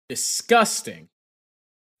Disgusting.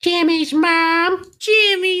 Jimmy's mom.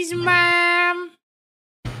 Jimmy's mom.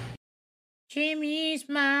 Jimmy's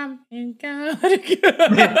mom.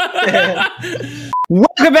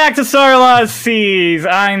 Welcome back to Sarlaw's Seas.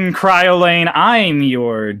 I'm Cryolane. I'm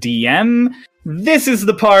your DM. This is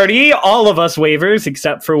the party. All of us waivers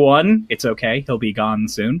except for one. It's okay. He'll be gone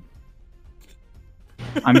soon.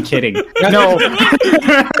 I'm kidding. No.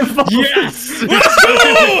 Yes!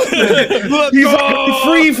 He's like,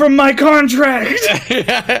 free from my contract!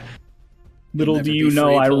 Little do you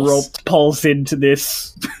know, I roped Pulse into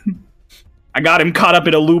this. I got him caught up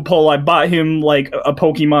in a loophole. I bought him, like, a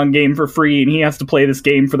Pokemon game for free, and he has to play this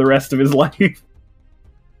game for the rest of his life.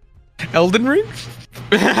 Elden Ring?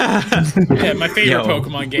 Yeah, my favorite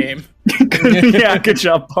Pokemon game. Yeah, good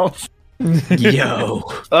job, Pulse. Yo.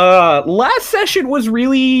 Last session was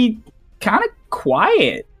really kind of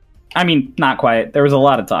quiet. I mean, not quiet. There was a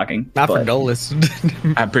lot of talking. Not for Dolus.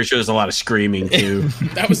 I'm pretty sure there's a lot of screaming, too.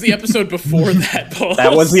 That was the episode before that, Pulse.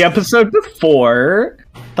 That was the episode before.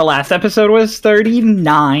 The last episode was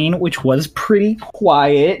 39, which was pretty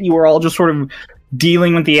quiet. You were all just sort of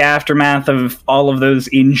dealing with the aftermath of all of those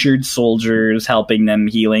injured soldiers, helping them,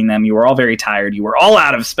 healing them. You were all very tired. You were all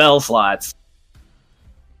out of spell slots.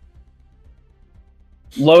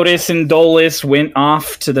 Lotus and Dolus went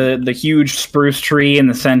off to the huge spruce tree in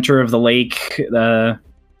the center of the lake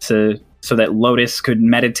so that Lotus could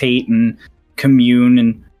meditate and commune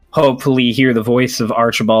and hopefully hear the voice of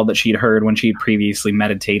Archibald that she'd heard when she previously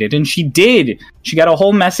meditated. And she did! She got a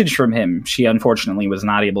whole message from him. She unfortunately was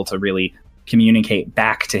not able to really communicate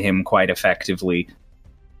back to him quite effectively.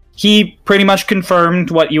 He pretty much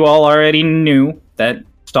confirmed what you all already knew, that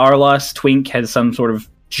Starlost Twink has some sort of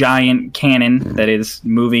giant cannon that is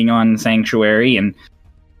moving on Sanctuary, and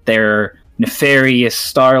there are nefarious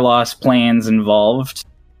Starlost plans involved.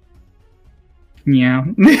 Yeah.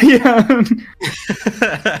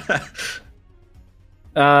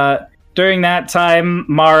 During that time,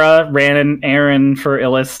 Mara ran an errand for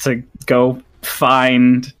Illis to go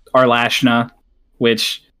find Arlashna,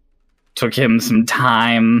 which took him some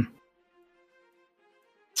time.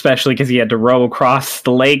 Especially because he had to row across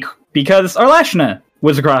the lake, because Arlashna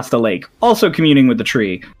was across the lake, also communing with the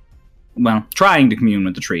tree. Well, trying to commune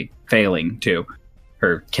with the tree, failing to.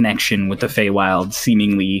 Her connection with the Feywild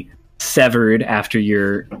seemingly severed after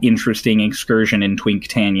your interesting excursion in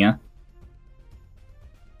Twinktania.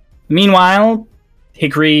 Meanwhile,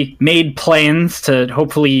 Hickory made plans to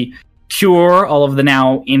hopefully cure all of the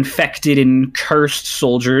now infected and cursed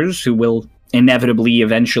soldiers who will inevitably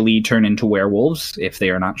eventually turn into werewolves if they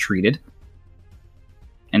are not treated.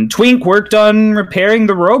 And Twink worked on repairing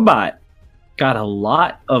the robot. Got a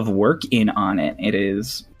lot of work in on it. It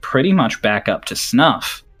is pretty much back up to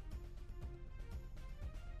snuff.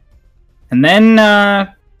 And then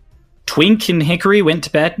Twink and Hickory went to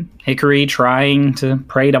bed. Hickory trying to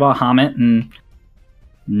pray to Bahamut and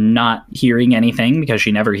not hearing anything, because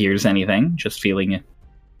she never hears anything. Just feeling a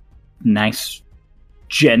nice,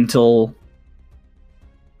 gentle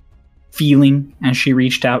feeling as she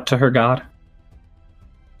reached out to her god.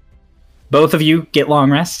 Both of you get long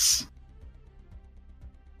rests.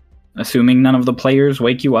 Assuming none of the players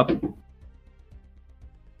wake you up.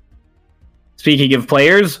 Speaking of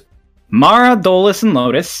players, Mara, Dolus, and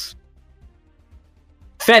Lotus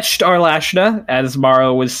fetched Arlashna, as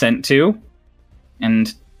Mara was sent to,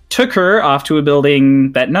 and took her off to a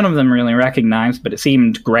building that none of them really recognized, but it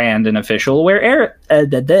seemed grand and official, where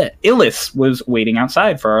Illis was waiting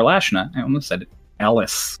outside for Arlashna. I almost said it.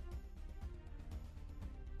 Ellis.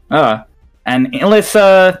 And Illis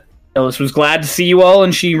was glad to see you all,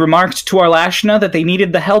 and she remarked to Arlashna that they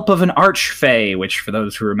needed the help of an Archfey, which, for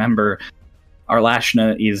those who remember,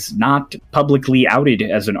 Arlashna is not publicly outed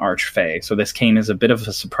as an Archfey, so this came as a bit of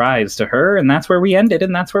a surprise to her, and that's where we ended,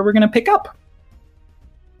 and that's where we're going to pick up.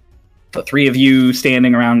 The three of you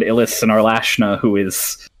standing around Illis and Arlashna, who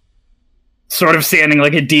is sort of standing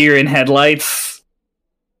like a deer in headlights.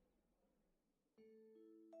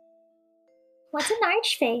 What's an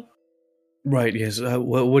archfey? Right, yes.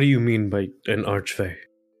 What do you mean by an archfey?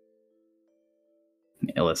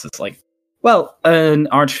 Illis is like, well, an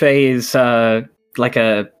archfey is like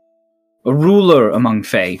a ruler among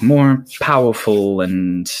fey, more powerful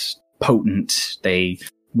and potent. They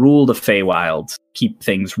rule the Feywild, keep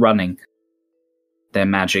things running. Their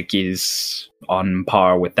magic is on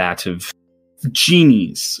par with that of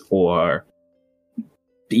genies or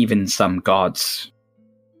even some gods.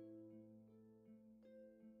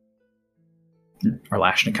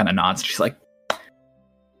 Arlashna kind of nods. She's like,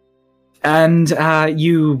 and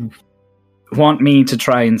you want me to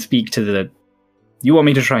try and speak to the You want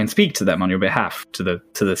me to try and speak to them on your behalf, to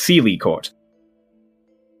the Sealy court?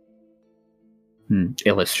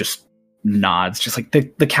 Illis just nods, just like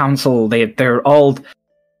the council. They're all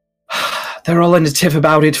in a tiff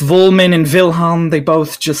about it. Volman and Wilhelm, they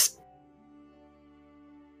both just.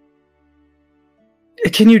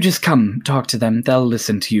 Can you just come talk to them? They'll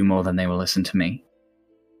listen to you more than they will listen to me.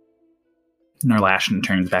 Narlashon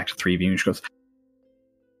turns back to the three of you and she goes, I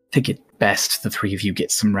think it best the three of you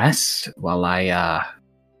get some rest while I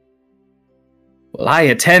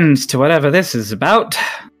attend to whatever this is about.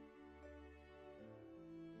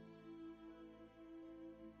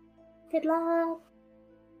 Good luck.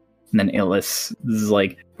 And then Illis is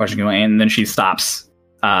like, watching you, and then she stops.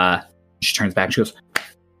 She turns back and she goes,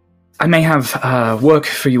 I may have work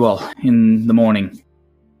for you all in the morning.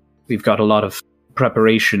 We've got a lot of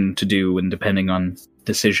preparation to do, and depending on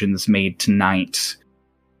decisions made tonight,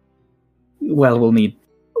 well, we'll need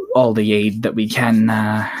all the aid that we can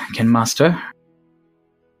muster.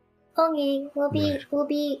 Okay, we'll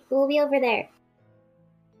be over there.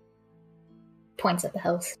 Points at the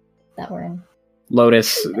house that we're in.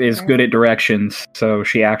 Lotus is good at directions, so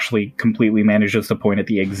she actually completely manages to point at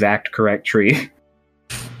the exact correct tree.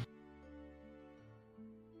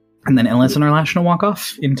 And then Illis and Narlashon will walk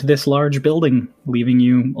off into this large building, leaving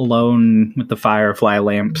you alone with the firefly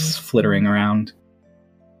lamps flittering around.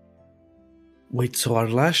 Wait, so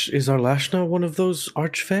is Arlashna one of those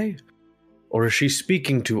Archfey? Or is she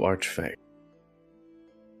speaking to Archfey?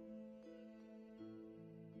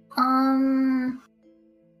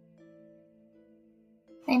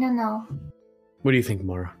 I don't know. What do you think,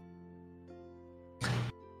 Mara?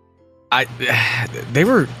 I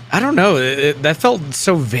don't know. That felt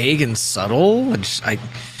so vague and subtle.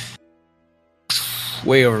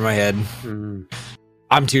 Way over my head.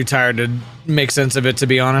 I'm too tired to make sense of it, to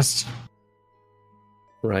be honest.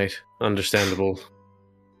 Right. Understandable.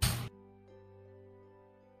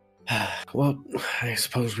 Well, I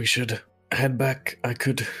suppose we should head back. I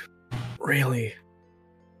could really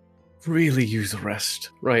use a rest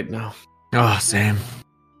right now. Oh, same.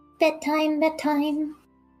 Bedtime.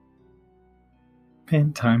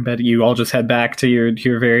 Bedtime, bed. You all just head back to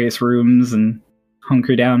your various rooms and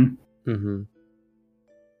hunker down. Mm-hmm.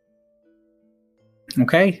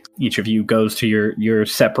 Okay. Each of you goes to your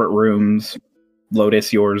separate rooms.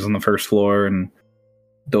 Lotus, yours on the first floor, and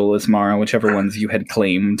Dolus, Mara, whichever ones you had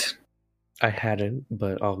claimed. I hadn't,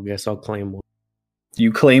 but I'll claim one.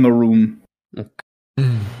 You claim a room.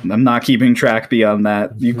 I'm not keeping track beyond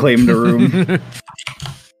that. You claimed a room.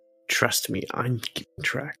 Trust me, I'm keeping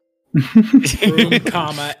track. Room,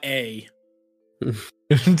 comma, A.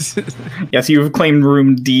 Yes, you've claimed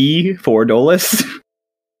room D for Dolus.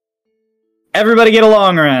 Everybody get a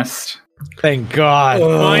long rest. Thank God.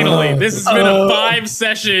 Finally, this has been a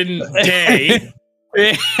 5-session day.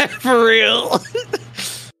 For real.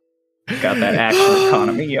 Got that action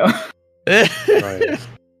economy, yo. Right.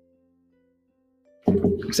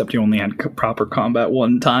 Except you only had proper combat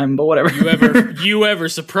one time, but whatever. You ever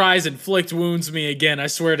surprise inflict wounds me again, I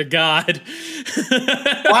swear to God.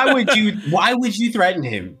 Why would you threaten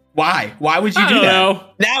him? Why would you do that? Know.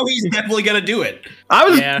 Now he's definitely gonna do it.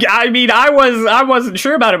 I wasn't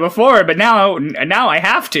sure about it before, but now I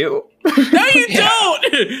have to. No, you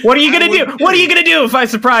don't! What are you gonna do? What are you gonna do if I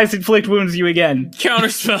surprise inflict wounds you again?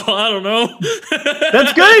 Counterspell, I don't know.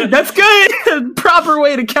 That's good. Proper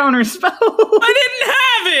way to counterspell. I didn't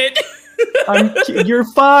have it! You're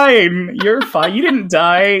fine. You didn't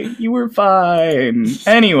die. You were fine.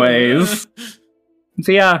 Anyways.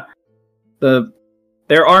 So yeah,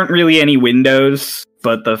 there aren't really any windows,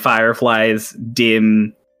 but the fireflies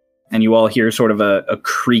dim, and you all hear sort of a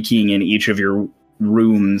creaking in each of your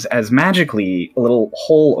rooms as magically a little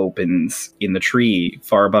hole opens in the tree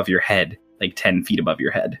far above your head, like 10 feet above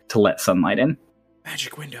your head, to let sunlight in.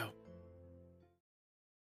 Magic window.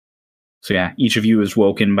 So yeah, each of you is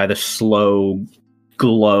woken by the slow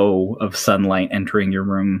glow of sunlight entering your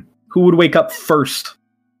room. Who would wake up first?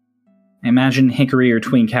 I imagine Hickory or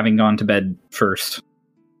Twink having gone to bed first.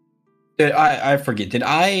 I forget. Did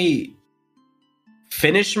I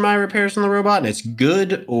finish my repairs on the robot and it's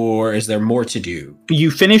good, or is there more to do? You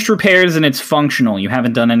finished repairs and it's functional. You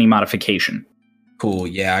haven't done any modification. Cool.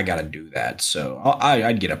 Yeah, I gotta do that. So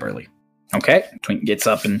I'd get up early. Okay. Twink gets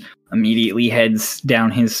up and immediately heads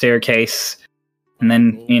down his staircase. And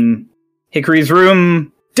then in Hickory's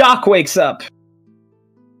room, Doc wakes up.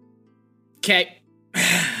 Okay.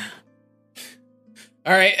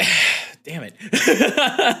 All right. Damn it.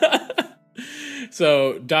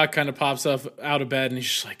 So Doc kind of pops up out of bed and he's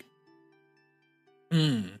just like,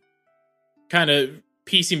 kind of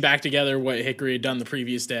piecing back together what Hickory had done the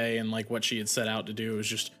previous day and like what she had set out to do. It was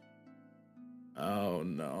just, oh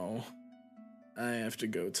no, I have to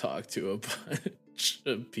go talk to a bunch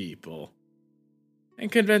of people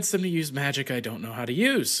and convince them to use magic I don't know how to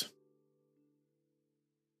use.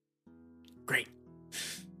 Great.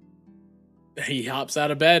 He hops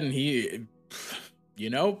out of bed and he,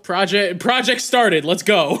 project started. Let's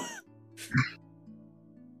go.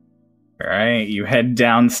 All right, you head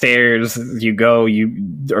downstairs. You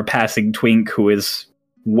are passing Twink, who is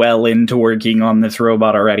well into working on this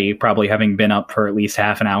robot already, probably having been up for at least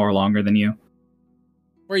half an hour longer than you.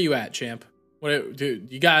 Where you at, champ? What,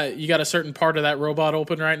 dude, you got a certain part of that robot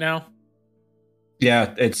open right now?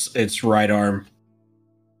 Yeah, it's right arm.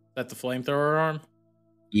 Is that the flamethrower arm?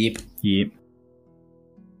 Yep.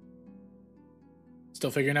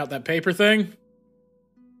 Still figuring out that paper thing?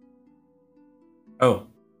 Oh.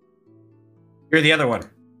 You're the other one.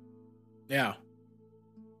 Yeah.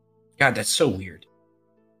 God, that's so weird.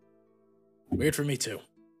 Weird for me too.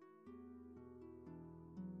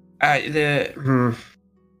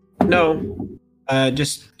 No.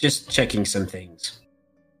 Just checking some things.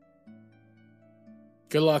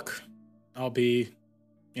 Good luck. I'll be,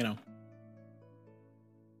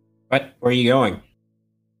 What? Where are you going?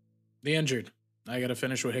 the injured. I gotta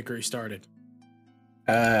finish what Hickory started.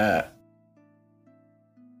 Can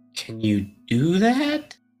you do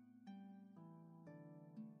that?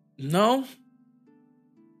 No?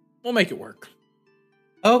 We'll make it work.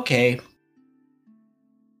 Okay.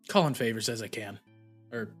 Call in favors as I can.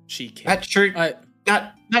 Or she can. Not sure.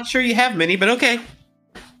 Not sure you have many, but okay.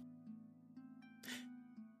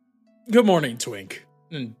 Good morning, Twink.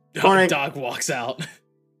 And Morning. Doc walks out.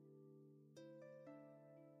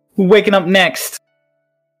 Waking up next.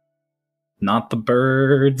 Not the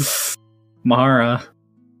birds. Mara.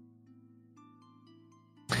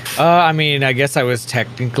 I mean, I guess I was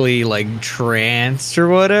technically like tranced or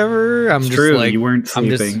whatever. I'm just True, like you weren't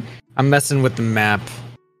sleeping. I'm messing with the map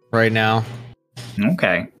right now.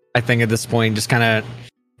 Okay. I think at this point, just kind of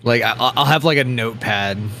like I'll have like a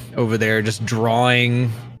notepad over there, just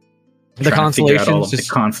drawing the Trying to figure out constellations. all of the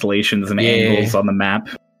constellations and angles on the map.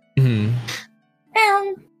 Mhm.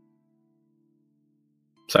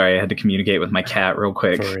 Sorry, I had to communicate with my cat real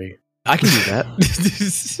quick. Sorry. I can do that.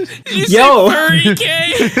 Yo!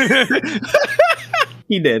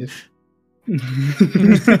 He did.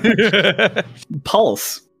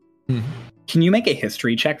 Pulse. Can you make a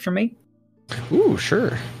history check for me? Ooh,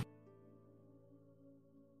 sure.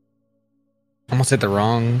 Almost hit the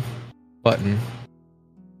wrong button.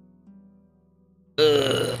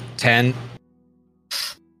 10.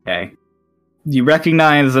 Okay. You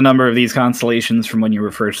recognize a number of these constellations from when you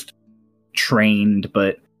were first trained,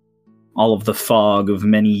 but all of the fog of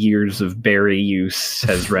many years of berry use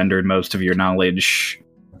has rendered most of your knowledge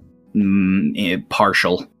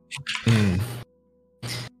partial.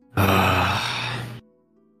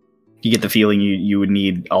 You get the feeling you would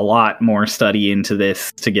need a lot more study into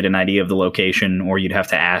this to get an idea of the location, or you'd have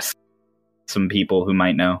to ask some people who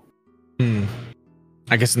might know.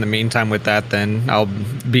 I guess in the meantime with that, then I'll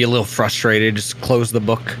be a little frustrated, just close the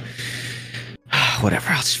book. Whatever,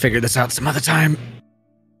 I'll just figure this out some other time.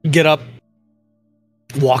 Get up,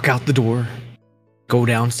 walk out the door, go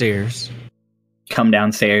downstairs. Come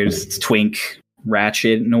downstairs, it's Twink,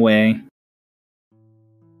 ratcheting away.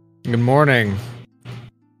 Good morning.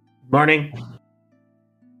 Morning.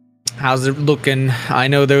 How's it looking? I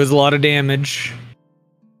know there was a lot of damage.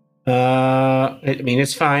 I mean,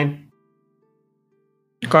 it's fine.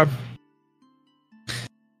 Okay. I'm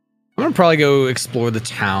gonna probably go explore the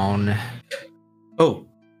town. Oh,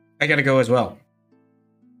 I gotta go as well.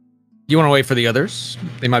 You want to wait for the others?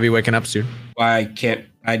 They might be waking up soon. I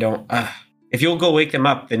don't. If you'll go wake them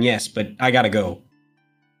up, then yes, but I gotta go.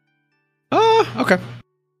 Okay.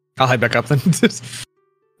 I'll head back up then.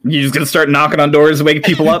 You just gonna start knocking on doors to wake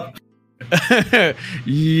people up?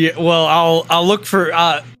 Yeah, well, I'll look for,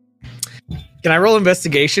 can I roll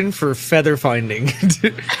investigation for feather finding?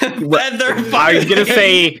 Feather I was gonna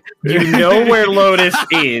say, you know where Lotus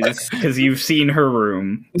is, because you've seen her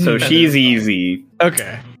room, so she's easy.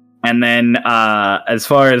 Okay. And then, as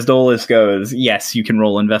far as Dolus goes, yes, you can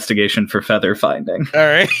roll investigation for feather finding. All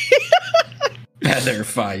right. Feather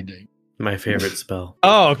finding. My favorite spell.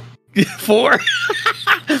 Oh, 4.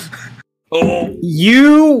 Oh.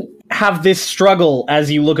 You have this struggle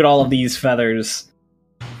as you look at all of these feathers.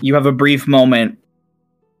 You have a brief moment.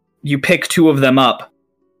 You pick 2 of them up.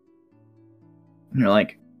 And you're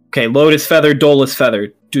like, okay, Lotus feather, Dolus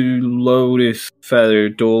feather. Lotus feather,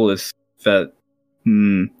 Dolus feather.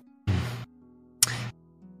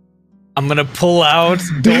 I'm gonna pull out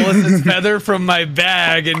Dolus's feather from my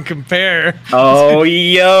bag and compare. Oh,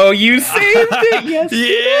 yo, you saved it! Yes.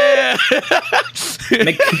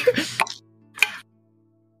 Yeah.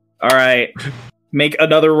 All right. Make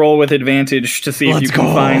another roll with advantage to see if Let's you can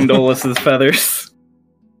go. find Dolus's feathers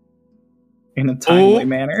in a timely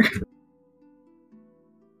manner.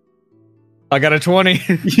 I got a 20.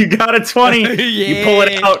 You got a 20. You pull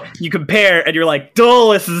it out, you compare, and you're like,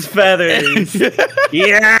 Dolus's feathers.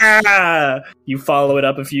 Yeah. You follow it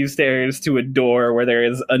up a few stairs to a door where there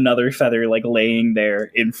is another feather like laying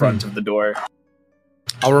there in front of the door.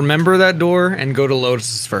 I'll remember that door and go to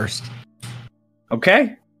Lotus's first.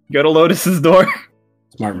 Okay. Go to Lotus's door.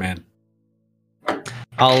 Smart man.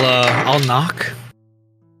 I'll knock.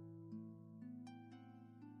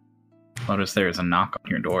 Lotus, there is a knock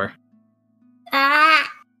on your door. Ah!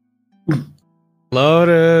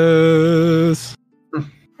 Lotus.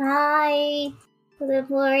 Hi. Good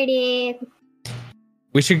morning.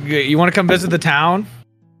 We should. You want to come visit the town?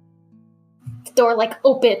 The door, like,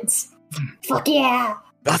 opens. Fuck yeah.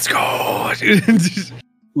 Let's go.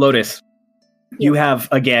 Lotus, you have,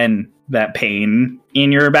 again, that pain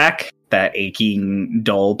in your back. That aching,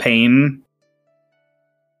 dull pain.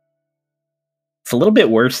 It's a little bit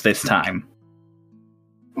worse this time.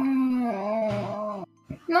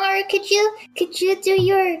 Mara, could you do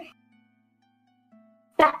your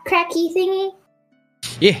back cracky thingy?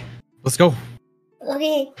 Yeah. Let's go.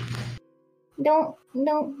 Okay. Don't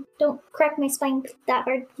crack my spine that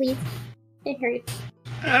hard, please. It hurts.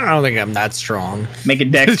 I don't think I'm that strong. Make a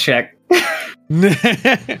dex check.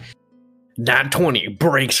 Nat 20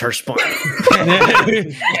 breaks her spine.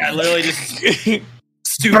 Yeah, literally just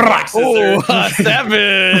Oh,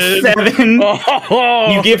 7. 7.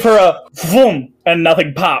 Oh. You give her a vroom, and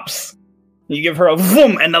nothing pops. You give her a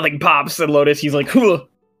vroom, and nothing pops. And Lotus, he's like, huh,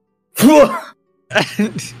 huh.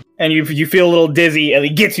 And you feel a little dizzy, and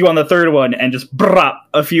he gets you on the third one, and just brop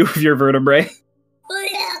a few of your vertebrae.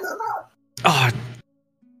 Oh.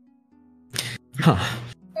 Huh.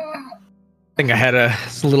 I think I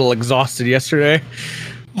was a little exhausted yesterday.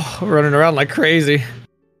 Oh, running around like crazy.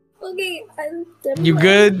 Okay, You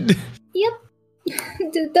good? Yep.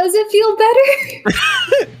 Does it feel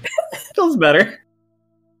better? Feels better.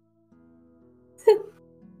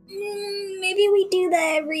 Maybe we do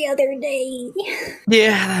that every other day.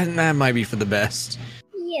 Yeah, that might be for the best.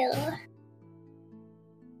 Yeah.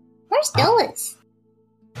 Where's Dulles?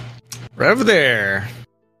 Right over there.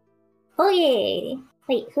 Okay.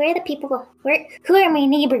 Wait, who are the people? Who are my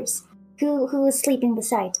neighbors? Who is sleeping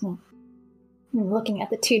beside me? I'm looking at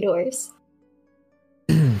the two doors.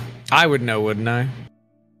 I would know, wouldn't I?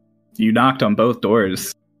 You knocked on both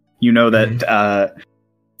doors. You know that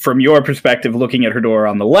from your perspective, looking at her door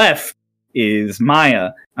on the left is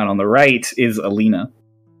Maya, and on the right is Alina.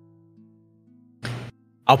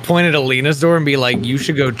 I'll point at Alina's door and be like, you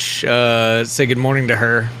should go say good morning to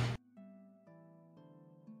her.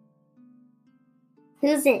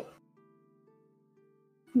 Who's it?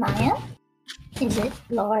 Maya? Is it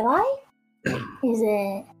Lorelai? Is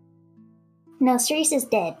it... No, Cerise is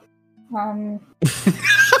dead.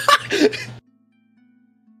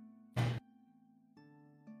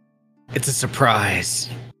 It's a surprise.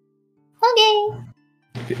 Okay.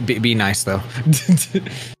 Be nice, though.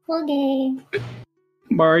 Okay.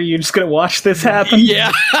 Mari, you just gonna watch this happen?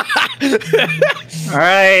 Yeah.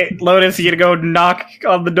 Alright, Lotus, you gonna go knock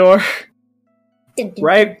on the door?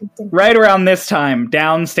 Right around this time,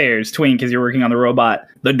 downstairs, Twink, as you're working on the robot,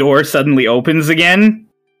 the door suddenly opens again.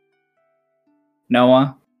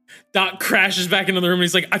 Noah? Doc crashes back into the room and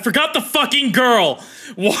he's like, I forgot the fucking girl!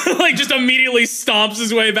 Like, just immediately stomps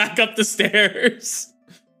his way back up the stairs.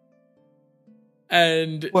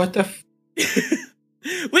 And... What the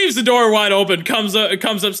leaves the door wide open, comes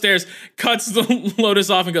upstairs, cuts the Lotus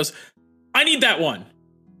off and goes, I need that one.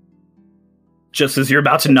 Just as you're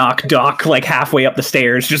about to knock Doc, like, halfway up the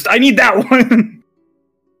stairs, just, I need that one!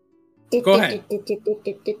 Go ahead.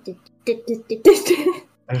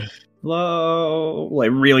 Hello? Like,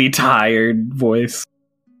 really tired voice.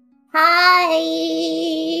 Hi.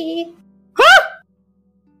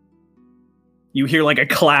 You hear, like, a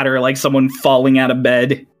clatter, like someone falling out of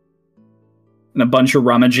bed. And a bunch of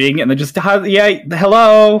rummaging, and then just, yeah,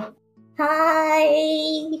 hello?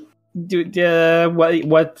 Hi. What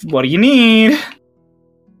do you need?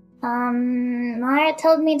 Mara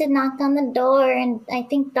told me to knock on the door, and I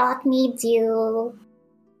think Doc needs you.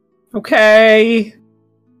 Okay.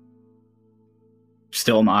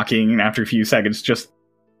 Still knocking, and after a few seconds, just...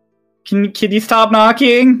 Can you stop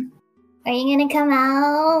knocking? Are you gonna come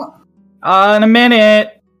out? In a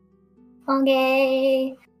minute.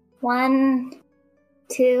 Okay. 1,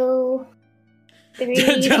 2, 3.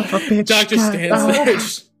 Doc just stands there.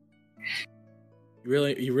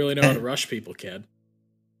 You really know how to rush people, kid.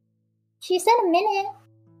 She said a minute.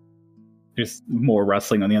 There's more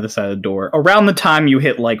rustling on the other side of the door. Around the time you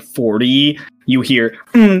hit like 40, you hear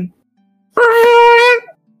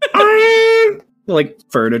like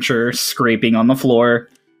furniture scraping on the floor.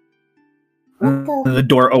 What the? The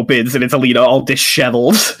door opens and it's Alita all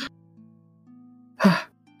disheveled. Hi.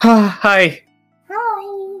 Hi.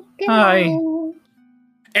 Good Hi. morning.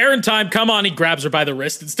 Aaron time, come on. He grabs her by the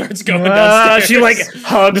wrist and starts going downstairs. She like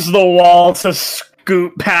hugs the wall to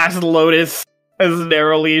scoot past Lotus as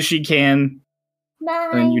narrowly as she can. Bye.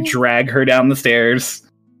 And then you drag her down the stairs.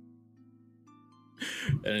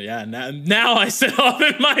 Yeah, now I set off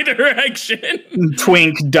in my direction.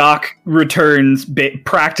 Twink Doc returns,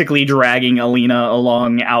 practically dragging Alina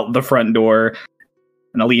along out the front door.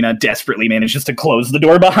 And Alina desperately manages to close the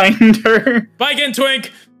door behind her. Bye again,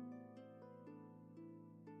 Twink.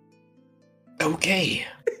 Okay.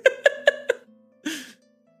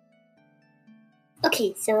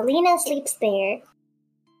 Okay, so Alina sleeps there.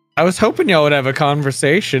 I was hoping y'all would have a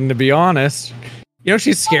conversation, to be honest. You know,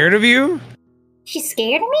 she's scared of you. She's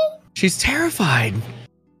scared of me? She's terrified.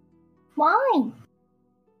 Why?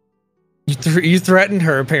 You threatened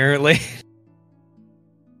her, apparently.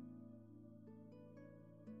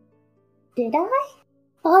 Did I?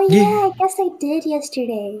 Oh yeah, I guess I did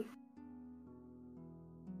yesterday.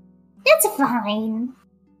 It's fine.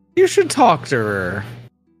 You should talk to her.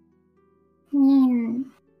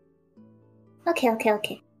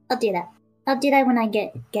 Okay. I'll do that. I'll do that when I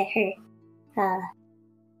get her.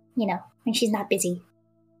 When she's not busy.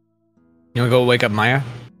 You wanna go wake up Maya?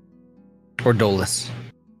 Or Dolus?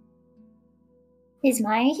 Is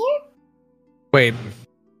Maya here? Wait.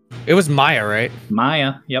 It was Maya, right?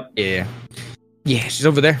 Maya, yep. Yeah. Yeah, she's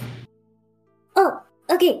over there. Oh,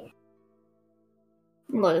 okay.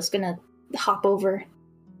 Lotus gonna hop over.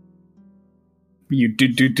 You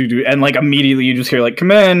do, and like immediately you just hear like,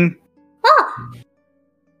 come in. Ah!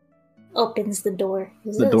 Opens the door.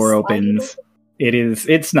 Is The it a door slidey opens. door?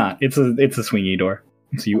 It's not. It's a swingy door.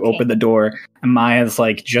 So you Okay. open the door, and Maya's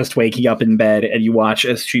like just waking up in bed, and you watch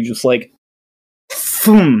as she just like,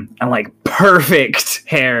 boom, and like perfect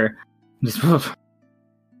hair. Just,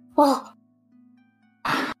 Oh,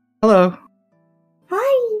 hello.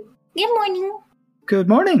 hi. Good morning. Good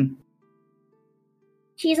morning.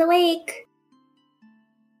 She's awake.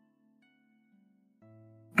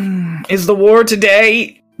 Is the war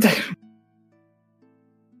today? I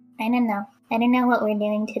don't know. I don't know what we're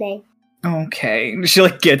doing today. Okay. She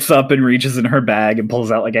like gets up and reaches in her bag and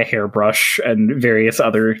pulls out like a hairbrush and various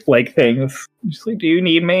other like things. She's like, do you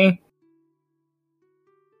need me?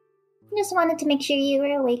 Just wanted to make sure you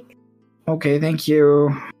were awake. Okay, thank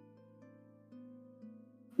you.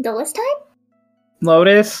 Dolus time?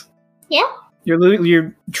 Lotus? Yeah?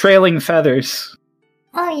 You're trailing feathers.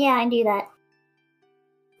 Oh yeah, I do that.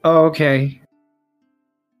 Oh, okay.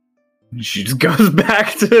 She just goes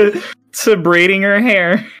back to braiding her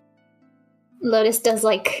hair. Lotus does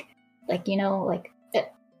like a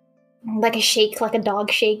shake, like a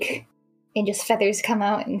dog shake, and just feathers come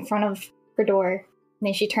out in front of her door. And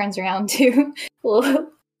then she turns around to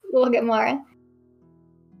look at Mara.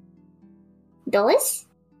 Dolus?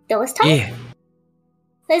 Dolus time? Yeah.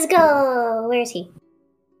 Let's go. Where is he?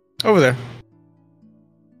 Over there.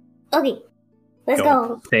 Okay. Let's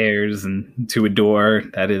go. Upstairs and to a door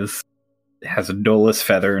that has a Dolus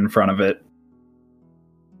feather in front of it.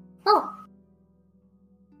 Oh.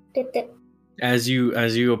 Dip, dip. As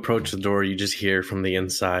you approach the door, you just hear from the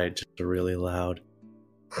inside just a really loud,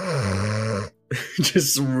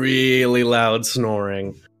 just really loud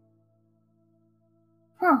snoring.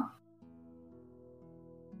 Huh.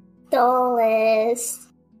 Dolus.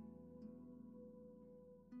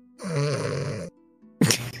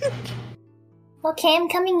 Okay, I'm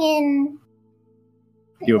coming in.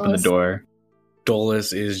 You open the Dolus. door.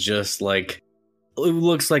 Dolus is just like, it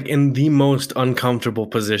looks like in the most uncomfortable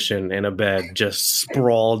position in a bed, just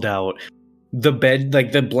sprawled out. The bed,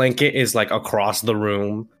 like the blanket is like across the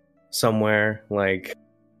room somewhere, like.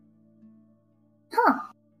 Huh.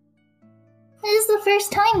 This is the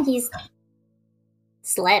first time he's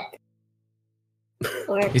slept.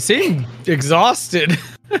 Or You seem exhausted.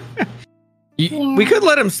 Yeah. We could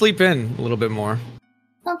let him sleep in a little bit more.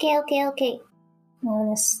 okay. I'm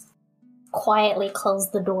gonna quietly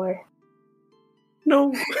close the door.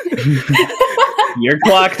 No. You're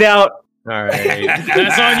clocked out. All right.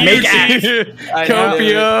 That's on you, Make Chief.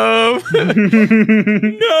 Copium.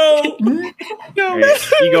 No.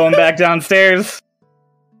 Alright, you going back downstairs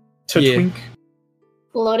to Yeah. Twink?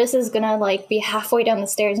 Lotus is gonna like be halfway down the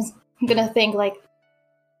stairs. I'm gonna think like,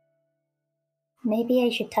 maybe I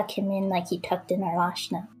should tuck him in like he tucked in our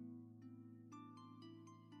Lashna.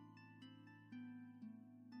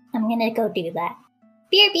 I'm gonna go do that.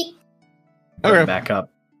 BRB. Okay. Back up.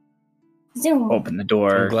 Zoom. Open the I'm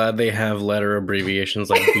door. glad they have letter abbreviations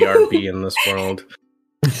like BRB in this world.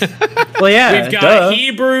 Well, yeah. We've got duh.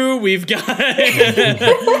 Hebrew. We've got.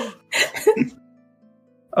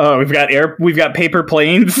 Oh, we've got paper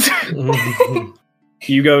planes.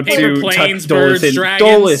 You go Paper to planes, touch Dolus birds, and dragons.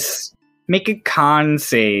 Dolus, make a con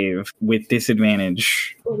save with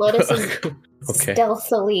disadvantage. Lotus is Okay.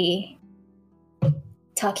 stealthily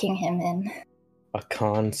tucking him in. A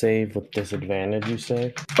con save with disadvantage, you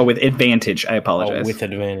say? Oh, with advantage. I Oh, apologize. with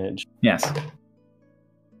advantage. Yes.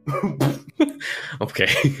 Okay.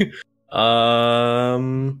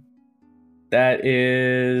 That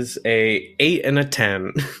is a 8 and a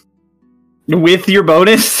 10. With your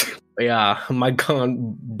bonus? Yeah, my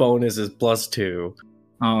con bonus is +2.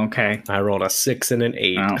 Oh, okay. I rolled a 6 and an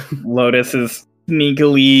 8. Wow. Lotus is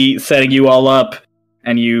sneakily setting you all up,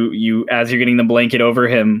 and you as you're getting the blanket over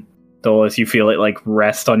him, Dolus, you feel it like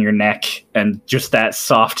rest on your neck, and just that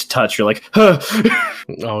soft touch, you're like, huh.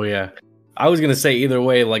 Oh yeah. I was gonna say either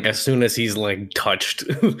way, like as soon as he's like touched,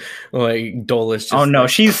 like Dolus just Oh no, like,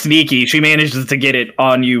 she's sneaky. She manages to get it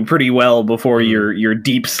on you pretty well before your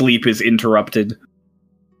deep sleep is interrupted.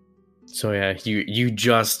 So yeah, you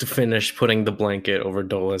just finished putting the blanket over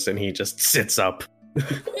Dolus and he just sits up.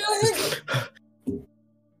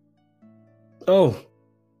 Oh,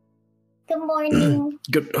 Good morning.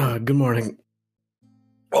 good morning.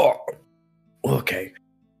 Oh, okay.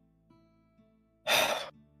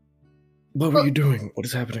 What were you doing? What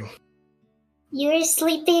is happening? You were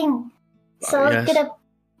sleeping. So Yes.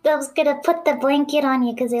 I was gonna put the blanket on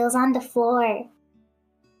you because it was on the floor.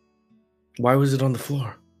 Why was it on the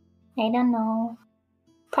floor? I don't know.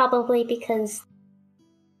 Probably because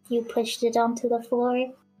you pushed it onto the floor.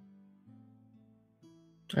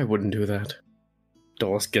 I wouldn't do that.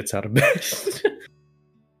 Dolus gets out of bed.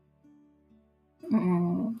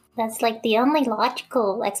 That's like the only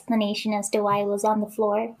logical explanation as to why it was on the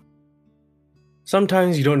floor.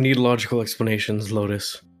 Sometimes you don't need logical explanations,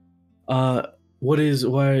 Lotus.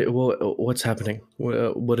 What's happening?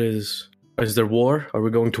 What is there war? Are we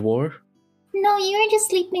going to war? No, you were just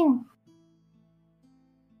sleeping.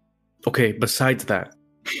 Okay, besides that.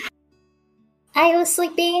 I was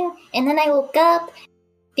sleeping, and then I woke up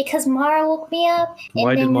because Mara woke me up. And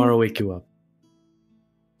Why did then Mara wake you up?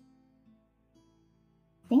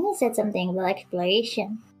 I think he said something about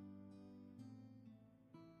exploration.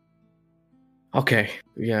 Okay,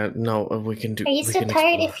 yeah, no, we can do. Are you we so can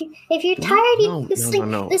tired? explore. If you're tired, No, you sleep.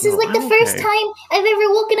 no, This is like the I'm first okay. time I've ever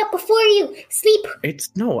woken up before you. Sleep.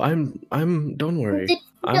 Don't worry. Did-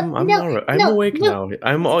 I'm no, alright. I'm no, awake no.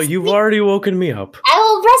 now. You've already woken me up. I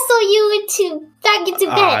will wrestle you back into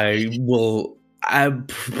bed. I will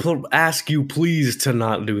ask you please to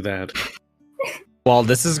not do that. While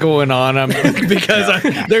this is going on, because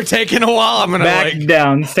they're taking a while. I'm gonna Back like.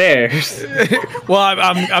 downstairs. Well,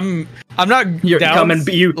 I'm not. You're down, coming.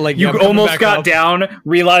 You like you I'm coming almost back got up. down,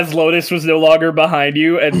 realized Lotus was no longer behind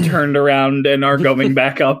you, and turned around and are going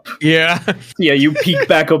back up. Yeah. Yeah, you peek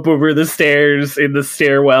back up over the stairs in the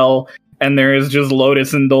stairwell, and there is just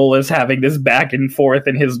Lotus and Dolus having this back and forth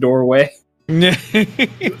in his doorway.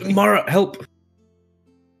 Mara, help!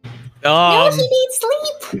 No, he needs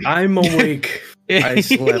sleep. I'm awake. I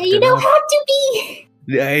slept. You don't enough. have to be.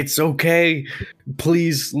 Yeah, it's okay.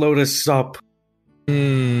 Please, Lotus, stop.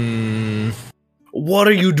 Hmm. What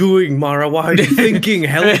are you doing, Mara? Why are you thinking?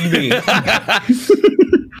 Help me.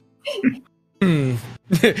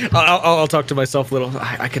 I'll talk to myself a little.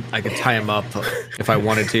 I could tie him up if I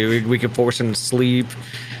wanted to. We could force him to sleep.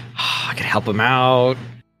 I could help him out.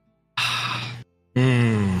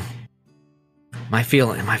 Am I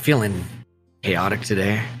feeling chaotic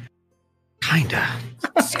today? Kinda.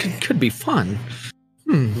 This could be fun.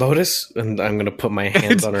 Lotus, and I'm gonna put my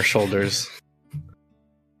hands on her shoulders.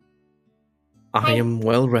 I am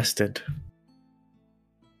well rested.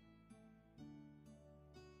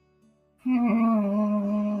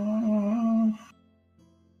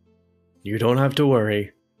 You don't have to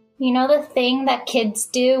worry. You know the thing that kids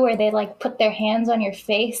do where they like put their hands on your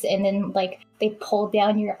face and then like they pull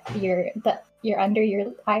down your under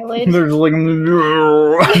your eyelid. There's like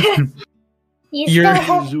You You're- still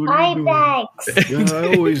have eye bags. Yeah,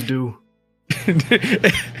 I always do.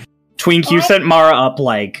 Twink, you sent Mara up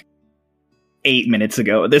like 8 minutes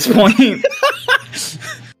ago at this point.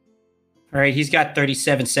 All right, he's got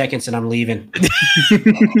 37 seconds and I'm leaving.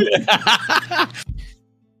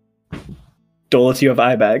 Dolus, you have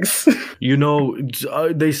eye bags. You know,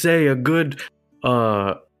 they say a good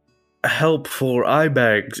help for eye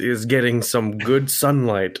bags is getting some good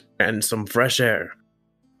sunlight and some fresh air.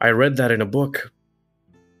 I read that in a book.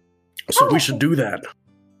 So we should do that.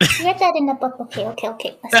 You read that in the book.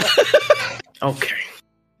 Okay. Let's go. Okay.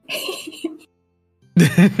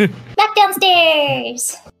 Back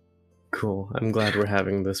downstairs. Cool. I'm glad we're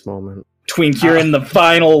having this moment. Twink, you're in the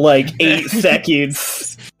final 8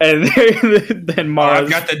 seconds, and then Mars. I've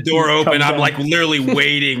got the door open. I'm down. literally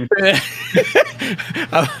waiting.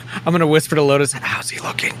 I'm gonna whisper to Lotus. How's he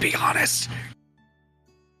looking? Be honest.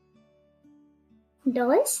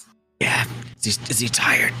 Dolus? Yeah. Is he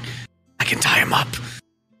tired? I can tie him up.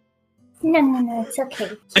 No, it's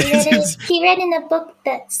okay. He read in the book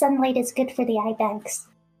that sunlight is good for the eye bags.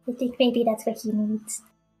 I think maybe that's what he needs.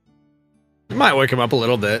 It might wake him up a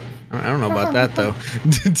little bit. I don't know about that though.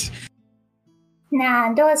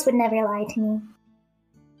 Nah, Dolus would never lie to me.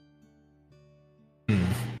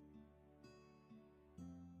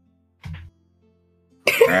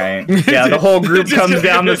 Right. Yeah, the whole group comes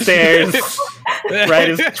down the stairs. Right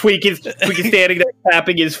as Twink is standing there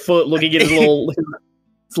tapping his foot, looking at his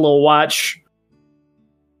little watch.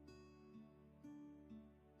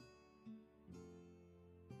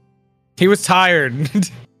 He was tired. Good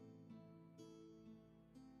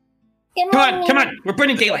Come morning. on. We're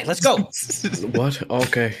burning daylight. Let's go. What?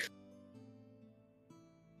 Okay.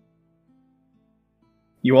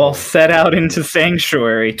 You all set out into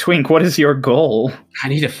Sanctuary. Twink, what is your goal? I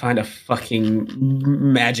need to find a fucking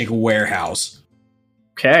magic warehouse.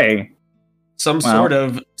 Okay. Some Well. sort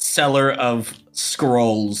of seller of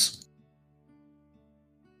scrolls.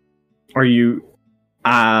 Are you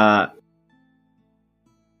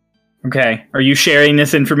Okay. Are you sharing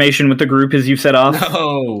this information with the group as you set off?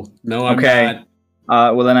 No, I'm Okay.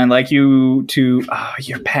 not. Well then I'd like you to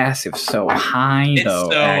your passive's so high It's though,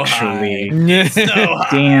 so actually. So high.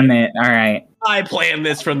 Damn it. Alright. I planned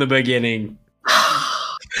this from the beginning.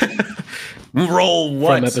 Roll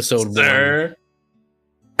what, From episode sir?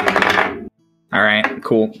 Alright,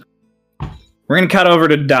 cool. We're gonna cut over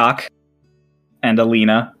to Doc and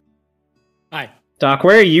Alina. Hi. Doc,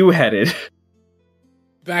 where are you headed?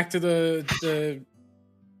 Back to the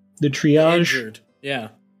The triage? injured. Yeah.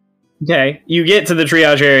 Okay. You get to the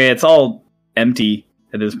triage area, it's all empty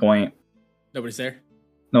at this point. Nobody's there.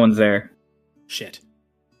 No one's there. Shit.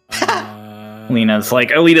 Alina's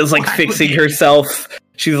like fixing herself.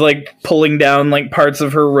 She's like pulling down parts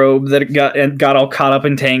of her robe that got all caught up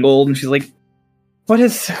and tangled, and she's like, what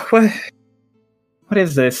is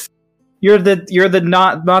this? You're the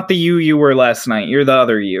not the you were last night. You're the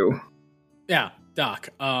other you. Yeah, Doc.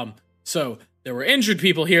 So there were injured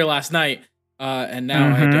people here last night, and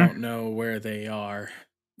now I don't know where they are.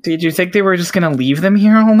 Did you think they were just gonna leave them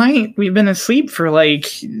here all night? We've been asleep for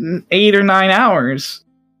 8 or 9 hours.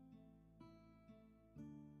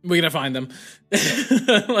 We're gonna find them.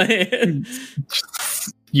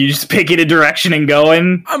 You just picking a direction and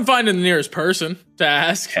going? I'm finding the nearest person to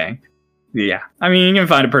ask. Okay. Yeah. I mean, you can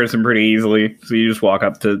find a person pretty easily, so you just walk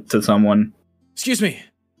up to someone. Excuse me.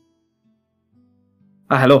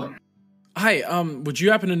 Hello. Hi. Would you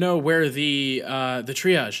happen to know where the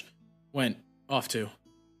triage went off to?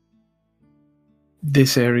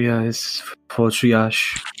 This area is for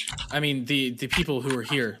triage. I mean, the people who were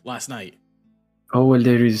here last night, Oh, well,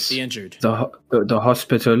 there is the injured. the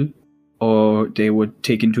hospital, or they were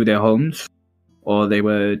taken to their homes, or they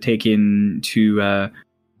were taken to the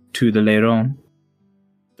Leiron.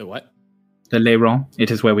 The what? The Leiron.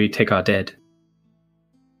 It is where we take our dead.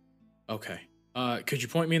 Okay. Could you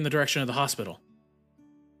point me in the direction of the hospital?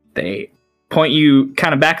 They point you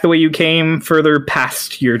kind of back the way you came, further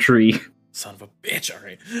past your tree. Son of a bitch! All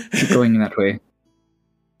right. Keep going that way.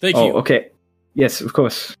 Thank Oh, you. okay. Yes, of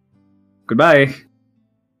course. Goodbye.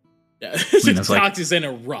 Yeah. Alina's like- Doc is in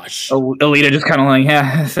a rush. Alita just kind of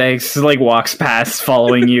yeah, thanks. Walks past,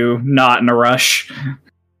 following you, not in a rush.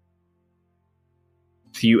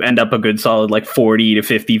 So you end up a good solid 40 to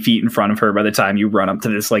 50 feet in front of her by the time you run up to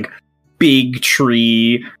this big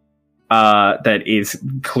tree that is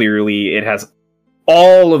clearly, it has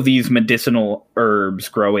all of these medicinal herbs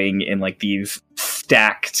growing in these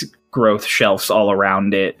stacked growth shelves all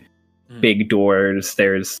around it. Big doors,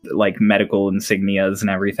 there's medical insignias and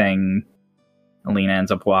everything. Alina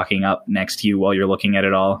ends up walking up next to you while you're looking at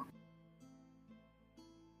it all.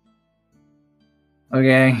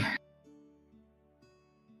 Okay.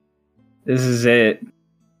 This is it.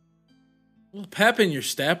 Well, pep in your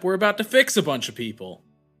step. We're about to fix a bunch of people.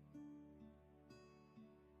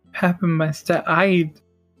 Pep in my step. I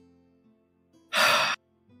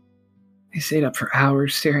stayed up for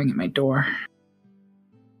hours staring at my door.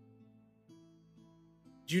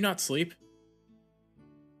 Did you not sleep?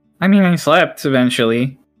 I mean, I slept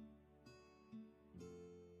eventually.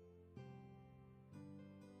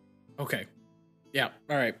 Okay. Yeah.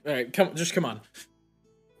 All right. Come on.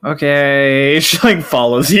 Okay, she like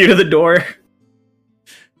follows you to the door.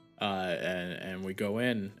 And we go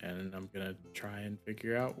in, and I'm gonna try and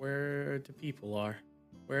figure out where the people are.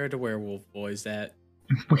 Where the werewolf boys at?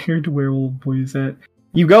 Where the werewolf boys at?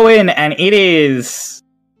 You go in, and it is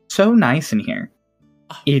so nice in here.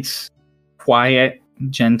 It's quiet,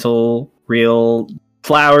 gentle, real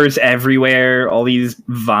flowers everywhere. All these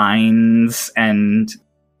vines and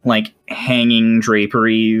like hanging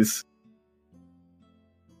draperies.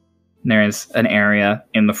 There's an area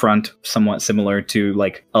in the front somewhat similar to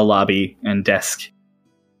like a lobby and desk.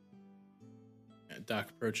 And Doc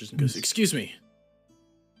approaches and goes, "Excuse me."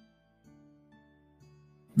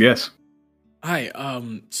 Yes. Hi,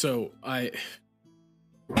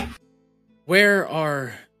 where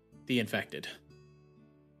are the infected?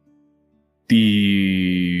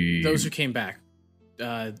 Those who came back.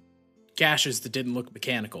 Gashes that didn't look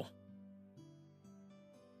mechanical.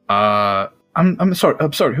 I'm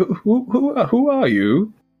sorry. Who are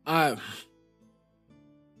you? My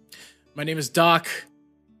name is Doc.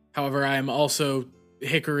 However, I am also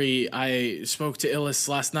Hickory. I spoke to Illis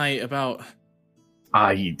last night about...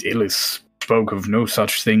 Illis spoke of no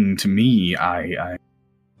such thing to me. I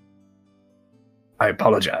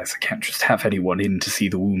apologize. I can't just have anyone in to see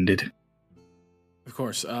the wounded. Of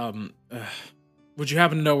course. Would you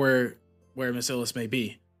happen to know where Miss Illis may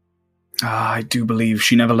be? I do believe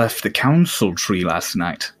she never left the council tree last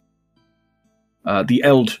night. The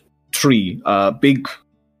eld tree, big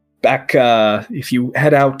back, if you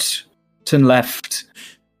head out to left,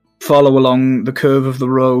 follow along the curve of the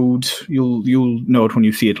road, you'll know it when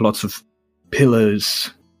you see it, lots of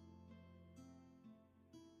pillars.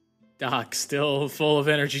 Doc, still full of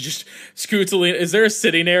energy, just scoots Alina. Is there a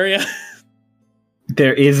sitting area?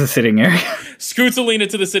 There is a sitting area. Scoots Alina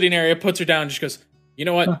to the sitting area, puts her down, and just goes, "You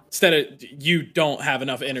know what? Instead of, you don't have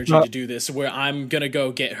enough energy to do this, where I'm gonna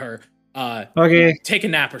go get her. Okay. Take a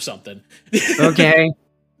nap or something." Okay.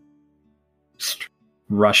 Just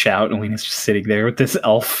rush out, and Alina's just sitting there with this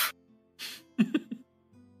elf.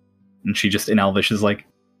 And she just, in Elvish, is like,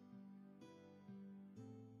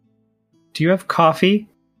 "Do you have coffee?"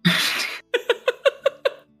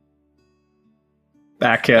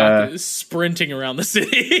 Back, sprinting around the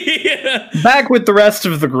city. Back with the rest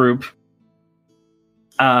of the group.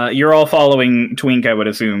 You're all following Twink, I would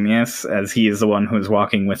assume, yes? As he is the one who is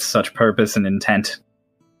walking with such purpose and intent.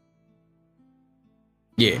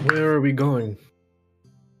 Yeah. Where are we going?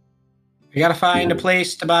 We gotta find a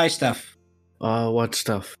place to buy stuff. What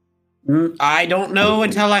stuff? I don't know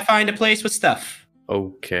until I find a place with stuff.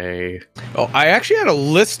 Okay. Oh, I actually had a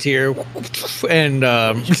list here, and You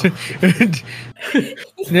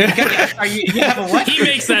have a what? He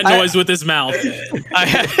makes that noise with his mouth. I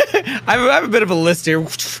have a bit of a list here.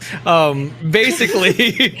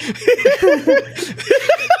 Basically,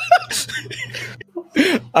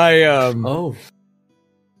 Oh.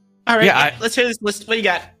 All right, Yeah, let's hear this list. What you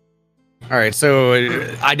got? All right, so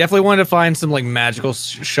I definitely want to find some like magical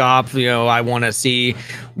shop. You know, I want to see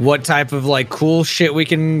what type of like cool shit we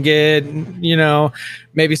can get. You know,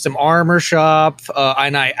 maybe some armor shop.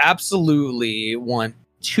 And I absolutely want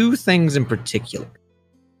two things in particular.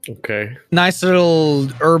 Okay. Nice little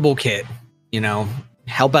herbal kit. You know,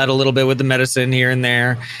 help out a little bit with the medicine here and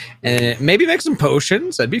there, and maybe make some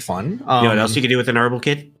potions. That'd be fun. You know what else you could do with an herbal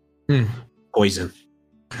kit? Poison.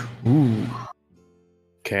 Ooh.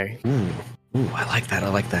 Okay. Ooh, I like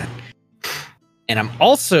that. And I'm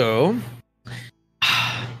also...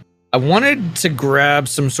 I wanted to grab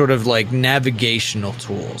some sort of, like, navigational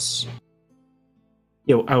tools.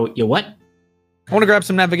 Yo, what? I want to grab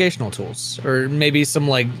some navigational tools. Or maybe some,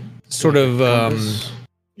 like, sort of...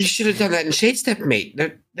 You should have done that in Shade Step, mate.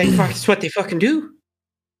 That's what they fucking do.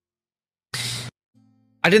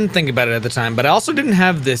 I didn't think about it at the time, but I also didn't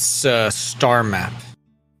have this star map.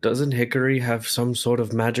 Doesn't Hickory have some sort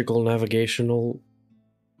of magical navigational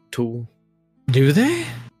tool? Do they?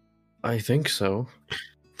 I think so.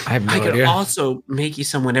 I have no I could idea. also make you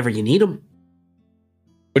some whenever you need them.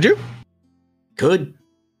 Would you? Could.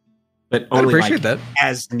 But I'd only appreciate like, that.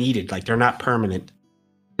 as needed. Like, they're not permanent.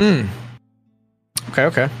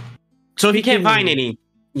 Okay. So if you can't find any,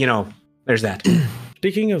 you know, there's that.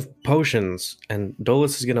 Speaking of potions, and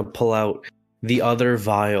Dolus is gonna pull out the other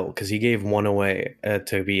vial, because he gave one away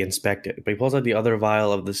to be inspected. But he pulls out the other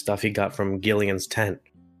vial of the stuff he got from Gillian's tent.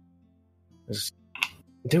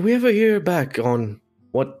 Did we ever hear back on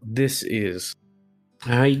what this is?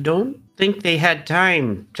 I don't think they had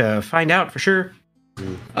time to find out for sure.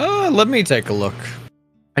 Let me take a look.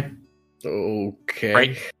 Okay.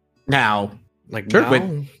 Right now, Like Sure.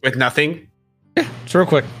 now? with nothing. It's real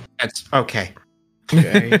quick. That's okay.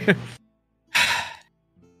 Okay.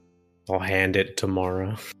 I'll hand it to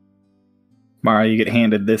Mara. Mara, you get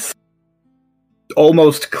handed this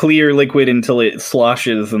almost clear liquid until it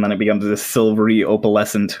sloshes, and then it becomes this silvery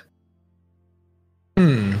opalescent,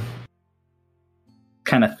 Hmm.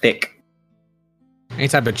 kind of thick. Any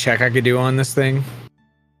type of check I could do on this thing?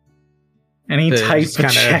 Any The- type just of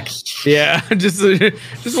kinda- check. Yeah, just want You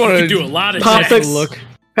to could do a lot of Pop checks. it. look.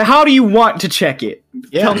 How do you want to check it?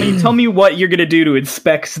 Yeah. Tell me what you're gonna do to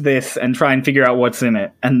inspect this and try and figure out what's in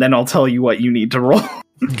it, and then I'll tell you what you need to roll.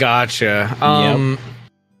 Gotcha.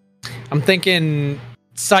 I'm thinking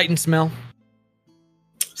sight and smell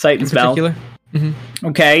Sight in and smell. particular.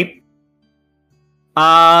 Okay.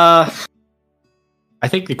 I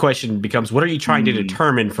think the question becomes, what are you trying to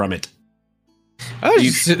determine from it?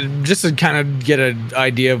 Just to kind of get an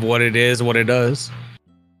idea of what it is, what it does,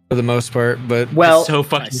 for the most part. But Well, It's so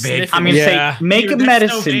fucking I big. sniff I'm gonna Yeah. say make Dude, a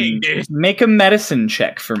that's so medicine. big, dude. Make a medicine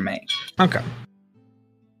check for me. okay.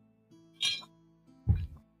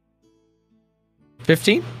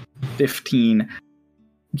 15. 15.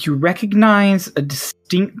 You recognize a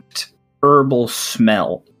distinct herbal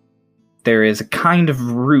smell. There is a kind of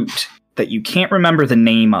root that you can't remember the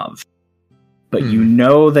name of, but you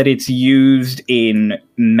know that it's used in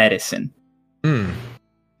medicine. Hmm.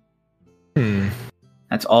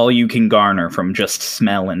 That's all you can garner from just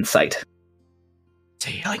smell and sight. It's a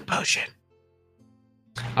healing potion.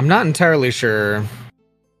 I'm not entirely sure.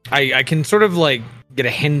 I can sort of like get a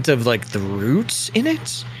hint of like the roots in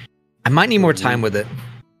it. I might need more time with it.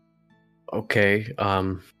 Okay.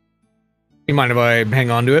 You mind if I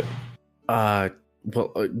hang on to it?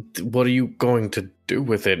 Well, what are you going to do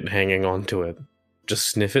with it hanging on to it? Just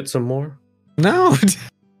sniff it some more? No.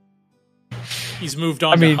 He's moved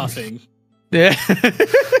on I mean- to huffing. Yeah.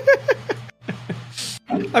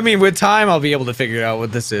 I mean, with time, I'll be able to figure out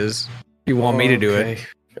what this is. You want me to do it?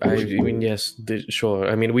 Okay. I mean, yes, sure.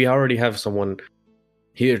 I mean, we already have someone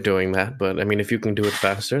here doing that, but I mean, if you can do it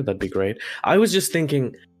faster, that'd be great. I was just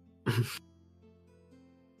thinking.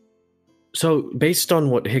 So, based on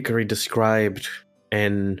what Hickory described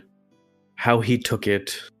and how he took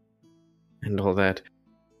it and all that,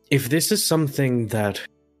 if this is something that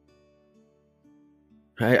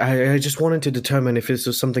I just wanted to determine if this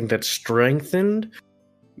was something that strengthened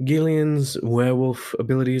Gillian's werewolf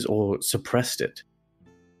abilities or suppressed it.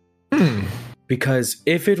 Because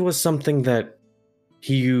if it was something that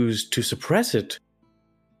he used to suppress it,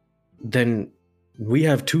 then we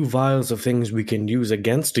have 2 vials of things we can use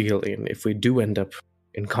against Gillian if we do end up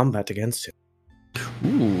in combat against him.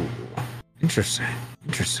 Ooh, interesting.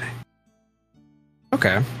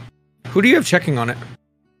 Okay. Who do you have checking on it?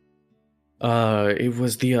 It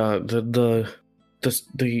was the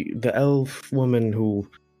elf woman who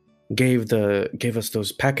gave us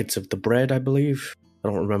those packets of the bread, I believe. I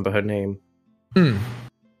don't remember her name.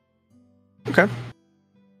 Okay.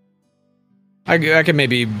 I could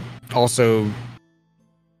maybe also,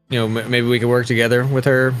 maybe we could work together with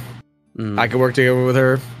her. I could work together with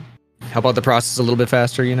her. Help out the process a little bit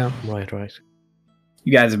faster, Right.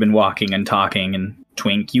 You guys have been walking and talking, and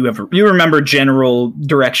Twink, you remember general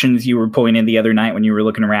directions you were pointed the other night when you were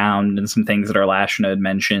looking around, and some things that Arlashna had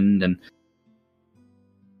mentioned, and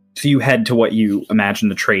so you head to what you imagine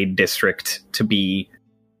the trade district to be.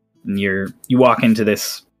 And you walk into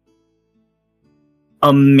this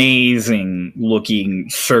amazing looking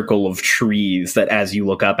circle of trees that, as you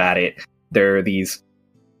look up at it, there are these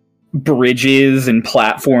bridges and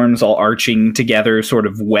platforms all arching together, sort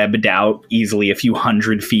of webbed out easily a few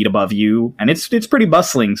hundred feet above you, and it's pretty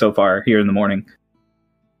bustling so far here in the morning.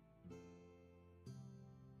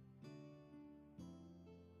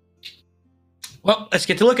 Well, let's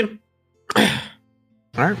get to looking. All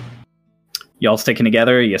right. Y'all sticking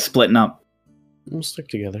together? Are you splitting up? We'll stick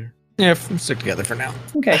together. Yeah, stick together for now.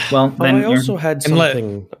 Okay, well Oh, then I you're... also had And let-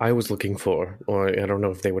 something I was looking for, or I don't know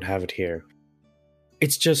if they would have it here.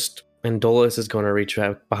 It's just, and Dolus is going to reach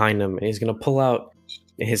out behind him, and he's going to pull out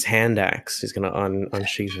his hand axe. He's going to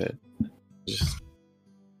unsheath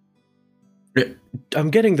it. I'm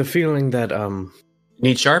getting the feeling that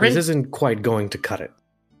Need sharpen? this isn't quite going to cut it.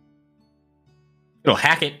 It'll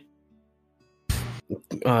hack it.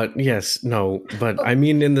 Yes, no, but I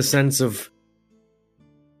mean in the sense of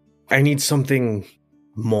I need something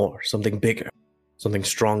more, something bigger, something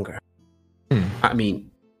stronger. I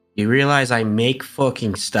mean, you realize I make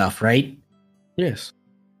fucking stuff, right? Yes.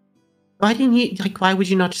 Why didn't you, why would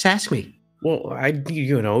you not just ask me? Well,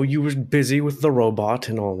 you were busy with the robot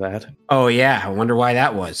and all that. Oh yeah, I wonder why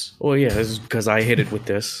that was. Well, yeah, this is because I hit it with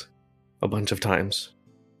this a bunch of times.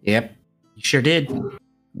 Yep, you sure did.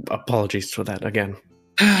 Apologies for that again.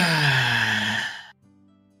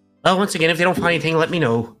 Well, once again, if they don't find anything, let me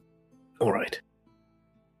know. All right.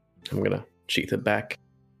 I'm gonna sheath it back.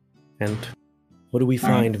 And what do we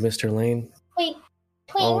find, Mr. Lane? Wait,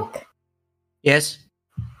 Twink. Oh. Yes?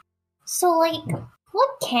 So, like, what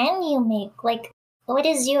can you make? Like, what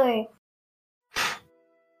is your...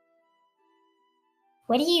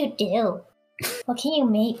 What do you do? What can you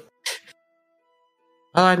make?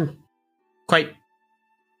 Well, I'm quite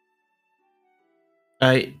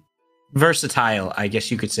versatile, I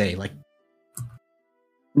guess you could say. Like,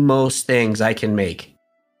 most things I can make.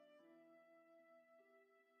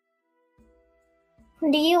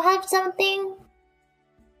 Do you have something?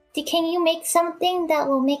 Can you make something that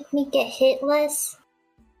will make me get hit less?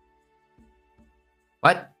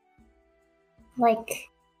 What? Like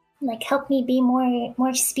help me be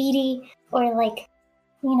more speedy, or like,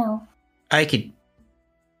 you know. I could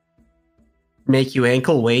make you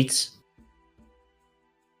ankle weights.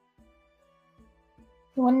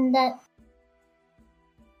 Wouldn't that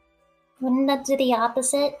do the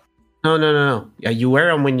opposite? No. You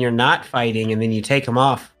wear them when you're not fighting, and then you take them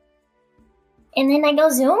off. And then I go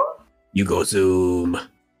zoom? You go zoom.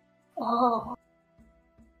 Oh.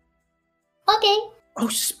 Okay. Oh,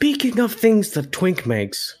 speaking of things that Twink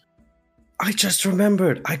makes, I just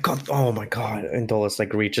remembered. Oh my god. And Dolus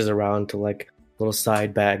like reaches around to like a little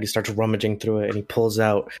side bag. He starts rummaging through it and he pulls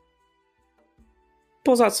out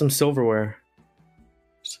some silverware.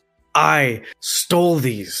 I stole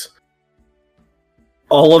these.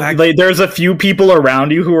 There's a few people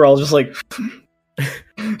around you who are all just like,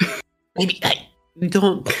 Maybe I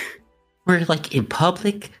don't. We're like in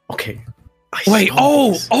public. Okay. Wait,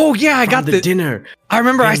 oh yeah, I got the dinner. I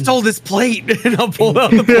remember I stole this plate and I'll pull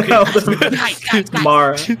out the plate.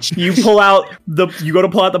 Mara, you go to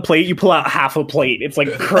pull out the plate, you pull out half a plate. It's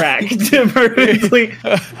like cracked perfectly.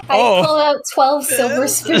 I pull out 12 silver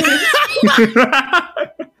spoons.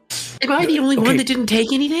 Am I the only one that didn't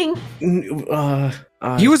take anything?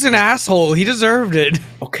 He was an asshole. He deserved it.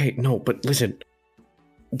 Okay, no, but listen.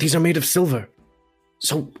 These are made of silver.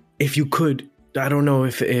 So, if you could, I don't know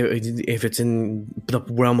if it's in the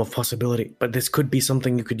realm of possibility, but this could be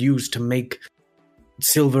something you could use to make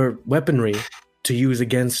silver weaponry to use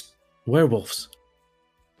against werewolves.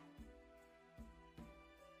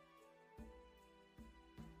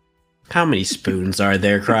 How many spoons are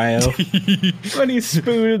there, Cryo? How many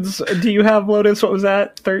spoons do you have, Lotus? What was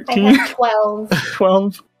that? 13? I have 12.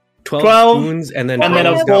 12? 12 spoons, and then a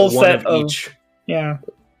I've full got one set of each. Yeah.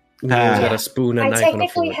 He's got a spoon, a I knife, and a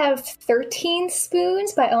technically fork. have 13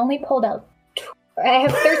 spoons, but I only pulled out... I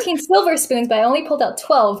have 13 silver spoons, but I only pulled out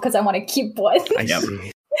 12 because I want to keep one. I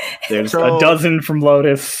see. There's a dozen from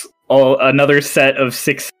Lotus, another set of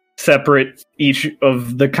 6 separate, each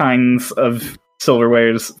of the kinds of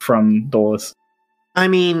silverwares from Dolus. I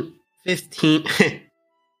mean, 15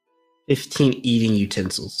 eating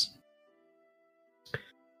utensils.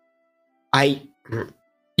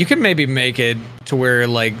 You could maybe make it to where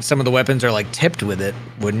like some of the weapons are like tipped with it,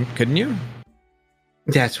 couldn't you?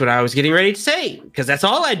 That's what I was getting ready to say, because that's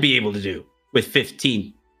all I'd be able to do with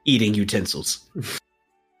 15 eating utensils.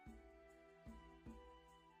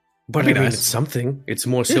 But I mean, it's something. It's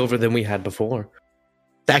more silver than we had before.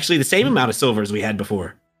 It's actually the same amount of silver as we had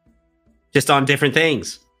before, just on different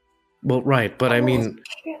things. Well, right, but I mean,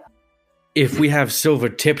 if we have silver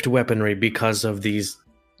tipped weaponry because of these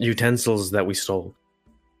utensils that we stole,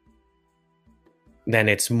 then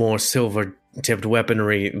it's more silver tipped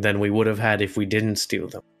weaponry than we would have had if we didn't steal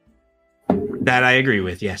them. That I agree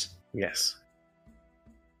with, yes. Yes.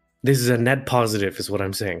 This is a net positive, is what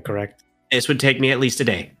I'm saying, correct? This would take me at least a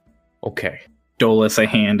day. Okay. Dolus, a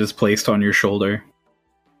hand is placed on your shoulder.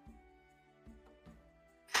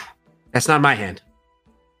 That's not my hand.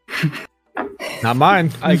 Not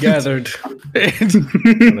mine. I gathered. I'm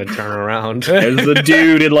gonna turn around. There's a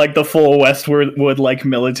dude in like the full Westwood like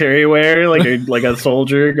military wear, like a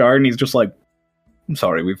soldier guard, and he's just like, "I'm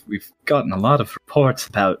sorry, we've gotten a lot of reports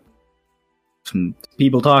about some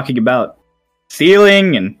people talking about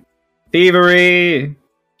stealing and thievery."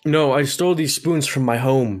 No, I stole these spoons from my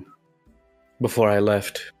home before I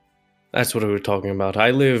left. That's what we were talking about.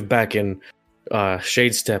 I live back in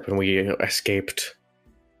Shadestep, and we escaped.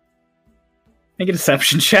 Make a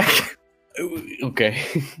deception check. Okay.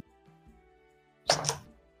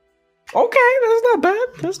 Okay, that's not bad.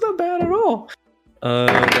 That's not bad at all.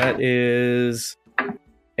 That is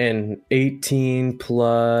an 18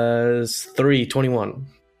 plus 3, 21.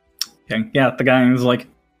 Okay, yeah, the guy is like,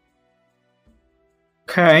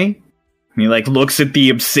 okay. And he like looks at the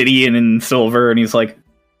obsidian and silver, and he's like,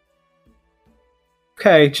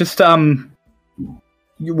 okay, just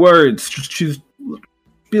your words, just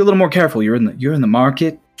be a little more careful. You're in the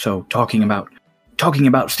market, so talking about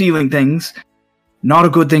stealing things, not a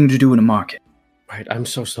good thing to do in a market. Right, I'm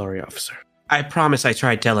so sorry, officer. I promise I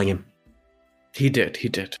tried telling him. He did.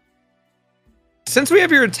 Since we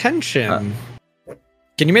have your attention,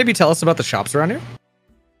 can you maybe tell us about the shops around here?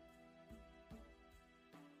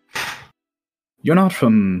 You're not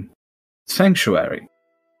from Sanctuary.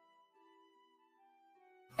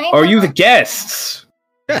 I'm Are you the not- guests?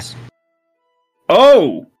 Yes.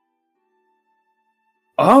 Oh,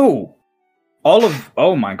 oh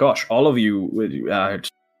my gosh, all of you,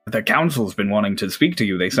 the council's been wanting to speak to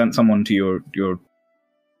you. They sent someone to your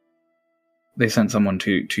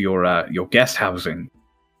guest housing.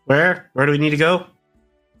 Where do we need to go?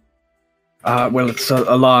 Well, it's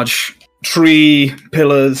a large tree,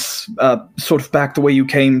 pillars, sort of back the way you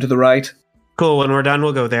came to the right. Cool, when we're done,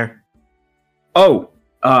 we'll go there. Oh,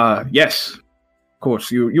 yes. Of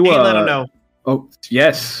course, you Hey, let him know Oh,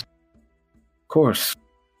 yes. Of course.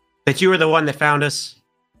 that you were the one that found us.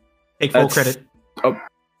 Take full That's- credit.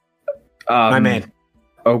 My My man.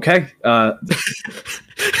 Okay.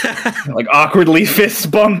 Like awkwardly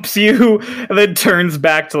fist bumps you, and then turns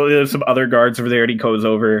back to some other guards over there, and he goes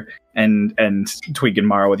over and Twig and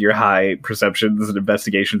Mara, with your high perceptions and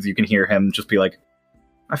investigations, you can hear him just be like,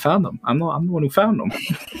 "I found them. I'm the one who found them."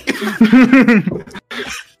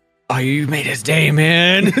 Oh, you made his day,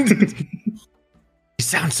 man. You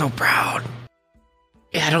sound so proud.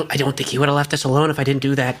 Yeah, I don't think he would have left us alone if I didn't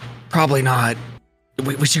do that. Probably not.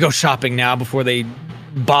 We should go shopping now before they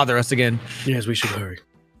bother us again. Yes, we should hurry.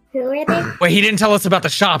 Who are they? Wait, he didn't tell us about the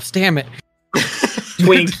shops. Damn it.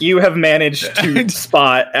 Twink, you have managed to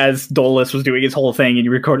spot, as Dolus was doing his whole thing, and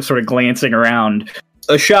you record sort of glancing around,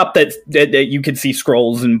 a shop that you can see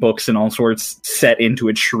scrolls and books and all sorts set into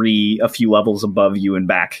a tree a few levels above you and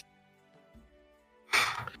back.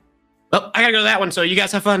 Well, I gotta go to that one, so you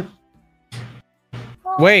guys have fun.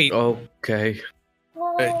 Wait. Okay.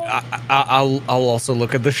 I'll also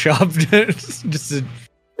look at the shop. Just to...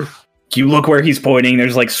 You look where he's pointing,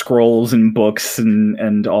 there's like scrolls and books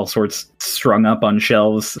and all sorts strung up on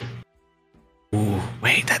shelves. Ooh,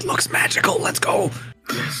 wait, that looks magical. Let's go.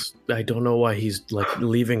 Yes, I don't know why he's like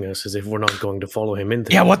leaving us as if we're not going to follow him in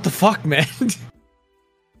there. Yeah, what the fuck, man?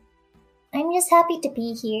 I'm just happy to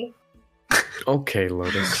be here. Okay,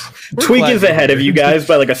 Lotus. Twig glad is you're ahead of here. you guys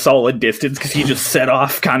by like a solid distance because he just set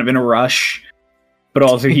off kind of in a rush. But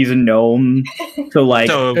also he's a gnome, so like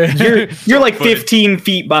So, you're like footed. 15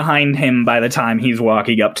 feet behind him by the time he's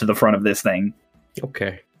walking up to the front of this thing.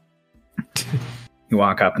 Okay. You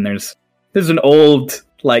walk up and there's an old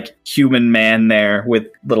like human man there with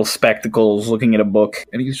little spectacles looking at a book,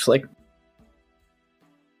 and he's just like,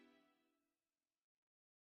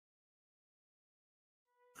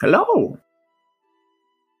 "Hello,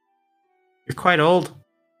 you're quite old.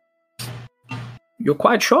 you're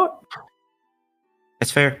quite short.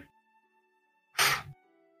 That's fair.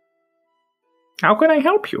 How can I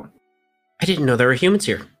help you?" I didn't know there were humans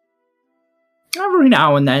here. Every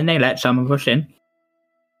now and then they let some of us in.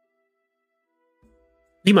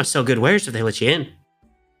 You must sell good wares if they let you in.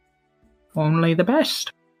 Only the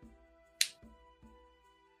best.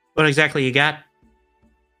 What exactly you got?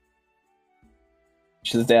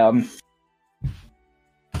 Sits down.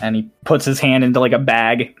 And he puts his hand into like a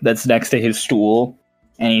bag that's next to his stool.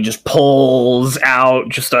 And he just pulls out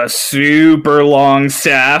just a super long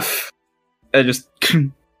staff. And just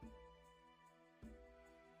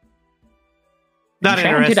Not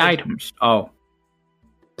enchanted interested. items. Oh.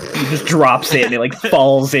 He just drops it and it like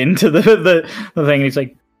falls into the thing. And he's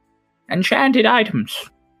like, enchanted items,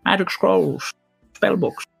 magic scrolls, spell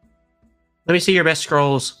books. Let me see your best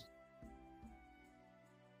scrolls.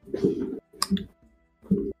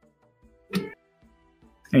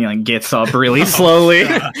 And he like gets up really slowly.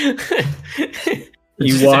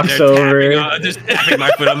 He walks over. Just tapping my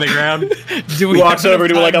foot on the ground. Do we He walks have over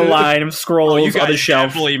to enough like a time line of scrolls on the shelf.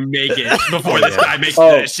 definitely make it before this guy makes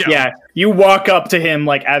Oh, the shelf. yeah. You walk up to him,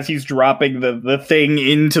 like, as he's dropping the thing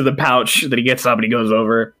into the pouch, that he gets up and he goes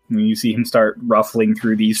over, and you see him start ruffling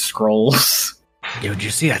through these scrolls. Yo, did you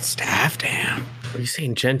see that staff? Damn. Are you saying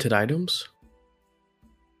enchanted items?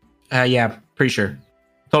 Yeah, pretty sure.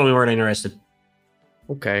 Told him we weren't interested.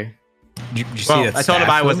 Okay. Did you see Well, that I told him staff,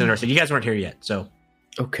 I wasn't though? interested. You guys weren't here yet, so.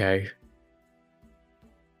 Okay.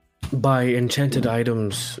 By enchanted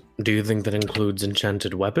items, do you think that includes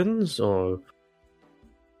enchanted weapons, or?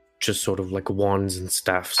 just sort of like wands and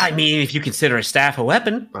staffs. I mean, if you consider a staff a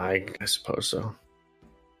weapon. I suppose so.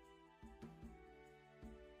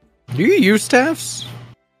 Do you use staffs?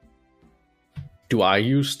 Do I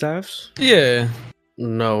use staffs? Yeah.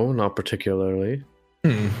 No, not particularly.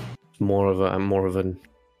 Hmm. I'm more of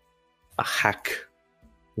a hack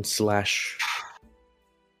and slash.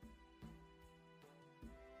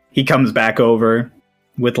 He comes back over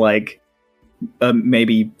with like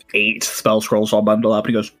maybe 8 spell scrolls all bundled up,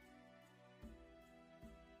 and he goes,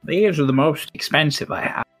 "These are the most expensive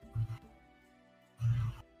I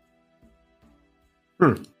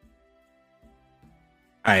have."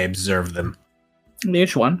 I observe them.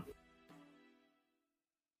 This one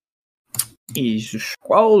is a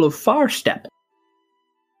scroll of far step.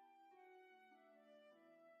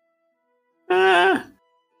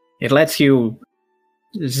 It lets you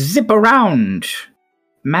zip around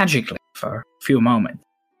magically for a few moments.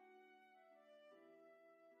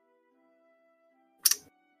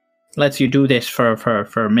 Lets you do this for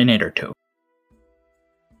a minute or two.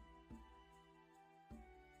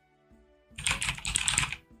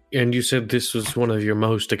 And you said this was one of your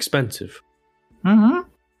most expensive. Mm-hmm.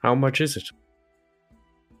 How much is it?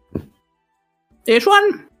 This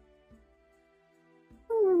one?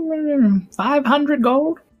 500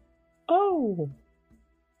 gold. Oh.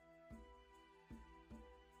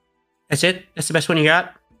 That's it? That's the best one you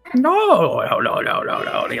got? No.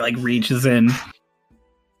 He like reaches in,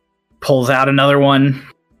 pulls out another one.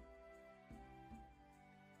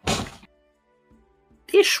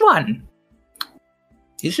 This one.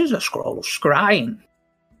 This is a scroll of scrying.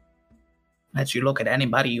 Lets you look at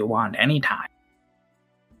anybody you want anytime.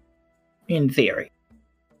 In theory.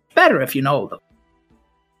 Better if you know them.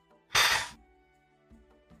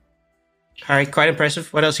 Alright, quite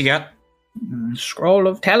impressive. What else you got? Scroll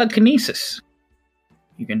of telekinesis.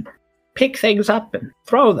 You can pick things up and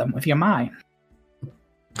throw them with your mind.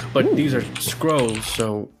 But these are scrolls,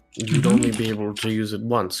 so you'd only be able to use it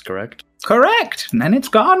once, correct? Correct, and then it's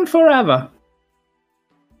gone forever.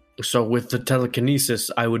 So with the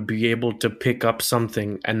telekinesis, I would be able to pick up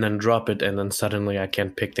something and then drop it, and then suddenly I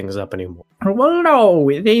can't pick things up anymore. Well, no,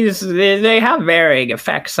 they have varying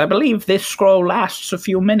effects. I believe this scroll lasts a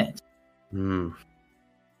few minutes.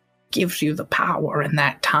 Gives you the power in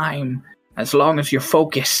that time, as long as you're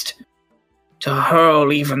focused, to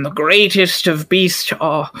hurl even the greatest of beasts.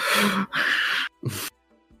 Oh.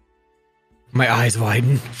 My eyes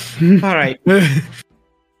widen. Alright. Now,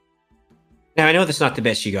 I know that's not the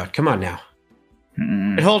best you got. Come on now.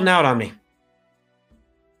 Quit holding out on me.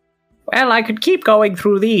 Well, I could keep going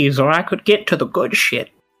through these, or I could get to the good shit.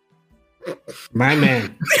 My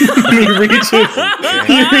man. He reaches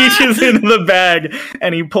into the bag,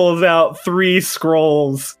 and he pulls out 3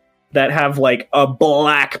 scrolls that have, like, a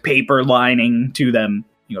black paper lining to them.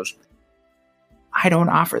 He goes, I don't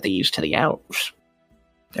offer these to the elves.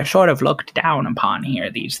 They're sort of looked down upon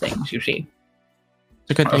here, these things, you see.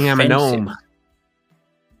 It's a good thing I'm a gnome.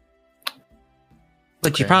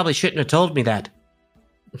 But you probably shouldn't have told me that.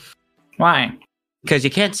 Why? Because you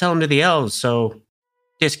can't sell them to the elves, so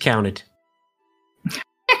discounted.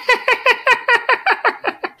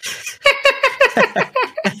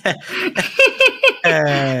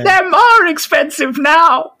 They're more expensive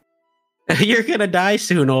now. You're gonna die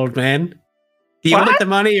soon, old man. Do you want the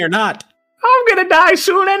money or not? I'm gonna die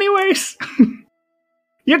soon anyways.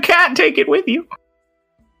 You can't take it with you.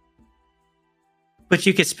 But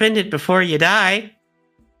you could spend it before you die.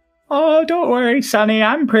 Oh, don't worry, Sonny.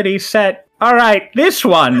 I'm pretty set. All right, this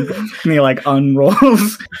one. And he, like,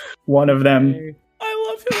 unrolls one of them. I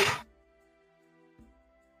love him.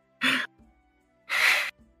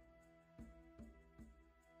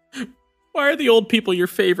 Why are the old people your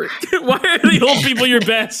favorite? Why are the old people your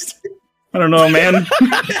best? I don't know, man.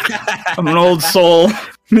 I'm an old soul.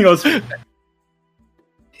 And he goes, this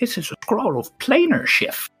is a scroll of planar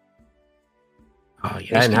shift. Oh,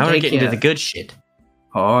 yeah, now we're getting to the good shit.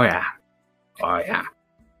 Oh, yeah. Oh, yeah.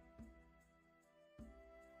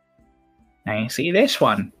 Now, you see this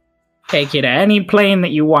one? Take you to any plane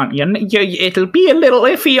that you want. It'll be a little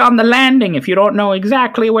iffy on the landing if you don't know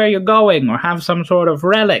exactly where you're going or have some sort of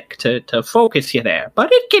relic to focus you there. But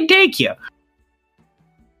it can take you.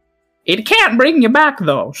 It can't bring you back,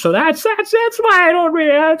 though. So that's why I don't really...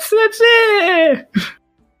 That's it.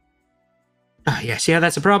 Yeah, see how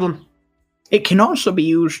that's a problem? It can also be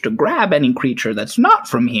used to grab any creature that's not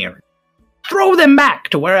from here. Throw them back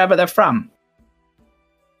to wherever they're from.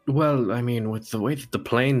 Well, I mean, with the way that the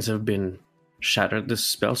planes have been shattered, this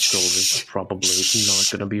spell scroll is probably not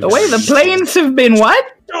going to be... The way the planes have been what?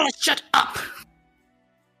 Oh, shut up!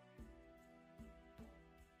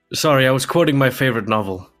 Sorry, I was quoting my favorite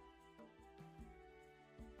novel.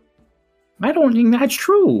 I don't think that's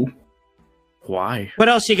true. Why? What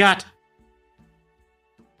else you got?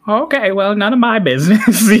 Okay, well, none of my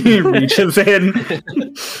business. He reaches in.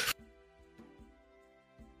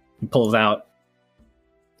 He pulls out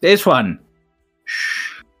this one.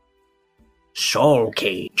 Soul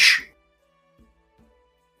cage.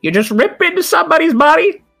 You just rip into somebody's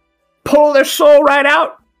body, pull their soul right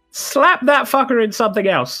out, slap that fucker in something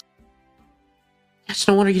else. That's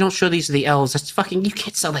no wonder you don't show these to the elves. That's fucking... You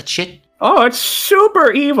can't sell that shit. Oh, it's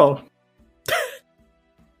super evil.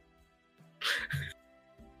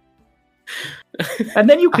 And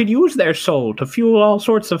then you could use their soul to fuel all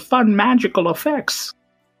sorts of fun magical effects.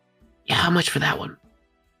 Yeah, how much for that one?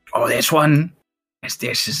 Oh, this one?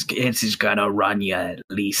 This is gonna run you at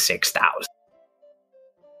least 6,000.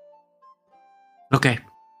 Okay.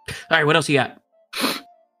 Alright, what else you got?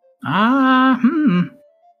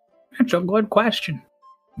 That's a good question.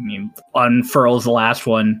 He unfurls the last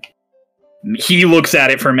one. He looks at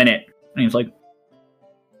it for a minute, and he's like,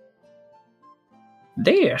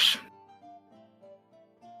 this.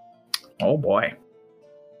 Oh boy.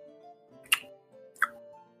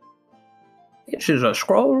 This is a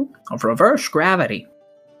scroll of reverse gravity.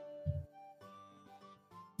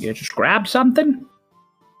 You just grab something,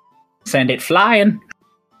 send it flying.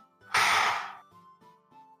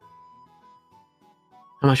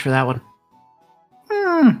 How much for that one?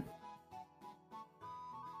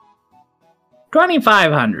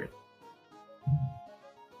 2,500.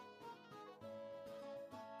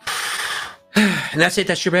 And that's it?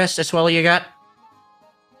 That's your best? That's all you got?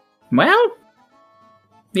 Well,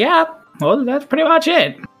 yeah. Well, that's pretty much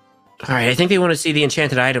it. Alright, I think they want to see the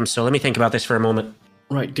enchanted items, so let me think about this for a moment.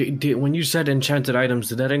 Right. When you said enchanted items,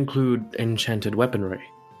 did that include enchanted weaponry?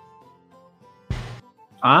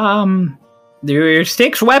 Your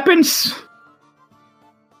sticks weapons?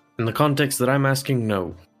 In the context that I'm asking,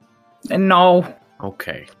 no. No.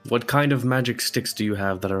 Okay. What kind of magic sticks do you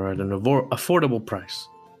have that are at an affordable price?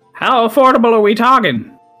 How affordable are we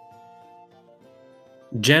talking?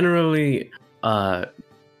 Generally,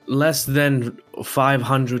 less than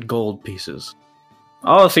 500 gold pieces.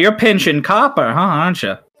 Oh, so you're pinching copper, huh, aren't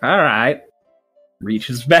you? Alright.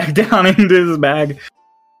 Reaches back down into his bag.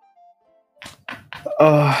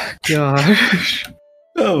 Oh, gosh.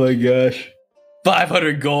 Oh my gosh.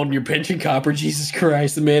 500 gold and you're pinching copper? Jesus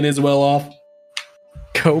Christ, the man is well off.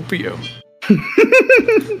 Copium.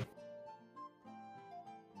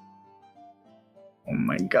 Oh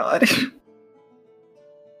my god.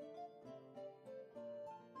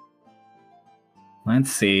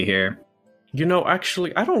 Let's see here. You know,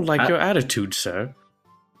 actually, I don't like your attitude, sir.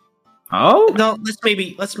 Oh? No,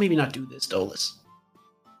 let's maybe not do this, Dolus.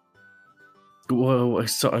 Whoa,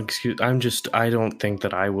 so, I don't think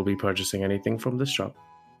that I will be purchasing anything from this shop.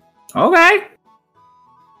 Okay.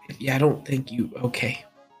 Yeah, I don't think you... Okay.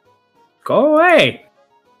 Go away.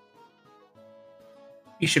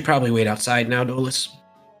 You should probably wait outside now, Dolus.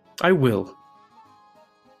 I will.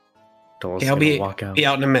 Dolus Okay, I'll walk out. Be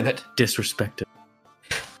out in a minute. Disrespected.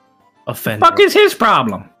 Offended. Fuck is his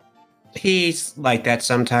problem? He's like that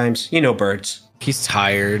sometimes. You know birds. He's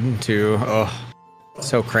tired too. Oh,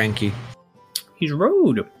 so cranky. He's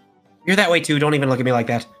rude. You're that way too. Don't even look at me like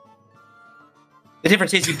that. The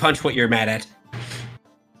difference is you punch what you're mad at.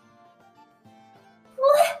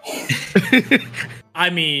 I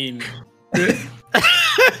mean,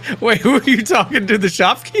 Wait, who are you talking to? The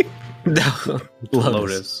shopkeep? No,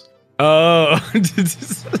 Lotus. Oh.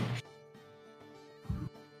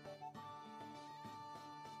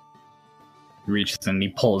 He reaches and he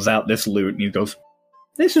pulls out this lute and he goes,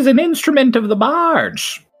 "This is an instrument of the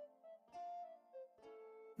bards."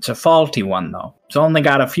 It's a faulty one, though. It's only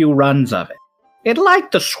got a few runs of it. It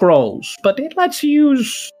like the scrolls, but it lets you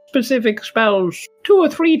use specific spells 2 or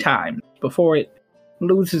 3 times before it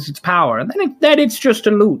loses its power. And then it's just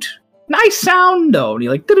a lute. Nice sound, though. And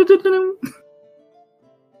you're like... "Du-du-du-du-du."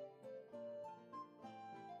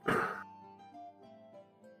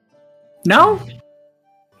 No?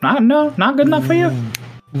 Not good enough for you?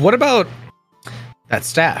 What about that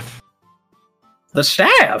staff? The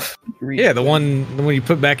staff? Yeah, the one you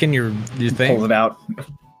put back in your thing. Pull it out.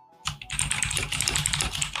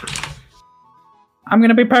 I'm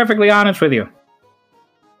gonna be perfectly honest with you.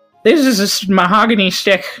 This is a mahogany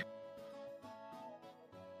stick.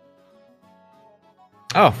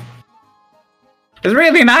 Oh. It's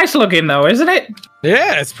really nice looking, though, isn't it?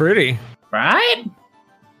 Yeah, it's pretty. Right?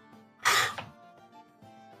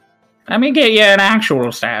 Let me get you an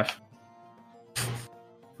actual staff.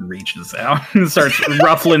 Reaches out and starts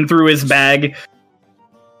ruffling through his bag.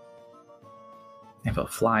 I have a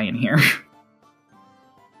fly in here.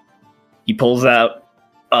 He pulls out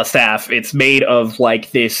a staff. It's made of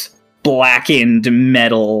like this blackened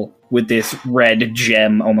metal with this red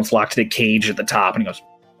gem almost locked to the cage at the top, and he goes,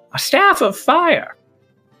 "A staff of fire.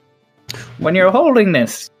 When you're holding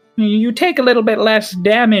this, you take a little bit less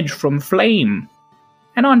damage from flame.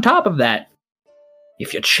 And on top of that,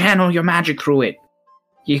 if you channel your magic through it,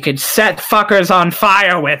 you could set fuckers on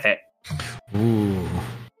fire with it." Ooh.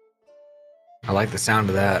 I like the sound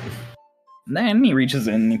of that. And then he reaches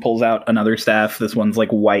in and he pulls out another staff. This one's like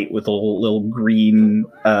white with little green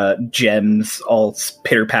gems all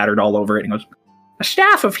pitter-pattered all over it. And he goes, "A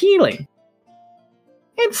staff of healing.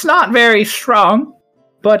 It's not very strong,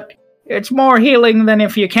 but it's more healing than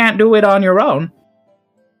if you can't do it on your own.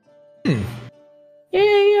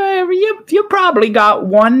 Yeah, you probably got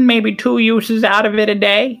 1, maybe 2 uses out of it a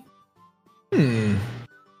day." How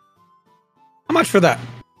much for that?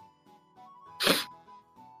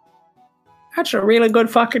 That's a really good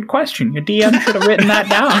fucking question. Your DM should have written that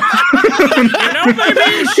down. Maybe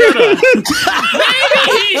he should have.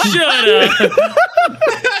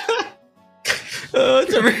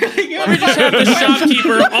 It's a really good. Let me just have the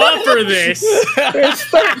shopkeeper offer this. It's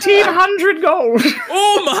 1,300 gold.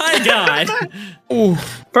 Oh my god. Ooh.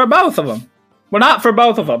 For both of them. Well, not for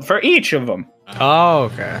both of them. For each of them. Oh,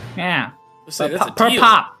 okay. Yeah. So that's a Per deal.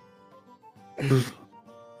 pop.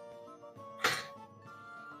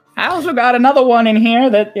 I also got another one in here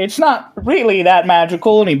that it's not really that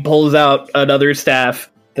magical, and he pulls out another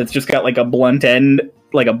staff that's just got like a blunt end,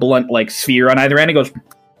 like a blunt like sphere on either end. He goes,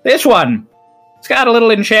 "This one, it's got a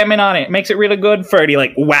little enchantment on it. Makes it really good for it." He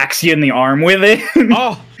like whacks you in the arm with it.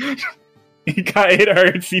 Oh. It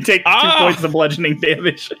hurts. You take 2 points of bludgeoning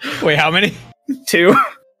damage. Wait, how many? 2.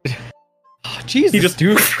 Oh, Jesus, He just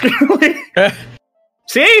dude.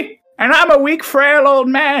 See? And I'm a weak, frail old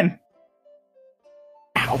man.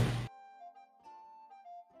 Ow.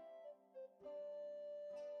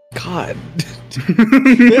 God.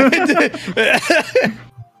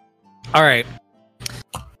 All right.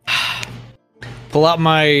 Pull out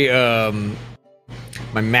my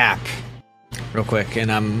my map real quick,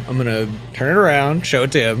 and I'm gonna turn it around, show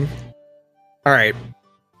it to him. All right,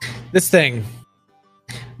 this thing.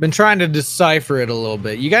 Been trying to decipher it a little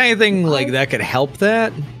bit. You got anything like that could help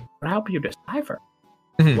that? What help you decipher?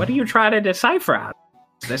 Mhm. What do you try to decipher out?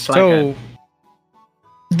 Is this like So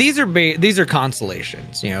these are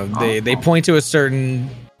constellations. You know, they point to a certain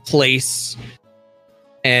place,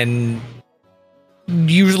 and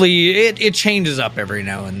usually it changes up every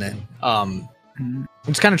now and then. I'm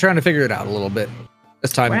just kind of trying to figure it out a little bit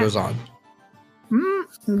as time goes on.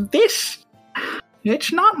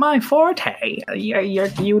 It's not my forte.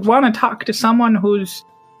 You'd want to talk to someone who's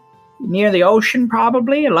near the ocean,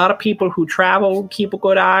 probably. A lot of people who travel keep a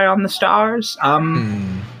good eye on the stars.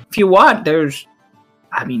 If you want,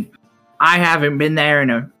 I haven't been there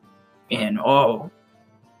in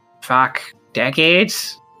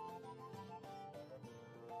decades.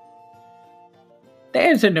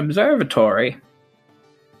 There's an observatory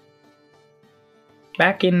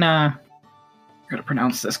back in, I gotta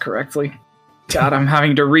pronounce this correctly. God, I'm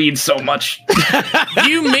having to read so much.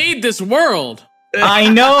 You made this world. I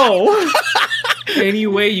know. Any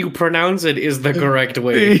way you pronounce it is the correct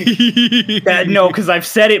way. No, because I've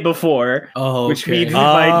said it before. Oh, Which okay. means if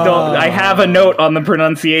I have a note on the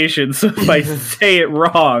pronunciation, so if I say it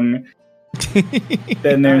wrong,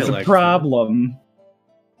 then there's a problem.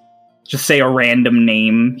 Just say a random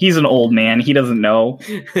name. He's an old man. He doesn't know.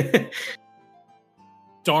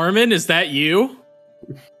 Darman, is that you?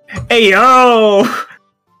 Hey, yo!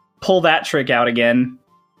 Pull that trick out again.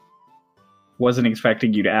 Wasn't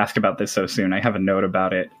expecting you to ask about this so soon. I have a note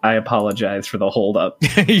about it. I apologize for the holdup.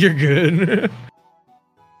 You're good.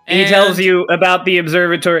 He tells you about the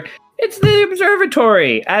observatory. It's the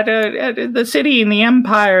observatory at the city in the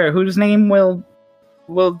Empire, whose name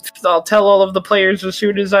I'll tell all of the players as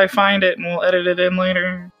soon as I find it, and we'll edit it in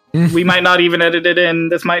later. We might not even edit it in.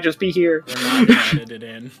 This might just be here. We're not gonna edit it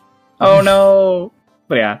in. Oh no.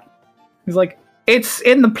 But yeah. He's like, it's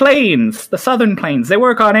in the plains, the southern plains. They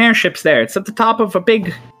work on airships there. It's at the top of a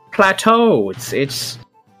big plateau. It's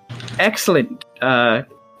excellent.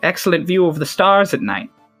 Excellent view of the stars at night.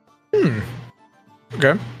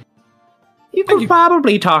 Okay. You could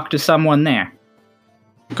probably talk to someone there.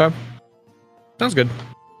 Okay. Sounds good.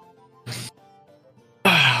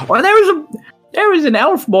 Well, there was an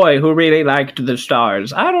elf boy who really liked the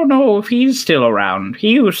stars. I don't know if he's still around.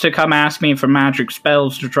 He used to come ask me for magic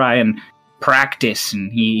spells to try and practice,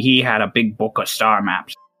 and he had a big book of star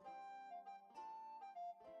maps.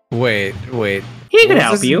 Wait. He could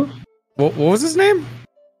help you. What was his name?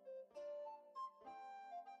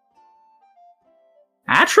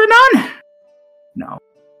 Atronon? No.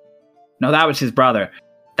 No, that was his brother.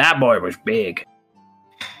 That boy was big.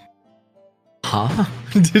 Huh?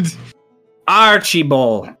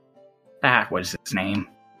 Archibald. That was his name.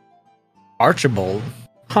 Archibald.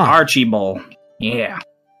 Huh. Archibald. Yeah.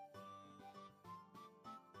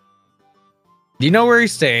 Do you know where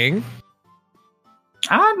he's staying?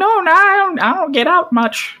 No, I don't get out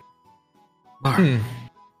much.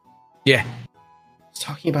 Yeah. He's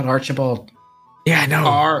talking about Archibald. Yeah, I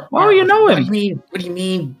know. Oh, you know him. What do you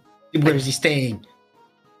mean? Where is he staying?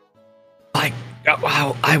 Like,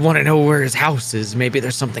 wow, I want to know where his house is. Maybe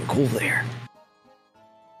there's something cool there.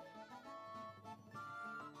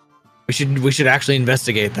 We should actually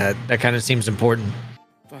investigate that. That kind of seems important,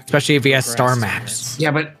 especially if he has star maps.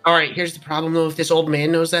 Yeah, but all right. Here's the problem, though. If this old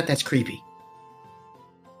man knows that, that's creepy.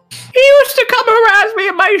 He used to come harass me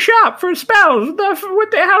at my shop for spells.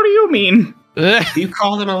 What the hell do you mean? You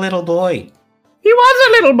called him a little boy. He was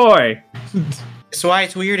a little boy. That's why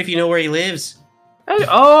it's weird if you know where he lives.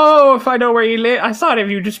 If I know where he lives. I thought if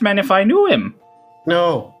you just meant if I knew him.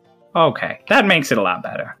 No. Okay, that makes it a lot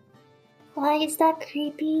better. Why is that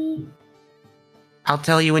creepy? I'll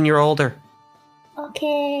tell you when you're older.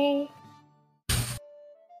 Okay.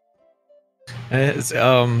 It's,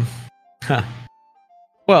 huh.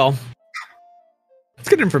 Well, it's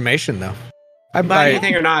good information, though. I Buy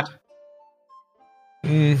anything or not?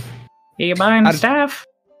 Are you buying staff?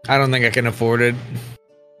 I don't think I can afford it.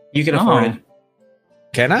 You can afford it.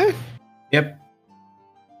 Can I? Yep.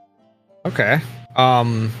 Okay.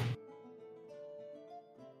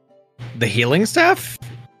 The healing staff?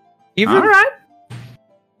 Even? All right.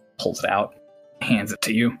 Pulls it out, hands it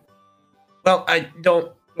to you. Well, I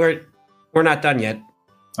don't. We're not done yet.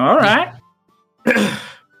 All right.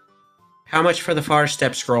 How much for the far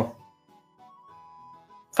step scroll?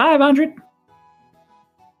 500.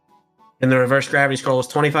 And the reverse gravity scroll is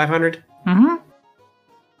 2,500. Mm-hmm.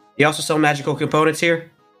 You also sell magical components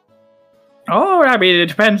here. Oh, I mean, it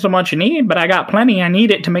depends on what you need, but I got plenty. I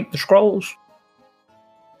need it to make the scrolls.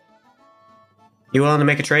 You willing to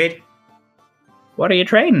make a trade? What are you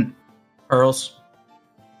trading? Pearls.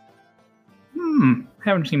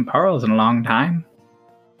 Haven't seen pearls in a long time.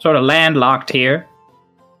 Sort of landlocked here.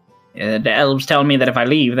 The elves tell me that if I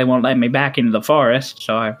leave, they won't let me back into the forest,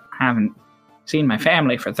 so I haven't seen my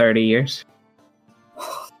family for 30 years.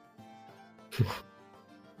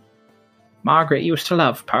 Margaret used to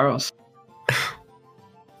love pearls.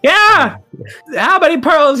 Yeah! How many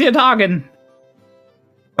pearls you talking?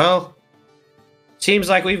 Well, seems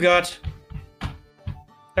like we've got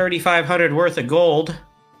 3,500 worth of gold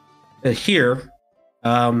here.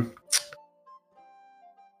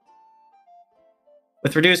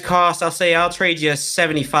 With reduced cost, I'll say I'll trade you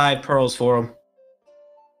 75 pearls for them.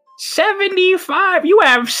 75? You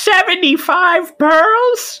have 75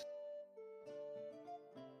 pearls?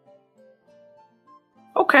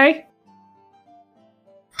 Okay.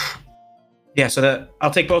 Yeah, so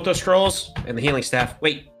I'll take both those scrolls and the healing staff.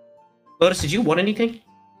 Wait, Lotus, did you want anything?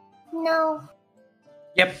 No.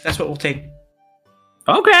 Yep, that's what we'll take.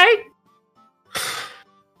 Okay.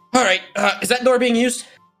 All right, is that door being used?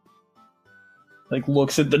 Like,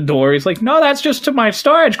 looks at the door. He's like, no, that's just to my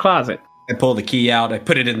storage closet. I pull the key out. I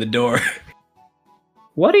put it in the door.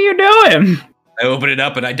 What are you doing? I open it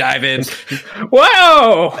up and I dive in.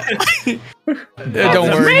 Whoa! Don't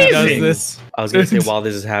worry, he does amazing. this. I was gonna say while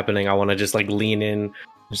this is happening, I want to just like lean in,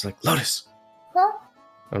 just like Lotus. Huh?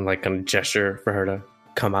 I'm like gonna gesture for her to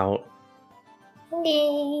come out.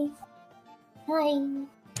 Okay. Hi.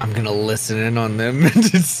 I'm gonna listen in on them.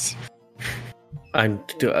 Just-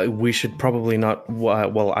 We should probably not.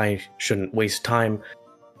 Well, I shouldn't waste time.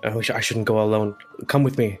 I shouldn't go alone. Come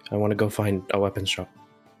with me. I want to go find a weapons shop.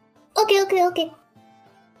 Okay.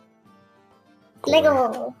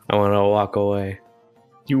 Lego. I want to walk away.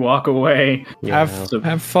 You walk away. Yeah.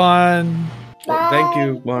 have fun. Bye. Thank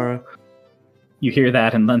you, Mara. You hear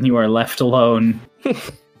that, and then you are left alone.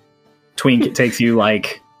 Twink, it takes you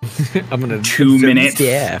like I'm gonna 2 minutes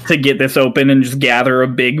to get this open and just gather a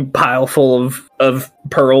big pile full of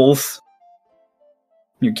pearls.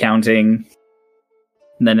 You're counting.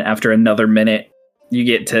 And then after another minute, you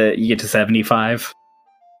get to 75.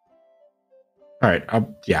 All right,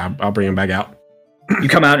 I'll bring him back out. You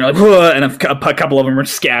come out and you're like, whoa, and a couple of them are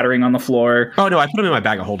scattering on the floor. Oh no, I put him in my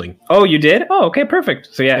bag of holding. Oh, you did? Oh, okay, perfect.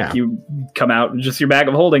 So Yeah. you come out with just your bag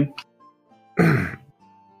of holding.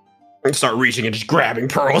 I start reaching and just grabbing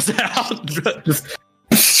pearls out.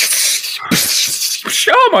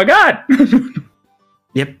 Oh my god!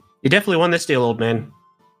 Yep, you definitely won this deal, old man.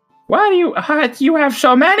 Why do you have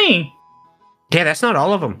so many? Yeah, that's not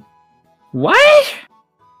all of them. What?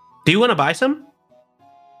 Do you want to buy some?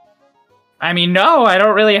 I mean, no, I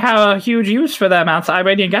don't really have a huge use for them outside.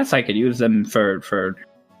 I guess I could use them for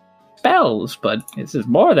spells, but this is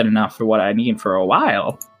more than enough for what I need for a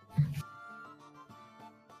while.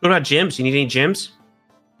 What about gems? You need any gems?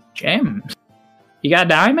 Gems? You got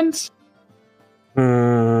diamonds?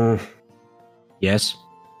 Yes.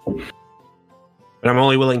 But I'm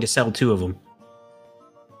only willing to sell 2 of them.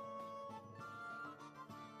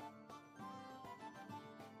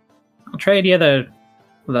 I'll trade you the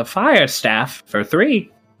fire staff for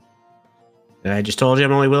 3. And I just told you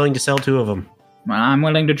I'm only willing to sell 2 of them. Well, I'm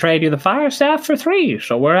willing to trade you the fire staff for 3,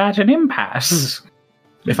 so we're at an impasse.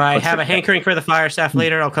 If I have a hankering for the fire staff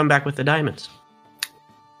later, I'll come back with the diamonds.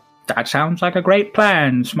 That sounds like a great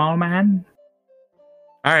plan, small man.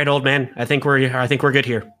 All right, old man. I think we're good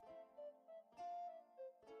here.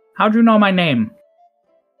 How'd you know my name?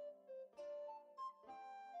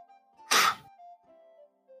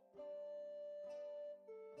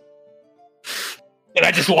 And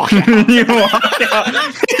I just walk out. You walked out.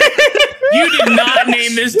 You did not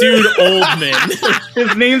name this dude Oldman.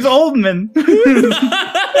 His name's Oldman.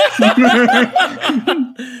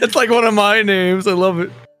 It's like one of my names. I love it.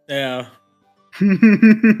 Yeah.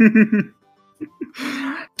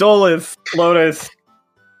 Dolus, Lotus.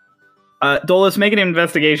 Dolus, make an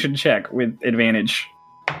investigation check with advantage.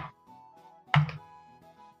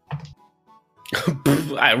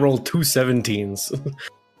 I rolled 2 17s.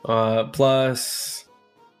 Plus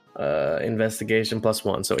investigation plus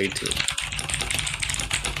 1, so 18.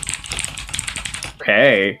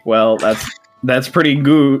 Okay, well that's pretty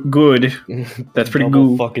good. That's pretty Double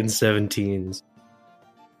good. fucking 17s.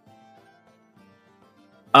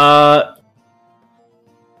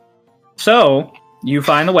 So you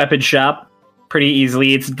find the weapon shop pretty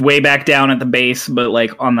easily. It's way back down at the base, but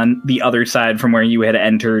like on the other side from where you had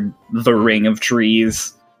entered the ring of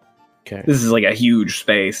trees. Okay. This is like a huge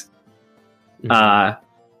space.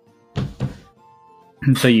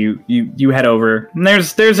 So you head over. And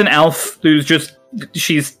there's an elf who's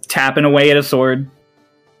she's tapping away at a sword.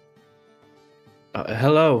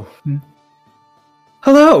 Hello.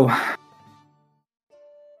 Hello.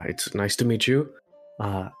 It's nice to meet you.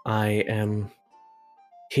 I am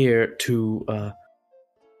here to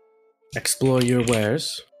explore your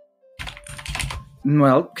wares.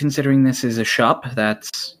 Well, considering this is a shop,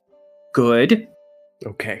 that's good.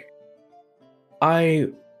 Okay. I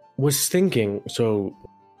was thinking, so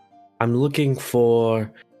I'm looking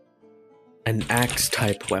for an axe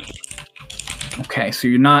type weapon. Okay, so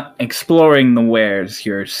you're not exploring the wares,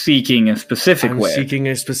 you're seeking a specific I'm ware. seeking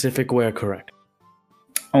a specific ware, correct.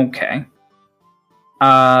 Okay.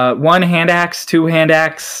 1 hand axe, 2 hand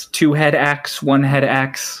axe, 2 head axe, 1 head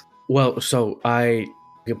axe. Well, so I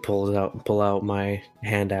pull out my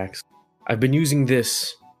hand axe. I've been using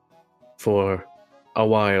this for a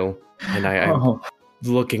while, and I'm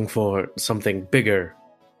looking for something bigger,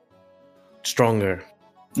 stronger.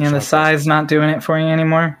 And the size not doing it for you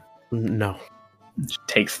anymore? No. She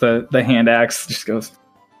takes the hand axe, just goes,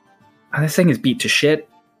 this thing is beat to shit.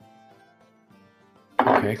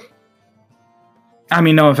 Okay. I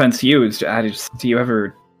mean, no offense to you. Do you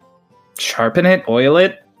ever sharpen it, oil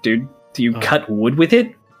it? Do you cut wood with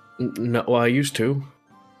it? No, well, I used to.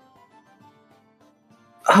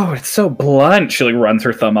 Oh, it's so blunt. She runs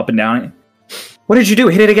her thumb up and down. What did you do?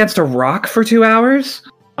 Hit it against a rock for 2 hours?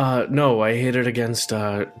 No, I hit it against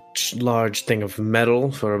a large thing of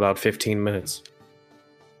metal for about 15 minutes.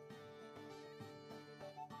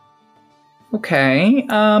 Okay,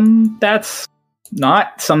 that's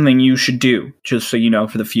not something you should do, just so you know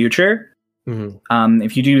for the future. Mm-hmm.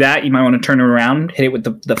 If you do that, you might want to turn it around, hit it with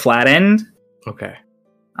the flat end. Okay.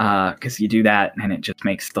 Because you do that, and it just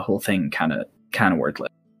makes the whole thing kind of worthless.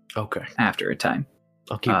 Okay. After a time.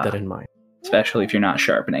 I'll keep that in mind. Especially if you're not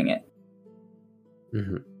sharpening it.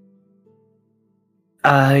 Mm-hmm.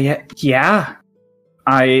 Yeah.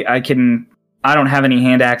 I don't have any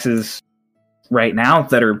hand axes right now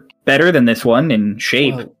that are better than this one in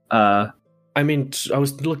shape. Well, I mean, I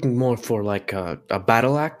was looking more for like a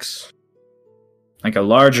battle axe. Like a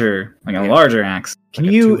larger axe. Can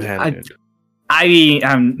like you? Two-handed.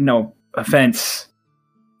 No offense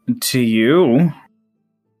to you.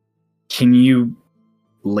 Can you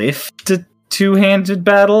lift a 2-handed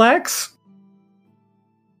battle axe?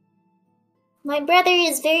 My brother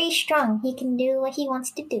is very strong. He can do what he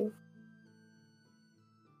wants to do.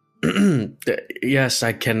 Yes,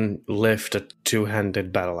 I can lift a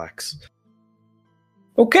 2-handed battle axe.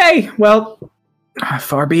 Okay, well,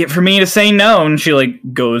 far be it for me to say no. And she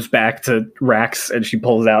goes back to racks and she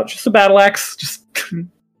pulls out just a battle axe. Just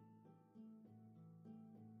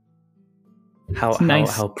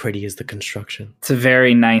How pretty is the construction? It's a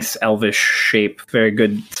very nice elvish shape, very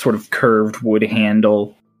good sort of curved wood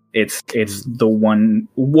handle. It's the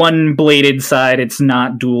one bladed side. It's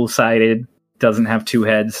not dual sided. Doesn't have two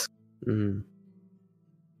heads. Mm.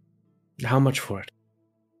 How much for it?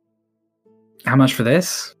 How much for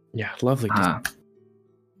this? Yeah, lovely.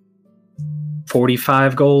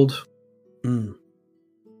 45 gold. Mm.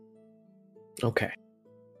 Okay.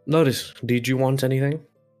 Lotus, did you want anything?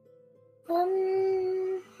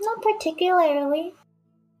 Not particularly.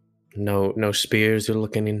 No spears you're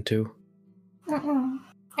looking into? Mm-mm.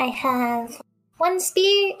 I have one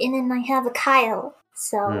spear, and then I have a Kyle,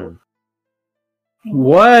 so...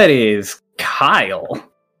 What is Kyle?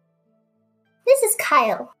 This is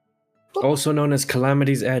Kyle. Also known as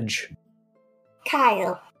Calamity's Edge.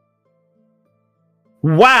 Kyle.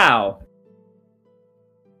 Wow!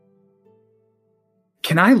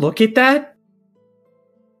 Can I look at that?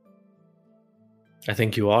 I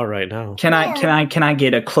think you are right now. Can I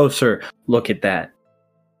get a closer look at that?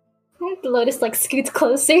 Lotus like scoots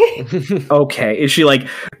closer. Okay. She like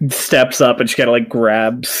steps up and she kind of like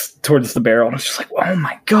grabs towards the barrel and it's just like, oh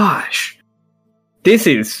my gosh, this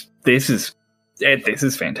is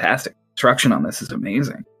fantastic. Construction on this is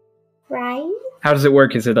amazing. Right? How does it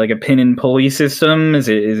work? Is it like a pin and pulley system? Is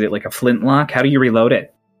it like a flintlock? How do you reload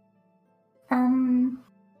it?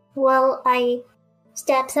 Well, I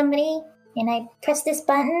stab somebody and I press this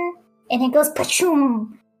button and it goes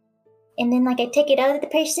pachoom. And then like I take it out of the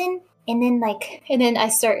person. And then I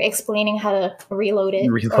start explaining how to reload it.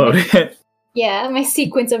 Reload it. Yeah, my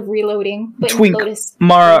sequence of reloading. But Twink, Lotus,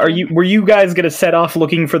 Mara, were you guys gonna set off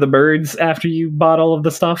looking for the birds after you bought all of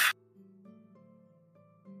the stuff?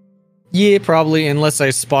 Yeah, probably, unless I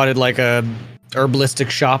spotted like a herbalistic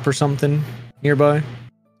shop or something nearby.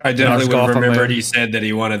 I definitely would Off have on my remembered own. he said that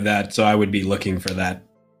he wanted that, so I would be looking for that.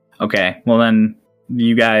 Okay, well then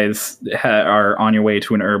you guys are on your way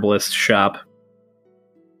to an herbalist shop.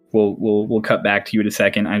 We'll cut back to you in a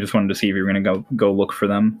second. I just wanted to see if you were gonna go look for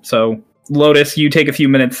them. So Lotus, you take a few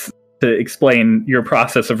minutes to explain your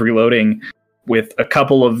process of reloading with a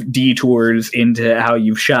couple of detours into how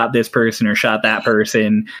you've shot this person or shot that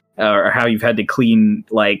person, or how you've had to clean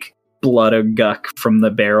like blood or guck from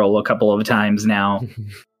the barrel a couple of times now.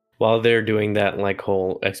 While they're doing that like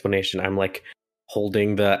whole explanation, I'm like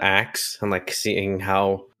holding the axe and like seeing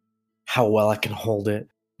how well I can hold it.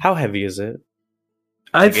 How heavy is it?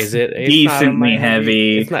 Like, It's it's not out of decently my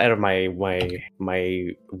heavy. It's not out of my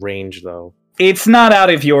range though. It's not out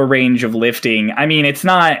of your range of lifting. I mean, it's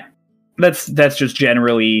not. That's just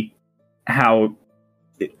generally how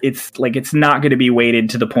it's like. It's not going to be weighted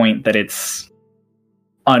to the point that it's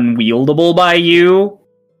unwieldable by you,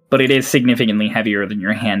 but it is significantly heavier than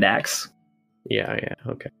your hand axe. Yeah,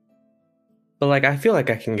 okay. But like, I feel like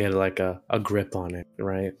I can get like a grip on it,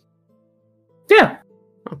 right? Yeah,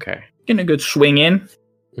 Okay. getting a good swing in.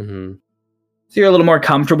 Mm-hmm. So you're a little more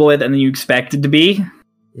comfortable with it than you expected to be.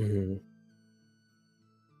 Mm-hmm.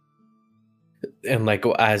 And like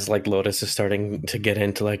as like Lotus is starting to get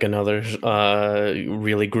into like another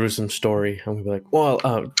really gruesome story, I'm gonna be like,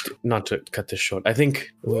 well, not to cut this short. I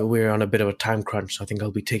think we're on a bit of a time crunch, so I think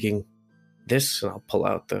I'll be taking this, and I'll pull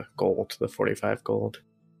out the gold, the 45 gold.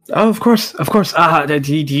 Oh, of course.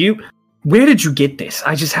 Do you? Where did you get this?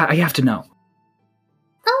 I have to know.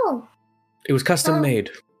 Oh, It was custom made.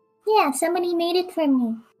 yeah, somebody made it for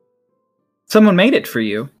me. Someone made it for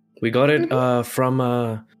you. We got it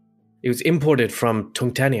from it was imported from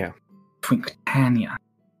Tungtania. Twinktania.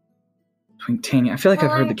 I feel like I've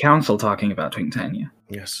heard the council talking about Twinktania.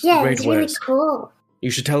 Yes, Yeah, great it's really wares. cool. You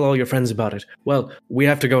should tell all your friends about it. Well, we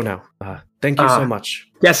have to go now. Thank you so much.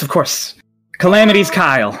 Yes, of course. Calamity's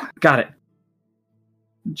Kyle. Got it.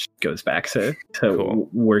 She goes back to Cool.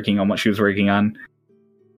 working on what she was working on.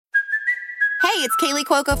 Hey, it's Kaylee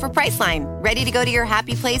Cuoco for Priceline. Ready to go to your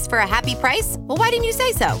happy place for a happy price? Well, why didn't you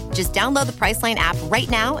say so? Just download the Priceline app right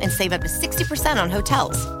now and save up to 60% on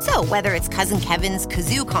hotels. So whether it's Cousin Kevin's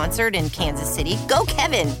Kazoo Concert in Kansas City, go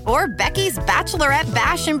Kevin, or Becky's Bachelorette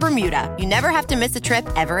Bash in Bermuda, you never have to miss a trip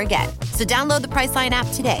ever again. So download the Priceline app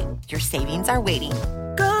today. Your savings are waiting.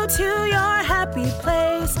 Go to your happy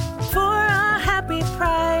place for a happy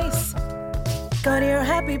price. Go to your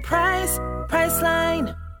happy price,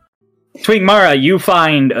 Priceline. Twink Mara, you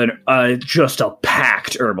find just a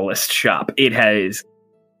packed herbalist shop. It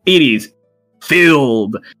is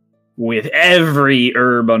filled with every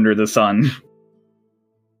herb under the sun.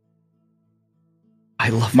 I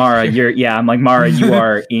love Mara, it. I'm like, Mara, you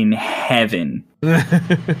are in heaven.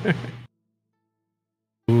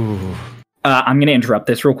 Ooh. I'm going to interrupt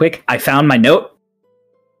this real quick. I found my note.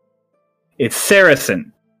 It's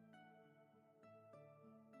Saracen.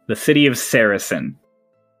 the city of Saracen.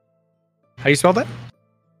 How you spell that?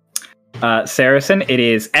 Saracen, it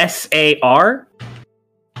is SARCEN.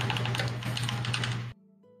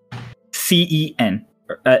 SARACEN.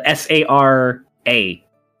 That's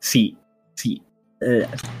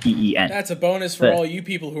a bonus for all you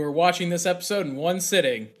people who are watching this episode in one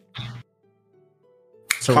sitting.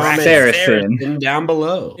 So comment Saracen down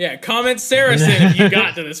below. Yeah, comment Saracen if you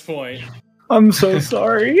got to this point. I'm so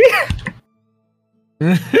sorry.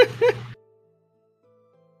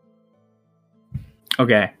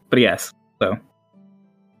 Okay, but yes, so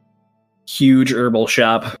huge herbal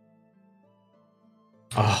shop.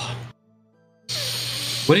 Oh,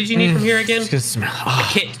 what did you need from here again? It's gonna smell. A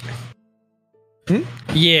kit.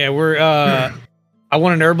 Yeah, we're. I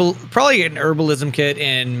want probably an herbalism kit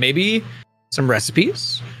and maybe some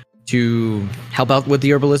recipes to help out with the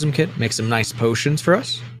herbalism kit. Make some nice potions for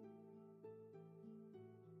us.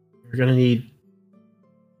 We're gonna need.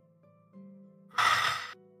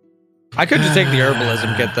 I could just take the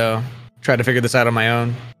herbalism kit though. Try to figure this out on my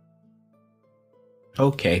own.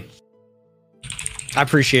 Okay. I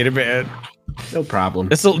appreciate it, man. No problem.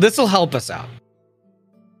 This'll help us out.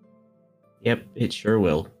 Yep, it sure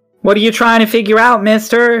will. What are you trying to figure out,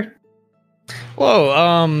 mister?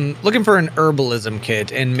 Whoa, looking for an herbalism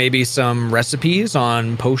kit and maybe some recipes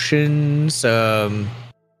on potions. You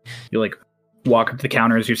like walk up to the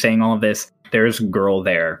counter as you're saying all of this. There's a girl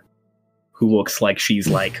there who looks like she's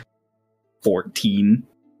like 14.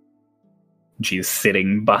 She's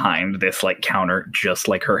sitting behind this like counter, just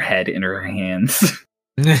like her head in her hands.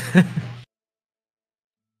 An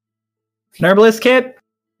herbalist kit?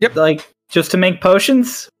 Yep. Like just to make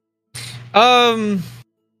potions?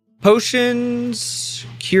 Potions,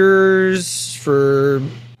 cures for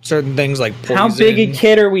certain things like poison. How big a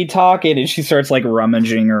kit are we talking? And she starts like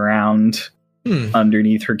rummaging around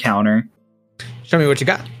underneath her counter. Show me what you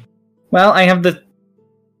got. Well, I have the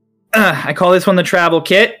I call this one the travel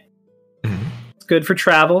kit. It's good for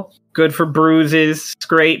travel, good for bruises,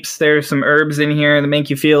 scrapes. There's some herbs in here that make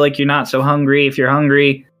you feel like you're not so hungry if you're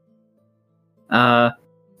hungry.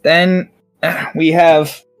 Then we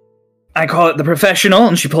have, I call it the professional,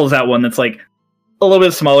 and she pulls out one that's like a little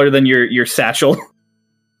bit smaller than your satchel.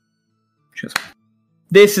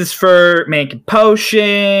 This is for making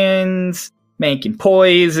potions, making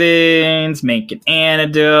poisons, making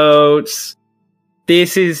antidotes.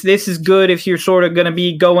 This is good if you're sort of going to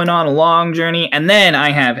be going on a long journey. And then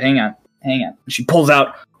I have, hang on. She pulls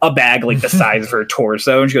out a bag like the size of her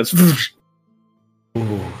torso, and she goes,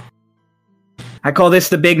 ooh. I call this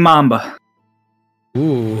the Big Mamba.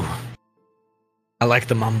 Ooh. I like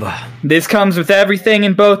the Mamba. This comes with everything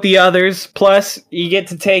in both the others. Plus, you get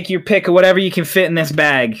to take your pick of whatever you can fit in this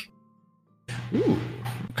bag. Ooh.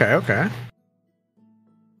 Okay.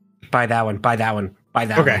 Buy that one.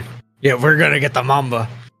 Okay. Yeah, we're gonna get the Mamba.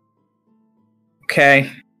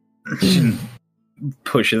 Okay.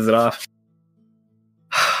 Pushes it off.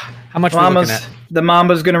 How much are we looking at? The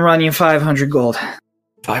Mamba's gonna run you 500 gold.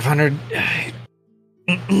 500?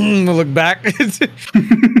 We'll look back.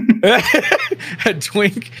 A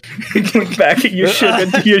twink. Look back at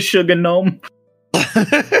your sugar gnome.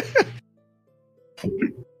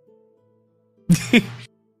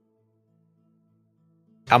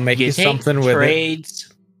 I'll make you something with trades.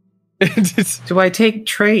 Do I take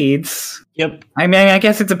trades? Yep. I mean, I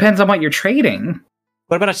guess it depends on what you're trading.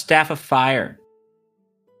 What about a staff of fire?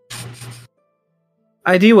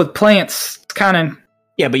 I deal with plants. It's kind of...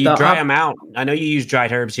 Yeah, but you dry them out. I know you use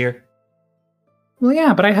dried herbs here. Well,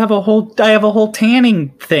 yeah, but I have a whole tanning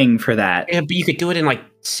thing for that. Yeah, but you could do it in like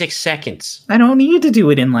 6 seconds. I don't need to do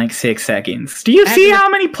it in like 6 seconds. Do you see how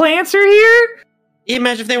many plants are here?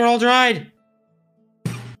 Imagine if they were all dried.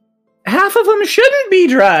 Half of them shouldn't be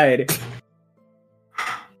dried.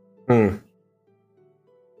 I'm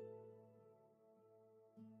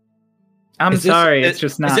sorry, it's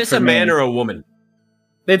just not. Is this a man or a woman?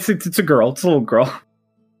 It's a girl. It's a little girl.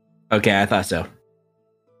 Okay, I thought so.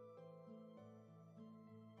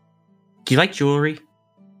 Do you like jewelry?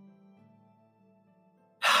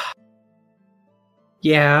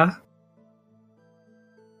 Yeah.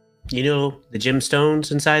 You know the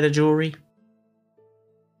gemstones inside the jewelry?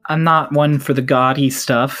 I'm not one for the gaudy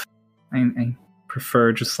stuff. I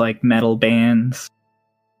prefer just like metal bands.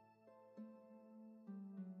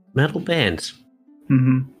 Metal bands?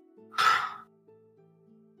 Mm-hmm.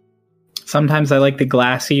 Sometimes I like the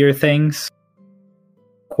glassier things.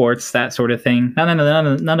 Quartz, that sort of thing. None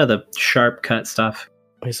of the sharp cut stuff.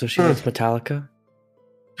 Wait, so she likes Metallica?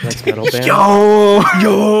 She likes metal bands? Yo!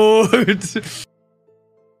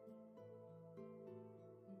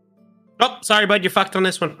 Oh, sorry, bud. You're fucked on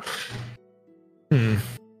this one.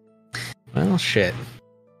 Well, shit.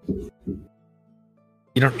 You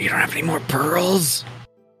don't have any more pearls?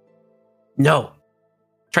 No.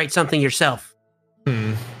 Try something yourself.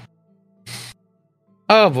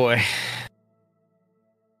 Oh boy.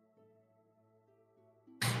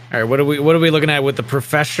 All right, what are we looking at with the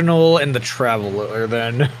professional and the traveler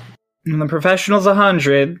then? And the professional's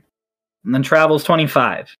 100, and then travel's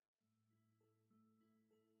 25.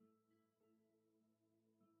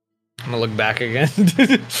 I'm gonna look back again. What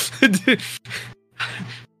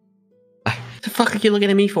the fuck are you looking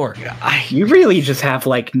at me for? You really just have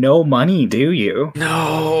like no money, do you?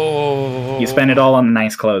 No. You spent it all on the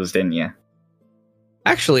nice clothes, didn't you?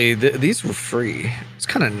 Actually, these were free. It's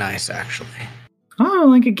kind of nice, actually. Oh,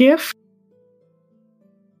 like a gift?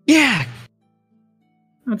 Yeah.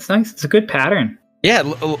 That's nice. It's a good pattern. Yeah.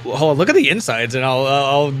 Hold on. Look at the insides, and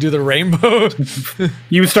I'll do the rainbow.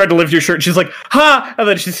 You start to lift your shirt. She's like, "Ha!" And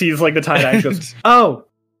then she sees like the tie dye. She goes, "Oh,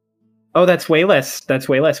 that's way less. That's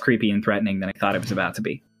way less creepy and threatening than I thought it was about to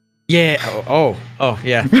be." Yeah. Oh,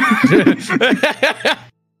 yeah.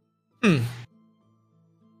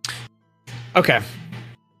 Okay.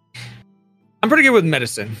 I'm pretty good with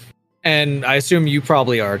medicine, and I assume you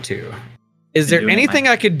probably are too. Is there anything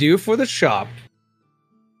I could do for the shop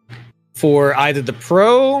for either the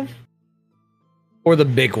pro or the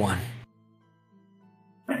big one?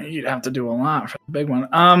 You'd have to do a lot for the big one.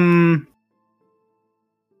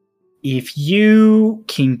 If you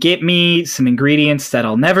can get me some ingredients that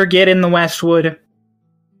I'll never get in the Westwood,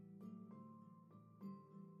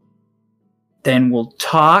 then we'll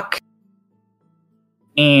talk.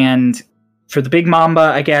 And for the Big Mamba,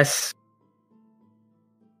 I guess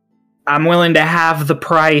I'm willing to have the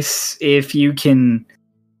price if you can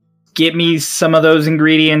get me some of those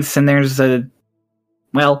ingredients. And there's how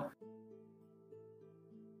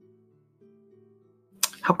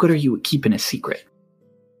good are you at keeping a secret?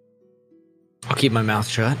 I'll keep my mouth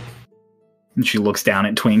shut. And she looks down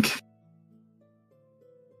at Twink.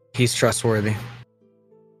 He's trustworthy.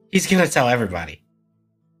 He's gonna tell everybody.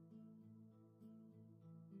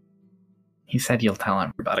 He said you'll tell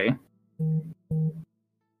everybody.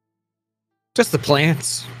 Just the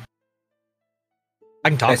plants. I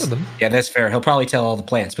can talk with them. Yeah, that's fair. He'll probably tell all the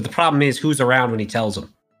plants, but the problem is who's around when he tells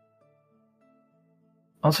them.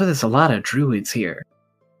 Also, there's a lot of druids here.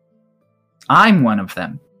 I'm one of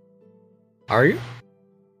them. Are you?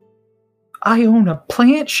 I own a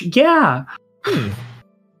plant yeah.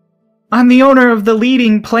 I'm the owner of the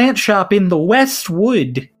leading plant shop in the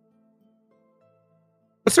Westwood.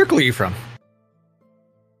 What circle are you from?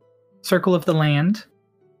 Circle of the Land.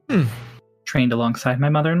 Trained alongside my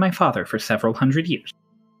mother and my father for several hundred years.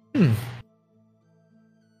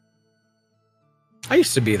 I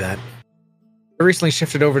used to be that. I recently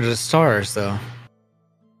shifted over to the stars, though.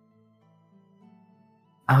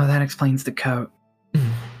 Oh, that explains the coat.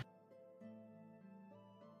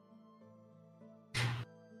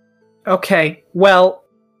 Okay, well,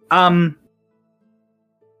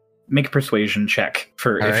 make a persuasion check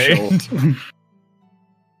for if she'll...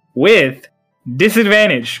 With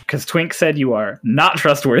disadvantage, because Twink said you are not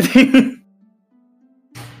trustworthy.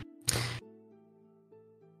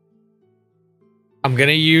 I'm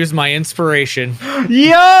gonna use my inspiration.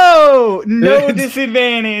 Yo! No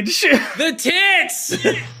disadvantage! The tits!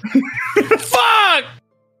 Fuck!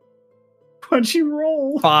 What'd you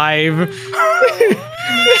roll? 5.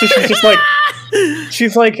 So she's just like...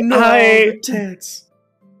 She's like, the tits.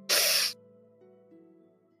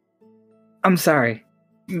 I'm sorry.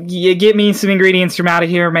 You get me some ingredients from out of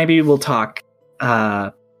here, maybe we'll talk.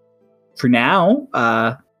 For now,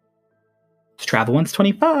 travel once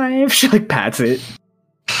 25. She like pats it.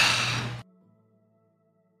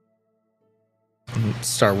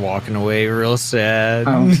 Start walking away real sad.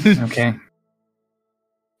 Oh, okay.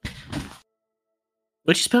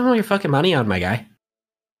 What'd you spend all your fucking money on, my guy?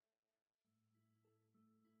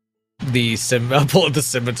 I'll pull up the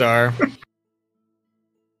scimitar.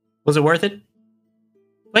 Was it worth it?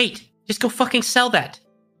 Wait, just go fucking sell that.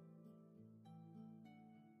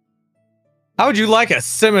 How would you like a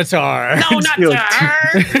scimitar? No, not to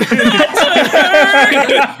her!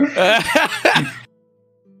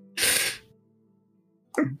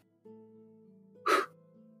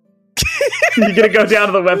 You're gonna go down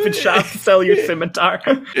to the weapon shop to sell your scimitar.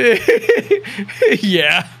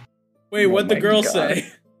 Yeah. Wait, what'd the girl say?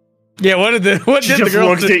 Yeah, what did the girl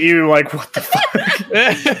looked say? at you like, what the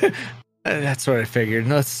fuck? That's what I figured.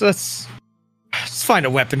 Let's find a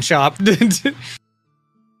weapon shop.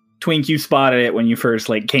 Twink, you spotted it when you first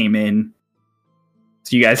like came in.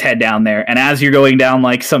 So you guys head down there, and as you're going down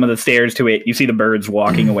like some of the stairs to it, you see the birds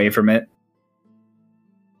walking away from it.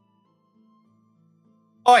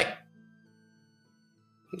 Oi!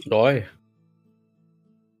 Oi.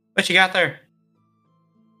 What you got there?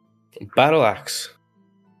 Battle axe.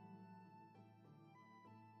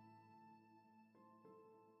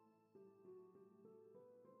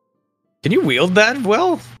 Can you wield that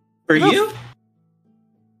well? For you?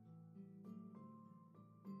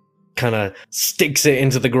 Kind of sticks it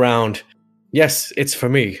into the ground. Yes, it's for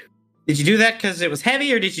me. Did you do that because it was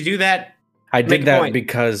heavy, or did you do that? I Make did a that point.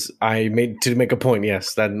 because I made to make a point.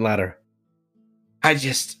 Yes, that latter. All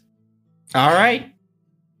right.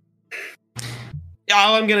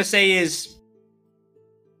 All I'm gonna say is,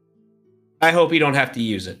 I hope you don't have to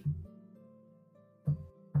use it.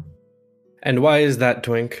 And why is that,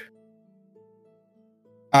 Twink?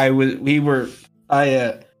 This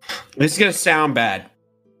is gonna sound bad,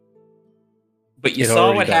 but you It saw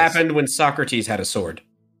already what does. happened when Socrates had a sword.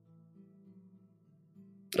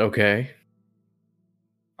 Okay.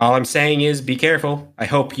 All I'm saying is, be careful. I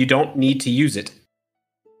hope you don't need to use it,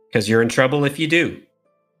 because you're in trouble if you do.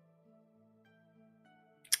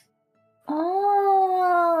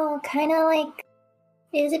 Oh, kind of like.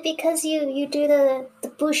 Is it because you do the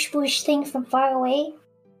bush thing from far away?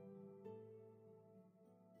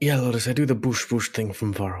 Yeah, Lotus, I do the bush thing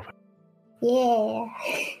from far away.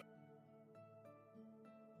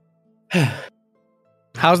 Yeah.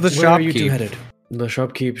 How's the Where are you two shopkeep? headed? The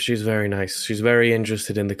shopkeep, she's very nice. She's very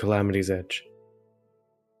interested in the Calamity's Edge.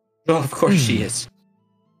 Well, of course she is.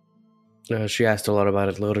 She asked a lot about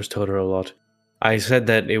it. Lotus told her a lot. I said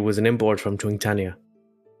that it was an import from Twingtania.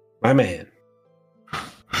 My man.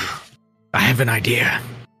 I have an idea.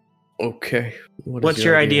 Okay. What's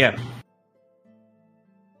your idea?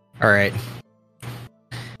 All right.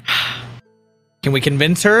 Can we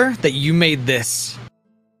convince her that you made this?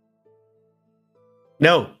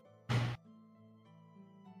 No.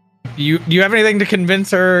 You have anything to convince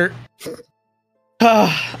her?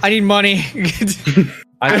 I need money.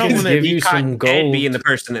 I don't can want to give be you caught some dead gold. being the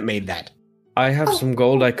person that made that. I have some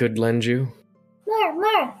gold I could lend you.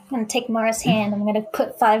 Mar. I'm gonna take Mar's hand. I'm gonna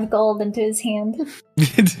put 5 gold into his hand.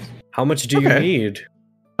 How much do you Okay. need?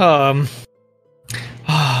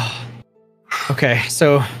 Okay,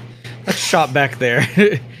 so let's shop back there.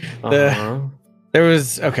 Uh-huh.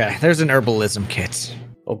 There's an herbalism kit.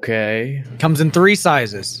 Okay. Comes in 3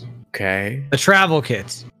 sizes. Okay. The travel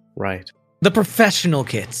kit, Right. the professional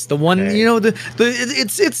kits, the one Okay. you know,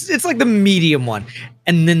 it's like the medium one,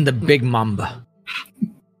 and then the Big Mamba,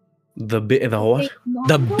 The what?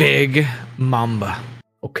 the Big Mamba.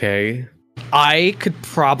 Okay. I could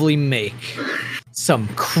probably make some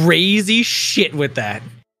crazy shit with that.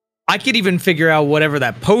 I could even figure out whatever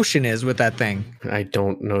that potion is with that thing. I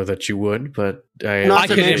don't know that you would, but I Not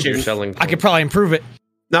to understand mention- your selling I could point. probably improve it.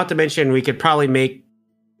 Not to mention, we could probably make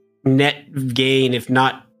net gain, if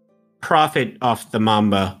not profit, off the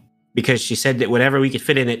Mamba, because she said that whatever we could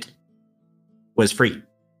fit in it was free.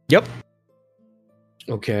 Yep.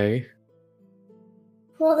 Okay.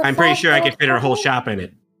 Well, the I'm pretty 5 sure I could gold fit our whole gold? shop in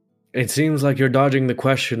it. It seems like you're dodging the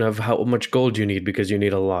question of how much gold you need because you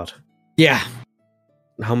need a lot. Yeah.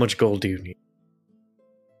 How much gold do you need?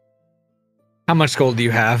 How much gold do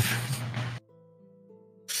you have?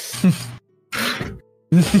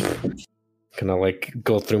 Can I like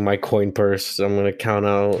go through my coin purse? I'm gonna count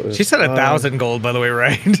out. She said 1,000 gold, by the way,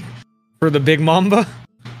 right? For the Big Mamba.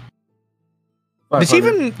 Did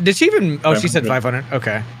she even? Oh, she said 500.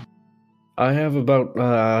 Okay. I have about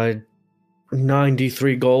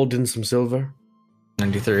 93 gold and some silver.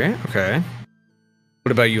 93. Okay.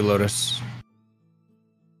 What about you, Lotus?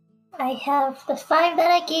 I have the 5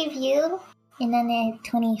 that I gave you, and then I have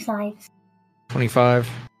 25. 25.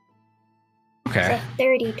 Okay. So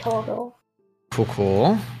 30 total.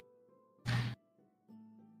 Cool.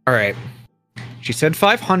 All right. She said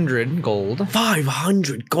 500 gold,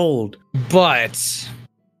 500 gold. but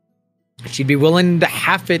she'd be willing to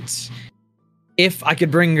half it if I could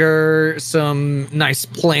bring her some nice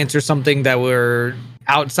plants or something that were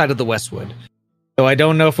outside of the Westwood. So I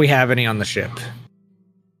don't know if we have any on the ship.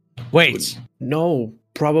 Wait, No,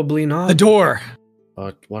 probably not. the door.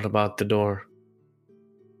 But what about the door?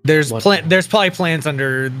 There's What? there's probably plants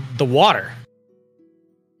under the water.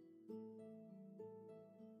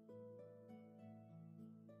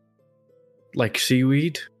 Like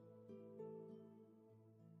seaweed?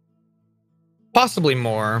 Possibly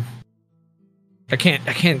more. I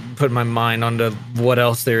can't put my mind onto what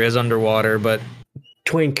else there is underwater, but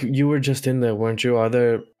Twink, you were just in there, weren't you? Are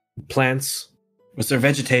there plants? Was there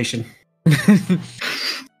vegetation?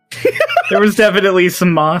 There was definitely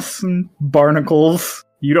some moss and barnacles.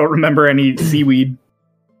 You don't remember any seaweed.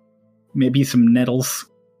 Maybe some nettles.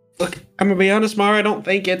 Look, I'm gonna be honest, Mara. I don't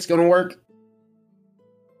think it's gonna work.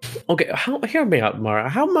 Okay, hear me out, Mara.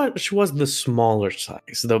 How much was the smaller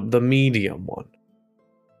size, the medium one?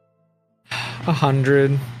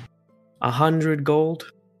 100. 100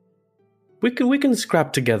 gold. We can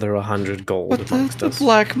scrap together 100 gold But amongst the us.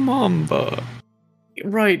 Black Mamba.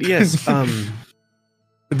 Right? Yes. The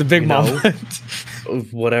Big Mamba.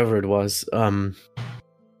 Whatever it was.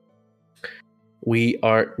 We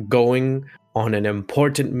are going on an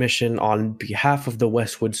important mission on behalf of the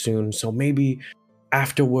Westwood soon, so maybe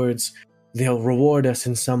afterwards they'll reward us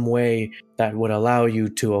in some way that would allow you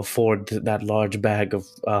to afford that large bag of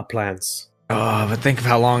plants. Oh, but think of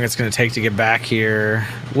how long it's going to take to get back here.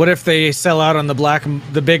 What if they sell out on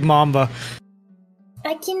the Big Mamba?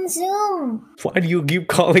 I can zoom. Why do you keep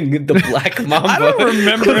calling it the Black Mamba? I don't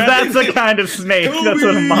remember. Because that's a kind of snake. That's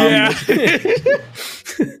what a mamba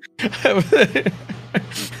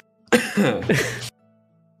is.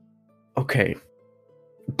 Okay.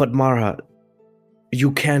 But Mara,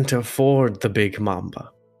 you can't afford the Big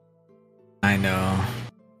Mamba. I know.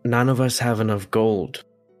 None of us have enough gold.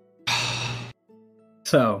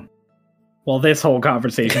 So, while this whole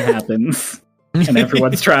conversation happens, and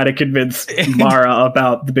everyone's trying to convince Mara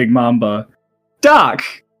about the Big Mamba, Doc!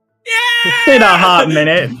 Yeah! It's been a hot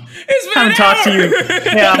minute. It's been Haven't talked to you.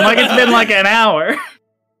 Yeah, I'm like, it's been like an hour.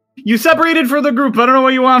 You separated for the group. I don't know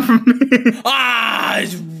what you want from me.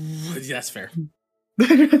 That's fair.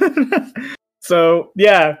 So,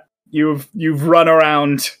 yeah, you've run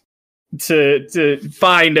around to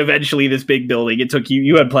find eventually this big building. It took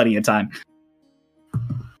you had plenty of time.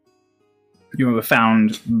 You have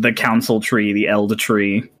found the council tree, the Elder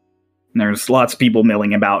tree. And there's lots of people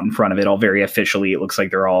milling about in front of it, all very officially. It looks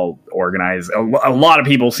like they're all organized. A lot of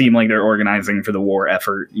people seem like they're organizing for the war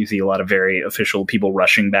effort. You see a lot of very official people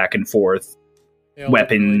rushing back and forth. They all look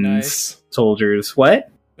Weapons, really nice. soldiers.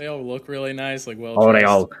 What? They all look really nice, like well. Oh, they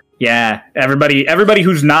all. Yeah, everybody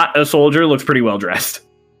who's not a soldier looks pretty well dressed.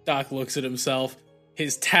 Doc looks at himself,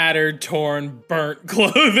 his tattered, torn, burnt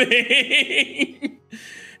clothing,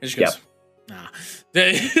 and just goes, "Nah."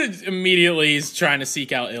 Immediately, he's trying to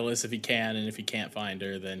seek out Illis if he can, and if he can't find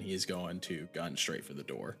her, then he's going to gun straight for the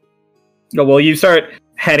door. Oh, well, you start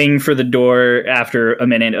heading for the door after a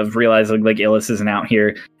minute of realizing like Illis isn't out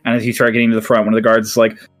here, and as you start getting to the front, one of the guards is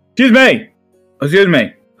like, "Excuse me,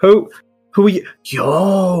 who are you?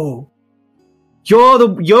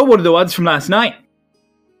 You're one of the ones from last night.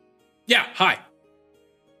 Yeah, hi.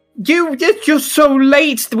 You're so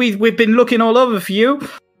late. We've been looking all over for you.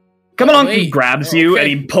 Come along." Wait. He grabs you Okay. and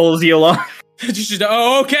he pulls you along.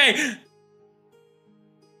 Okay.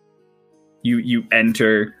 You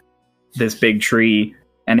enter this big tree,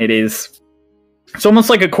 and it's almost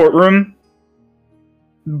like a courtroom,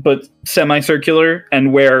 but semicircular,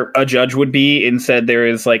 and where a judge would be, instead there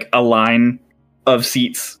is like a line of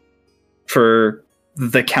seats for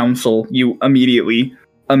the council. You immediately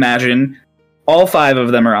imagine all 5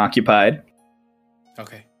 of them are occupied.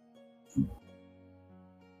 Okay.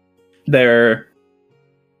 They're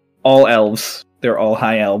all elves. They're all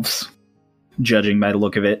high elves, judging by the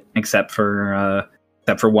look of it, except for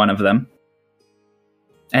one of them.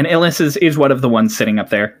 And Illis is one of the ones sitting up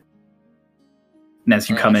there. And as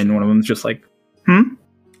you come in, one of them's just like,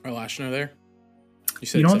 Arlashna there?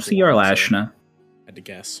 You don't see Arlashna. I had to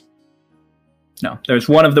guess. No, there's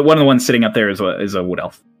one of the ones sitting up there is a wood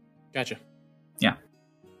elf. Gotcha. Yeah.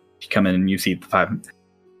 You come in and you see the 5.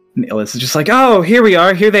 And Illis is just like, "Oh, here we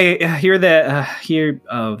are. Here.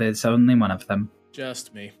 Oh, there's only one of them.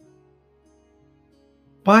 Just me.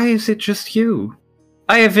 Why is it just you?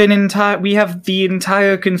 We have the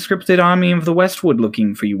entire conscripted army of the Westwood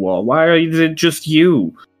looking for you all. Why is it just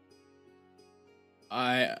you?"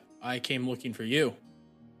 I came looking for you.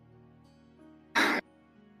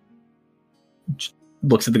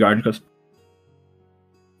 Looks at the guard and goes,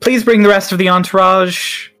 "Please bring the rest of the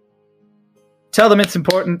entourage. Tell them it's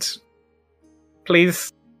important.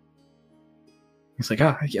 Please." He's like,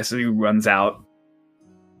 "Oh, yes." He runs out.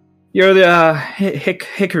 "You're the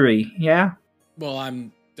Hickory, yeah?" Well,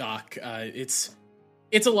 I'm Doc. It's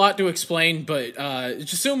a lot to explain, but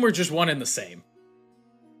just assume we're just one and the same.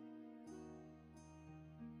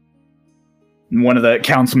 And one of the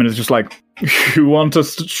councilmen is just like, "You want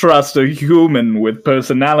us to trust a human with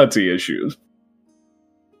personality issues?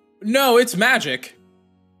 No, it's magic.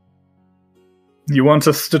 You want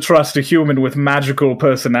us to trust a human with magical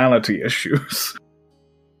personality issues?"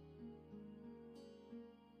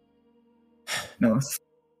 No.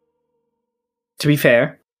 To be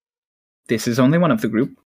fair, this is only one of the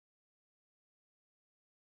group.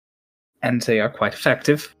 And they are quite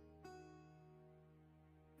effective.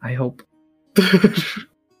 I hope.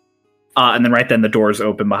 And then right then the doors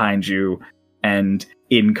open behind you, and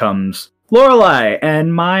in comes Lorelai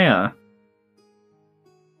and Maya.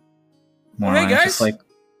 Hey, guys. Just like,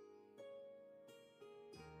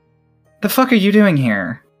 the fuck are you doing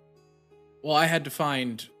here? Well, I had to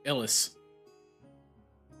find Illis.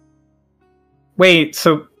 Wait,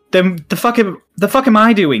 so then the fuck am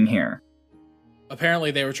I doing here? Apparently,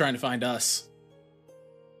 they were trying to find us.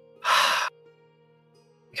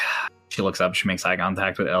 She looks up. She makes eye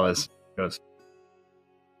contact with Ellis. Goes,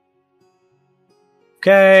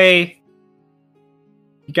 okay,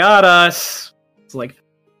 you got us. It's like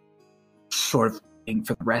sort of thing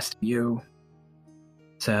for the rest of you.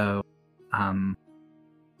 So, have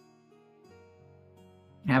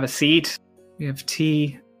a seat. We have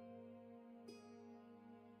tea.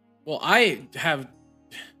 Well, I have...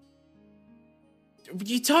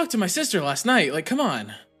 You talked to my sister last night. Like, come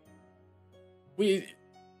on. We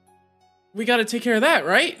gotta take care of that,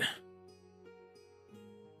 right?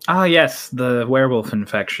 Ah, yes, the werewolf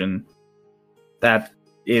infection. That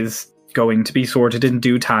is going to be sorted in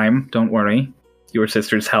due time. Don't worry. Your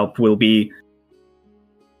sister's help will be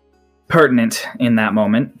pertinent in that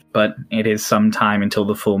moment, but it is some time until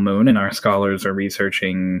the full moon, and our scholars are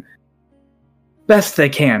researching best they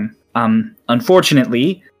can.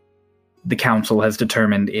 Unfortunately, the council has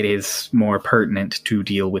determined it is more pertinent to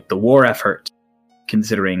deal with the war effort,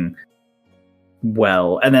 considering,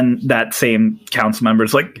 well, and then that same council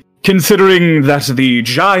member's like, considering that the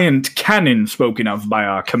giant cannon spoken of by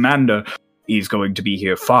our commander is going to be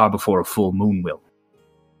here far before a full moon will.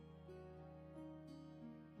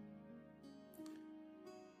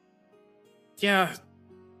 Yeah,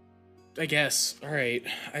 I guess. All right.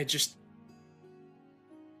 It's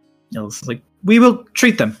like, we will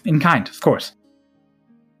treat them in kind, of course.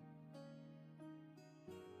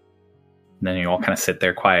 And then you all kind of sit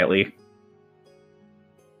there quietly.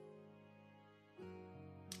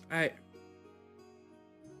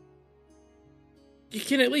 You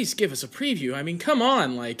can at least give us a preview. I mean, come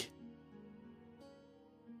on, like...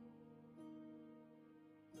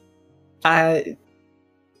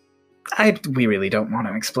 We really don't want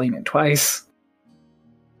to explain it twice.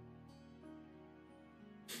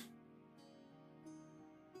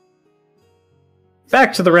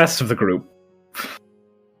 Back to the rest of the group.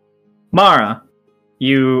 Mara,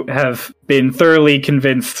 you have been thoroughly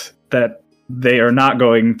convinced that they are not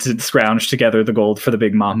going to scrounge together the gold for the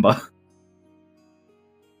Big Mamba.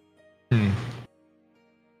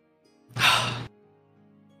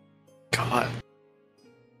 God.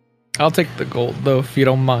 I'll take the gold, though, if you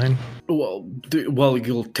don't mind. Well,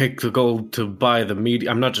 you'll take the gold to buy the meat.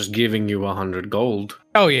 I'm not just giving you 100 gold.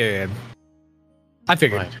 Oh, yeah. I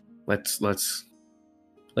figured. Right. Let's...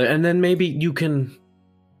 And then maybe you can...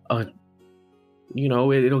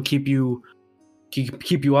 it'll keep you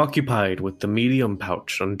occupied with the medium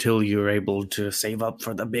pouch until you're able to save up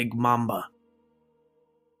for the Big Mamba.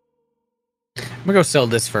 I'm gonna go sell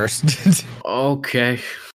this first. Okay.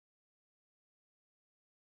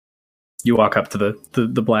 You walk up to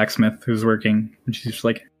the blacksmith who's working, and she's just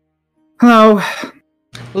like, hello.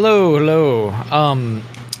 Hello.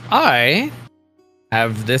 I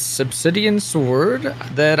have this obsidian sword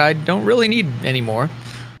that I don't really need anymore.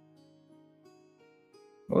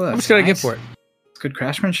 Well, I'm just gonna get for it. It's good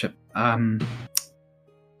craftsmanship.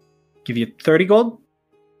 Give you 30 gold?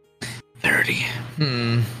 30.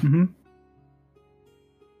 Mm-hmm.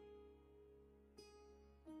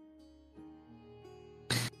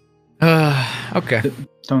 Okay.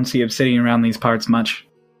 Don't see obsidian around these parts much.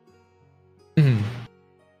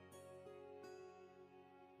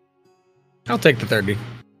 I'll take the 30.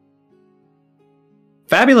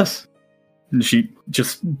 Fabulous. And she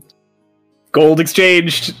just... Gold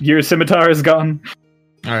exchanged. Your scimitar is gone.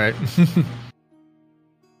 All right.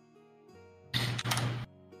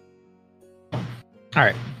 All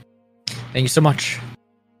right. Thank you so much.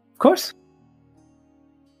 Of course.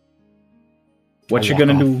 What I'll you walk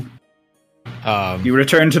gonna off. do? You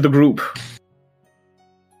return to the group.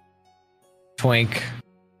 Twink.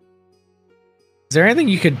 Is there anything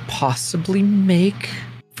you could possibly make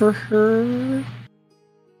for her?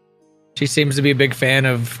 She seems to be a big fan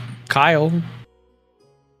of Kyle.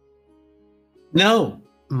 No,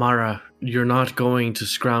 Mara, you're not going to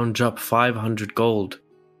scrounge up 500 gold.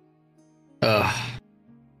 I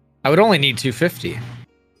would only need 250.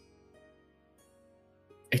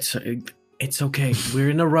 It's okay. We're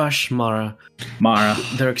in a rush, Mara.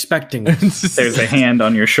 They're expecting us. There's a hand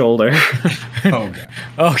on your shoulder. Oh, God.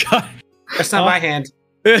 Oh god. That's not my hand.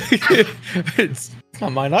 It's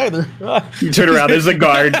not mine either. You turn around, there's a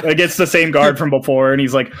guard. It's the same guard from before, and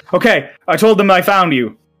he's like, okay, I told them I found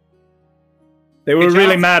you. They were Good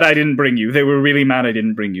really job. mad I didn't bring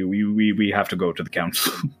you. We have to go to the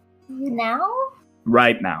council Now?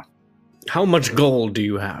 right now. How much gold do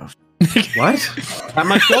you have? What? How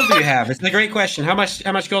much gold do you have? It's a great question. How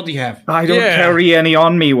much gold do you have? I don't Yeah. carry any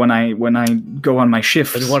on me when I go on my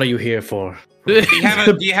shifts. And what are you here for? Do you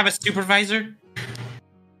have a supervisor?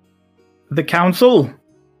 The council?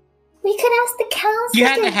 We could ask the council. You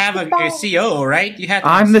had to have a CO, right? You had. To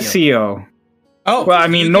have I'm a the CO. CO. Oh, Well, I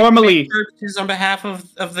so mean, you can normally- make purchases on behalf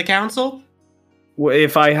of the council.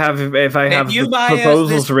 If I have If you the buy us proposals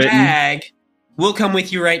this written, bag, we'll come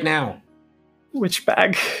with you right now. which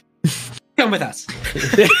bag? Come with us.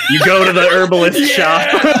 You go to the herbalist shop.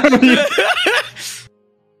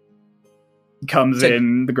 Comes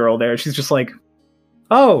in, the girl there. She's just like,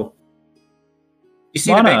 "Oh, You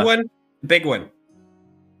see Lana. the big one? The big one.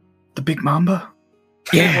 the Big Mamba."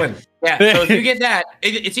 Big one. Yeah. So if you get that,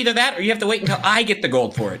 it's either that or you have to wait until I get the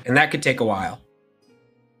gold for it, and that could take a while.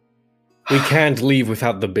 We can't leave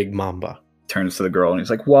without the Big Mamba. Turns to the girl and he's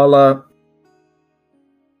like, "Well,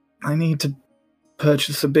 I need to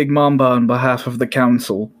purchase a Big Mamba on behalf of the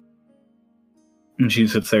council." And she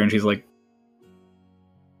sits there and she's like,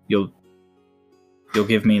 "You'll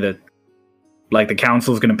give me the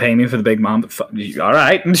council's gonna pay me for the Big Mamba? All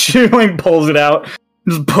right." And she like pulls it out,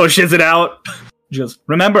 just pushes it out. Just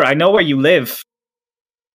remember, I know where you live.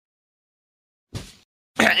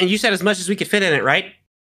 And you said as much as we could fit in it, right?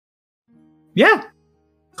 Yeah.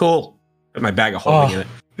 Cool. Put my bag of holding in it.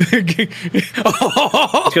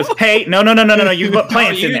 She goes, "Hey, no, you put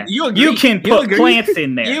plants in there. you You agreed. can You put agreed. plants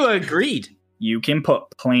in there. You agreed. You can put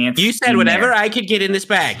plants. You said in whatever there. I could get in this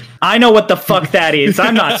bag. I know what the fuck that is.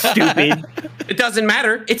 I'm not stupid. It doesn't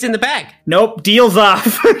matter. It's in the bag. Nope, deal's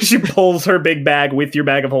off." She pulls her big bag with your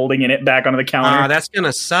bag of holding in it back onto the Ah, counter. that's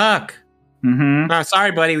gonna suck. Mm-hmm. Oh,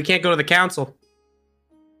 sorry, buddy. We can't go to the council.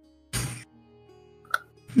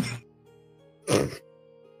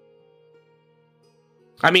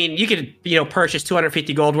 I mean, you could, purchase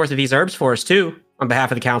 250 gold worth of these herbs for us too, on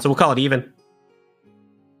behalf of the council. We'll call it even.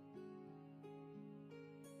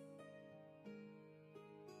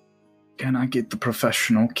 Can I get the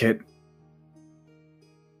professional kit?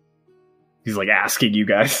 He's like asking you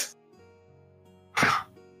guys. All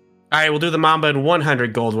right, we'll do the Mamba and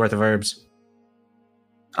 100 gold worth of herbs.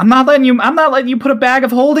 I'm not letting you put a bag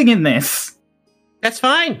of holding in this. That's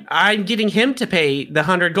fine. I'm getting him to pay the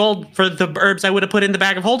 100 gold for the herbs I would have put in the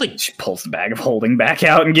bag of holding. She pulls the bag of holding back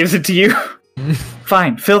out and gives it to you.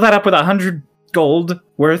 Fine, fill that up with 100 gold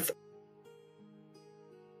worth.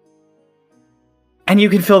 And you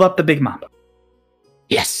can fill up the Big Mamba.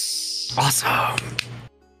 Yes. Awesome.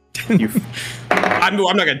 I'm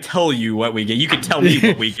not going to tell you what we get. You can tell me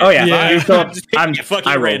what we get. Oh yeah, you fill up- I'm just fucking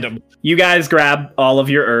I rolled. random. You guys grab all of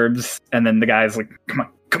your herbs, and then the guy's like, "Come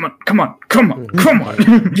on.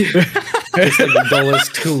 It's like Dolus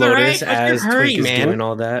to Lotus Alright, as hurry, Twink is man. doing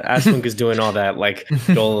all that. As Twink is doing all that, like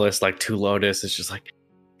Dolus like to Lotus is just like,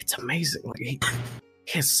 it's amazing. Like he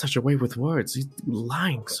has such a way with words. He's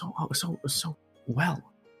lying so well.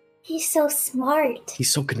 He's so smart.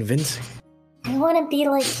 He's so convincing. I want to be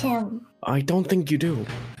like him. I don't think you do.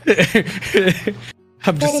 I'm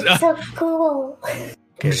But just it's so cool.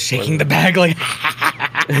 shaking the bag like.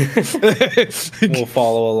 We'll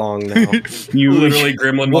follow along now. You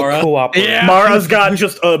Gremlin We'll cooperate. Yeah. Mara's got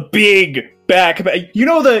just a big backpack. You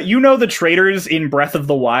know the traders in Breath of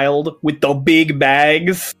the Wild with the big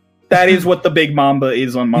bags? That is what the Big Mamba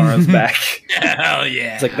is on Mara's back. Hell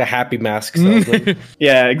yeah. It's like the happy mask salesman.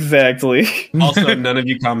 Yeah, exactly. Also, none of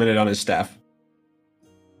you commented on his staff.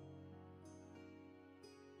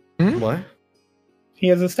 What? He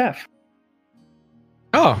has a staff.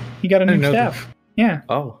 Oh. He got a I new didn't know staff. Yeah.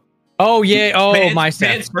 Oh. Oh yeah. Oh, my Man's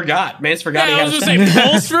staff. forgot. Man's forgot Yeah, I he was had gonna a say,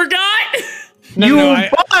 staff. Pulse forgot. I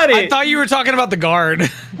bought it! thought you were talking about the guard.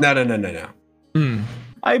 No. Hmm.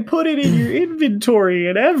 I put it in your inventory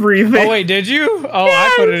and everything. Oh wait, did you? Oh,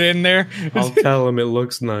 I put it in there. I'll tell him it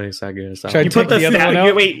looks nice, I guess. Should I You put take the the other one staff.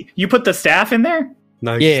 out? Wait, you put the staff in there?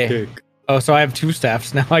 Nice Yeah. stick. Oh, so I have two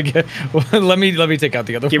staffs now. I get. Well, let me take out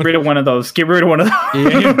the other Get one. rid of one of those. Get rid of one of those.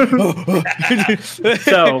 Yeah.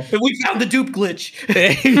 So We found the dupe glitch.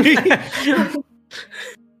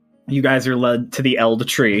 you guys are led to the Eld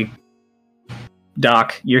tree.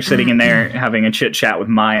 Doc, you're sitting in there having a chit chat with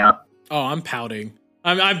Maya. Oh, I'm pouting.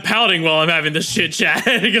 I'm pouting while I'm having this chit chat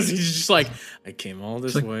because he's just like, I came all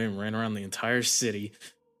this way and ran around the entire city.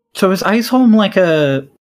 So is Iceholm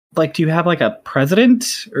do you have like a president,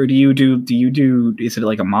 or do you do is it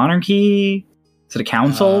like a monarchy? Is it a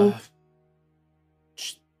council?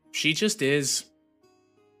 She just is.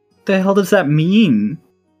 What the hell does that mean?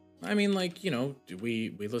 I mean,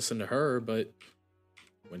 we listen to her, but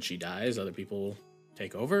when she dies, other people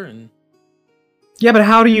take over. And Yeah, but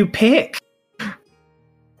how do you pick?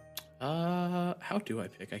 how do I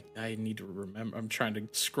pick? I need to remember. I'm trying to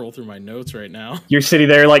scroll through my notes right now. You're sitting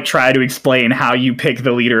there, like, trying to explain how you pick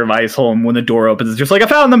the leader of Iceholm when the door opens. It's just like, I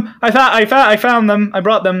found them! I found them! I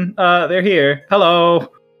brought them! They're here.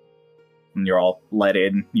 Hello! And you're all let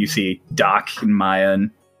in. You see Doc and Maya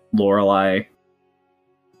and Lorelei.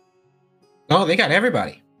 Oh, they got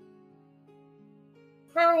everybody.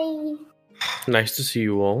 Hi. Nice to see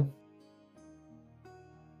you all.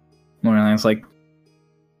 Lorelei's like,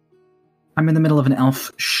 I'm in the middle of an elf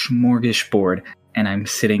smorgasbord, and I'm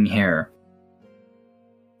sitting here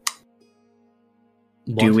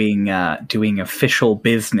doing official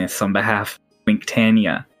business on behalf of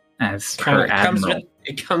Winktania as her admiral.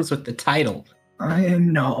 It comes with the title. I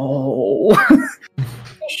know.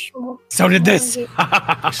 So did this.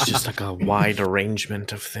 It's just like a wide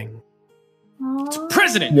arrangement of things.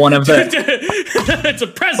 President. One of the it's a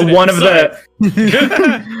president. one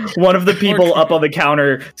of the people up on the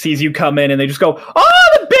counter sees you come in, and they just go,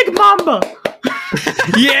 "Oh, the Big Mamba!"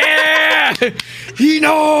 Yeah, he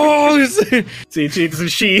knows. See,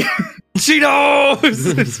 she She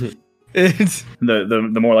knows. It's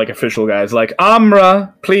the more like official guys like,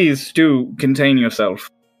 Amra, please do contain yourself.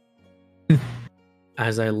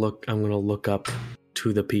 As I look, I'm gonna look up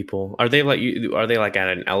to the people. Are they like you? Are they like at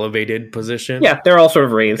an elevated position? Yeah, they're all sort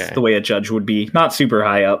of raised Okay. the way a judge would be. Not super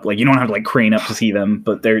high up. Like, you don't have to like crane up to see them,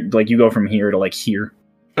 but they're like, you go from here to like here.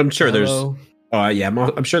 I'm sure Hello.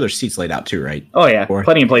 there's. I'm sure there's seats laid out too, right? Oh yeah, Or-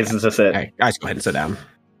 plenty of places to sit. All right, guys, go ahead and sit down.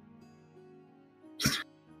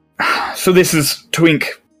 So this is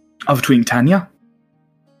Twink of Twinktania.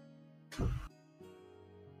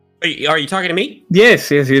 Are you talking to me? Yes,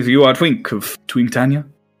 you are Twink of Twinktania.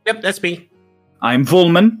 Yep, that's me. I'm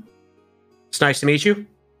Volman. It's nice to meet you.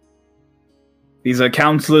 These are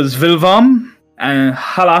Councillors Vilvam and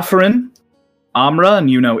Halafarin, Amra, and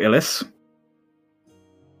you know Illis.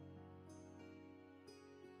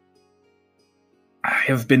 I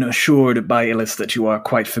have been assured by Illis that you are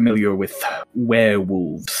quite familiar with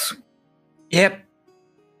werewolves. Yep.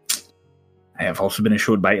 I have also been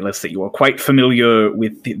assured by Illis that you are quite familiar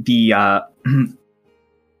with the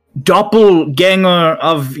doppelganger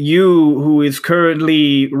of you who is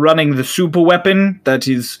currently running the super weapon that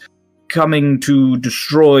is coming to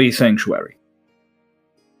destroy Sanctuary.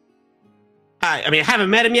 I mean, I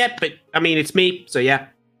haven't met him yet, but I mean, it's me, so yeah.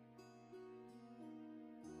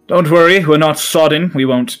 Don't worry, we're not sodden. We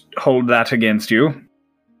won't hold that against you.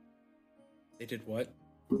 They did what?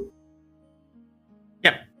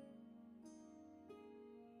 Yep.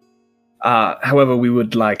 However, we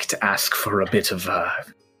would like to ask for a bit of, how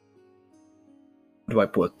do I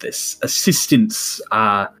put this? Assistance.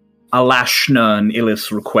 Alashna and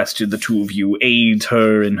Illis requested the two of you aid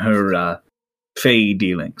her in her, Fey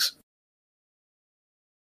dealings.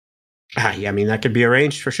 Yeah, I mean, that could be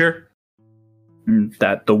arranged for sure.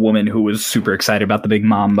 That the woman who was super excited about the Big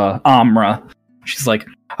Mamba, Amra, she's like,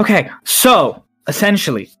 okay, so,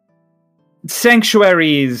 essentially,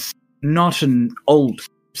 Sanctuary is not an old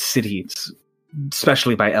city, it's,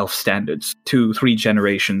 especially by elf standards, 2-3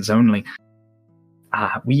 generations only.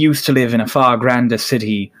 We used to live in a far grander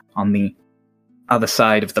city on the other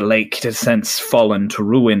side of the lake. It has since fallen to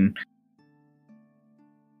ruin.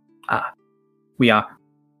 We are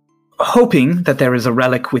hoping that there is a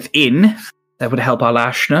relic within that would help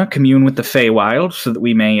Alashna commune with the Feywild so that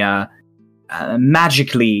we may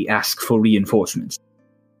magically ask for reinforcements.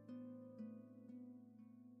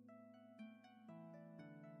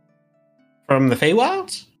 From the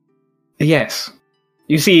Feywilds? Yes.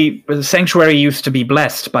 You see, the Sanctuary used to be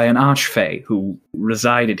blessed by an Archfey who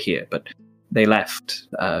resided here, but they left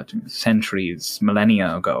centuries,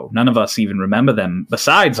 millennia ago. None of us even remember them,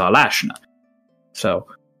 besides Alashna. So,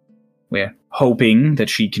 we're hoping that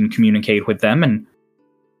she can communicate with them, and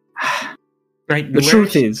Right. the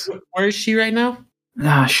truth is, where is she right now?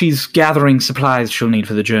 she's gathering supplies she'll need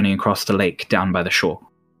for the journey across the lake down by the shore.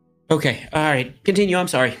 Okay, all right. Continue. I'm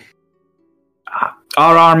sorry.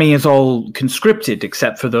 Our army is all conscripted,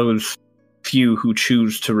 except for those few who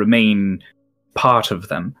choose to remain part of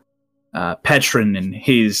them. Petrin and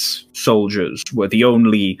his soldiers were the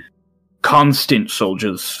only constant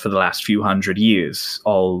soldiers for the last few hundred years.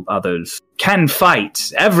 All others can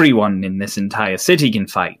fight. Everyone in this entire city can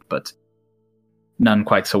fight, but none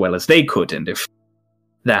quite so well as they could, and if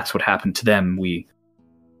that's what happened to them, we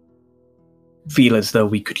feel as though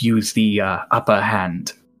we could use the upper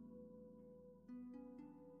hand.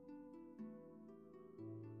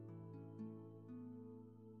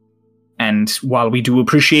 And while we do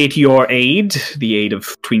appreciate your aid, the aid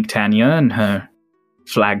of Twinktania and her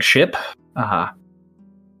flagship.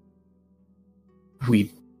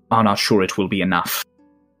 We are not sure it will be enough.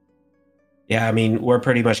 Yeah, I mean, we're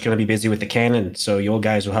pretty much going to be busy with the cannon, so you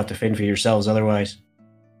guys will have to fend for yourselves otherwise.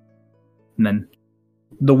 And then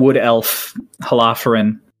the wood elf,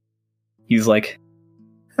 Halaferin, he's like,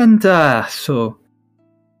 and so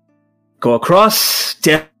go across,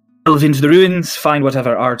 delve into the ruins, find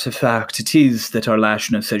whatever artifact it is that our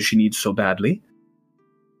Lashna says she needs so badly.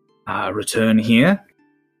 Return here.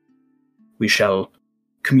 We shall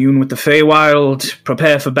commune with the Feywild,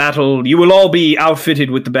 prepare for battle. You will all be outfitted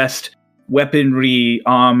with the best weaponry,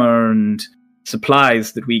 armor, and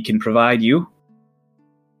supplies that we can provide you.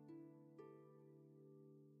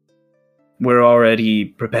 We're already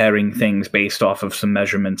preparing things based off of some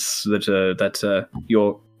measurements that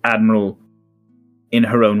your admiral, in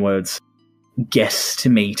her own words,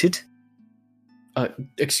 guesstimated.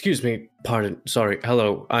 Excuse me, pardon, sorry,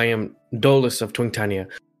 hello, I am Dolus of Twingtania.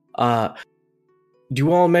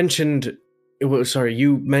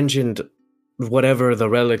 You mentioned whatever the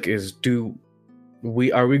relic is.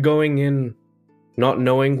 Are we going in not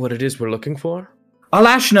knowing what it is we're looking for?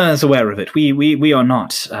 Alashna is aware of it. We are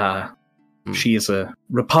not. She is a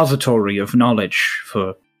repository of knowledge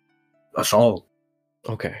for us all.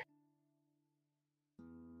 Okay.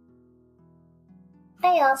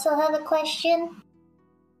 I also have a question.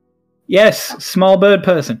 Yes, small bird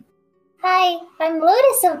person. Hi, I'm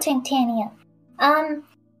Lotus of Tintania.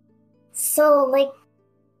 So, like,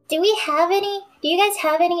 do you guys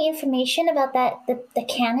have any information about the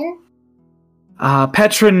cannon?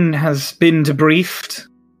 Petrin has been debriefed.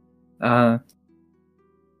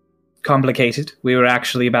 Complicated. We were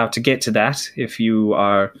actually about to get to that, if you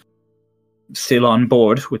are still on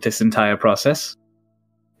board with this entire process.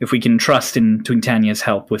 If we can trust in Twintania's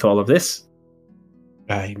help with all of this.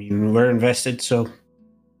 I mean, we're invested, so...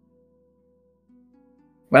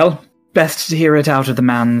 Well, best to hear it out of the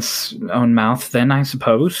man's own mouth, then, I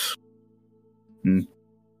suppose. And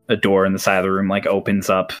a door in the side of the room, opens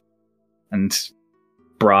up and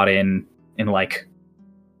brought in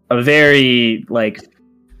a very,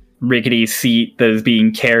 rickety seat that is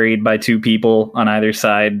being carried by two people on either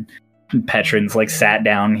side. Petrin's, sat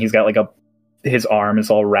down. He's got, his arm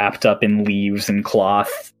is all wrapped up in leaves and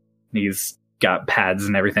cloth. He's got pads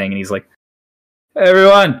and everything, and he's like, "Hey,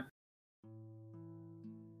 everyone!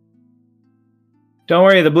 Don't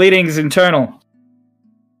worry, the bleeding's internal."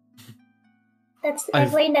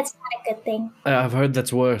 I've learned that's not a good thing. I've heard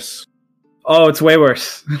that's worse. Oh, it's way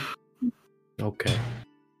worse. Okay.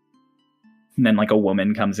 And then, a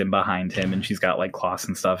woman comes in behind him, and she's got, cloths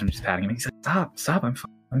and stuff, and she's patting him. He's like, Stop,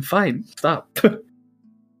 I'm fine, stop.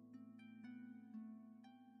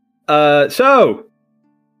 So,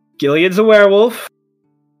 Gilead's a werewolf.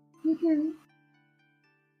 Mm-hmm.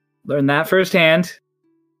 Learned that firsthand.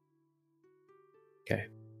 Okay.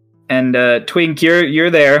 And, Twink, you're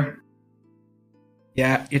there.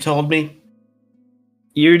 Yeah, you told me.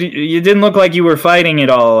 You didn't look like you were fighting at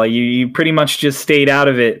all. You pretty much just stayed out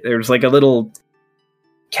of it. There was a little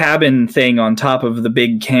cabin thing on top of the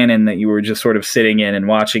big cannon that you were just sort of sitting in and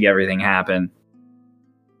watching everything happen.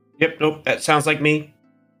 Yep, nope, that sounds like me.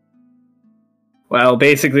 Well,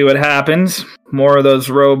 basically what happened, more of those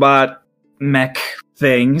robot mech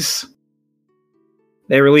things.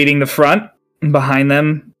 They were leading the front, and behind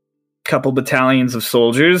them, a couple battalions of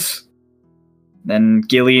soldiers. Then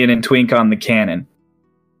Gillian and Twink on the cannon.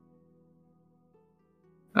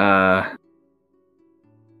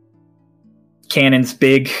 Cannon's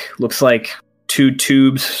big, looks like two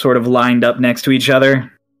tubes sort of lined up next to each other.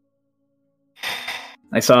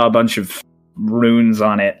 I saw a bunch of runes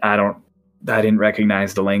on it. I didn't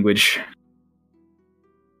recognize the language.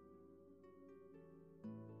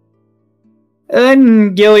 And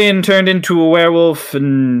then Gillian turned into a werewolf,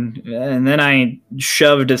 and then I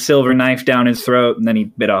shoved a silver knife down his throat, and then he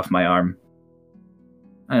bit off my arm.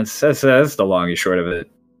 That's the long and short of it.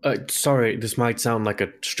 Sorry, this might sound like a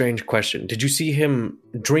strange question. Did you see him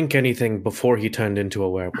drink anything before he turned into a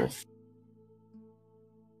werewolf?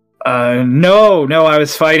 No, I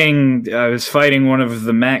was fighting one of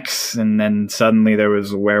the mechs, and then suddenly there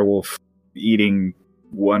was a werewolf eating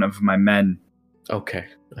one of my men. Okay,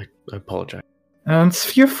 I apologize.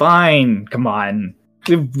 You're fine. Come on.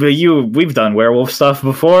 We've done werewolf stuff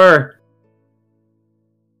before.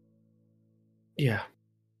 Yeah.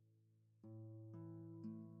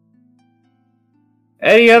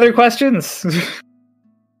 Any other questions?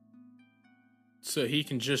 So he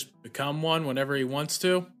can just become one whenever he wants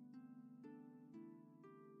to?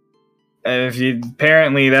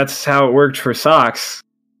 Apparently that's how it worked for Socks.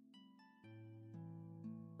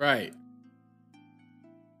 Right.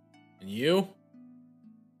 And you?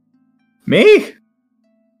 Me?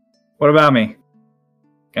 What about me?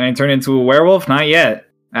 Can I turn into a werewolf? Not yet.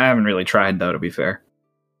 I haven't really tried, though, to be fair.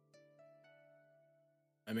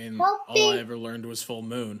 I mean, How all I big- ever learned was full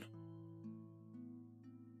moon.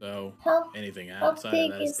 So How, anything how outside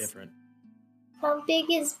big of that is is- different. how big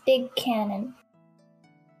is Big Cannon?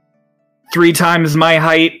 3 times my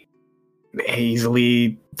height.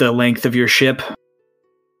 Easily the length of your ship.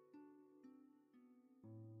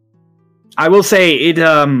 I will say it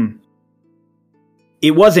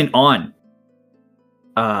wasn't on.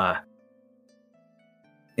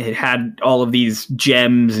 It had all of these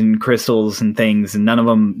gems and crystals and things, and none of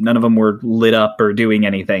them were lit up or doing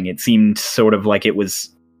anything. It seemed sort of like it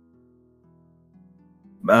was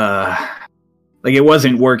like it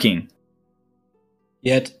wasn't working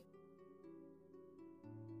Yet.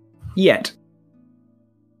 yet.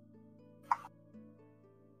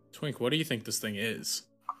 Twink, what do you think this thing is?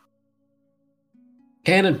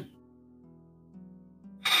 Cannon.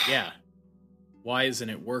 Yeah. Why isn't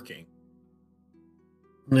it working?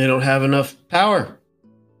 They don't have enough power.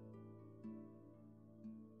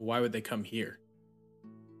 Why would they come here?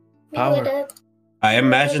 Power. I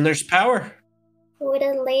imagine there's power. Would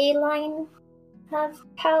a ley line have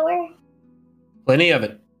power? Plenty of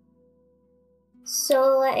it.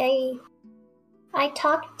 So I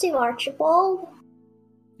talked to Archibald.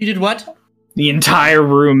 You did what? The entire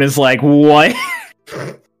room is like, what?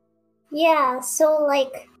 Yeah, so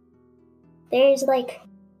like there's like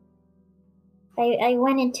I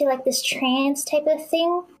went into like this trance type of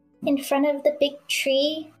thing in front of the big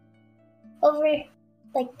tree over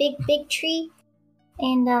like big tree,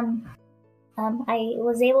 and I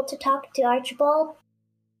was able to talk to Archibald.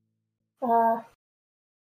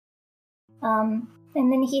 And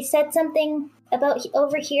then he said something about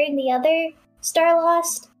overhearing the other Star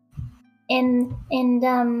Lost, and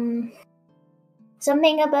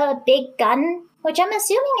something about a big gun, which I'm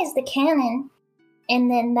assuming is the cannon, and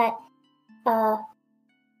then that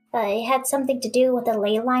it had something to do with a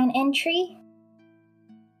ley line entry.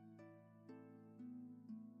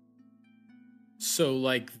 So,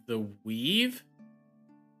 like the weave?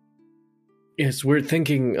 Yes, we're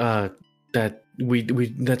thinking that we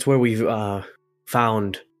that's where we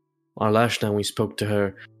found our last time we spoke to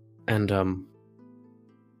her, and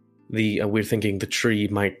we're thinking the tree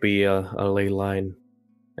might be a ley line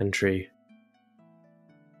entry.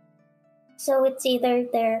 So it's either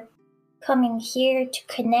they're coming here to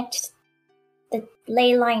connect the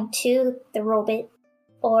ley line to the robot,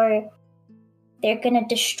 or they're gonna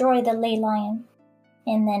destroy the ley line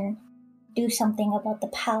and then do something about the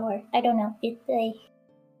power. I don't know.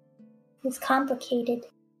 It's complicated.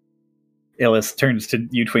 Illis turns to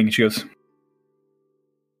you, Twink, and she goes,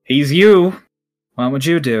 "He's you. What would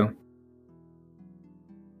you do?"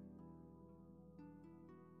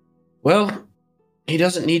 Well, he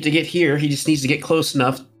doesn't need to get here. He just needs to get close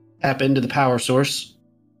enough, tap into the power source,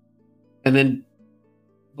 and then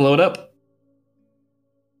blow it up.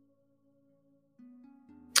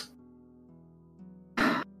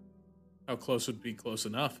 How close would be close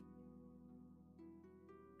enough?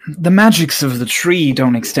 The magics of the tree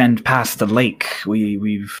don't extend past the lake.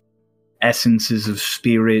 We've essences of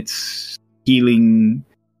spirits, healing.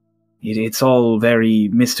 It's all very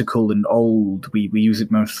mystical and old. We use it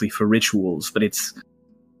mostly for rituals, but it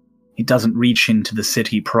doesn't reach into the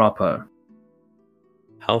city proper.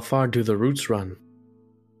 How far do the roots run?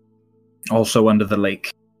 Also under the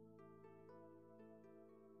lake.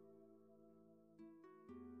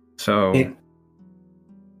 So I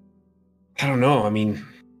don't know. I mean,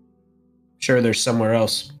 sure, there's somewhere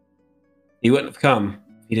else. He wouldn't have come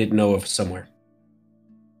if he didn't know of somewhere.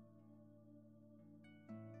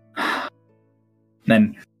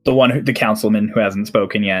 then the councilman who hasn't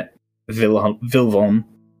spoken yet, Vilvom,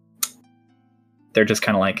 they're just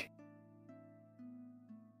kind of like,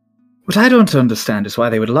 what I don't understand is why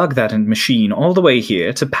they would lug that machine all the way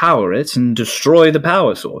here to power it and destroy the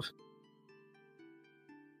power source.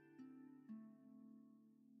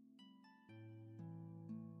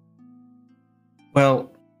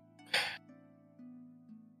 Well,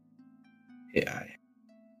 yeah,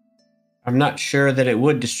 I'm not sure that it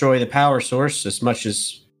would destroy the power source as much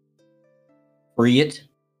as free it.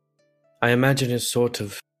 I imagine it's sort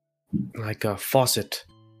of like a faucet,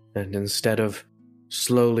 and instead of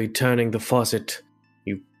slowly turning the faucet,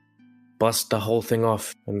 you bust the whole thing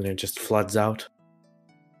off, and then it just floods out.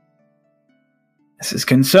 This is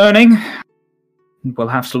concerning. We'll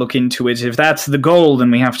have to look into it. If that's the goal,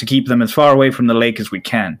 then we have to keep them as far away from the lake as we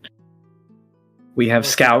can. We have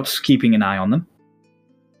scouts keeping an eye on them.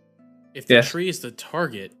 If the Yes. tree is the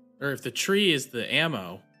target, or if the tree is the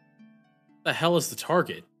ammo, what the hell is the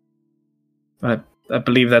target? I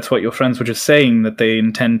believe that's what your friends were just saying, that they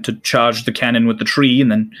intend to charge the cannon with the tree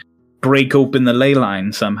and then break open the ley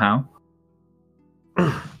line somehow.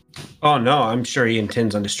 Oh no, I'm sure he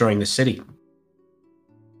intends on destroying the city.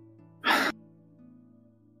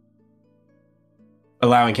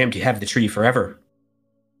 Allowing him to have the tree forever.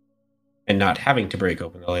 And not having to break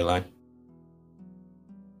open the ley line.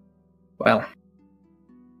 Well,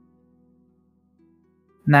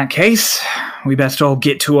 in that case, we best all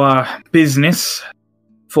get to our business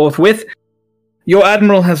forthwith. Your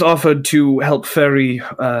admiral has offered to help ferry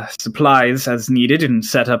supplies as needed and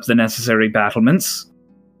set up the necessary battlements.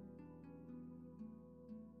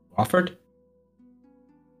 Offered?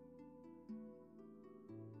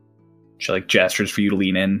 She gestures for you to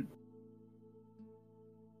lean in.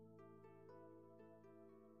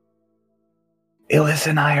 Illis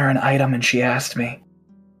and I are an item, and she asked me.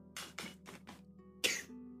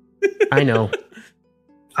 I know.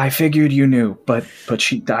 I figured you knew, but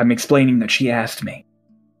I'm explaining that she asked me.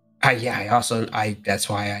 That's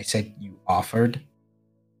why I said you offered.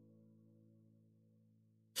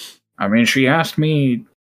 I mean, she asked me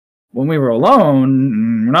when we were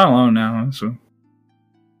alone. We're not alone now, so.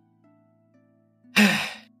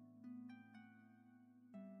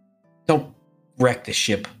 Don't wreck the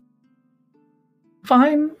ship.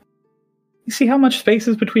 Fine. You see how much space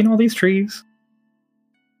is between all these trees?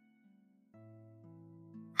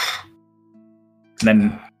 And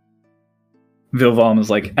then Vilvalm is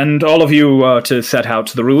like, and all of you are to set out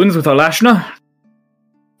to the ruins with Olashna.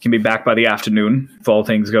 Can be back by the afternoon, if all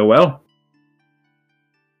things go well.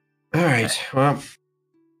 Alright, well.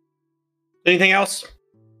 Anything else?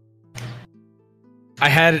 I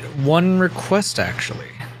had one request, actually.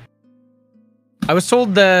 I was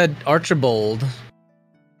told that Archibald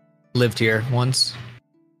lived here once.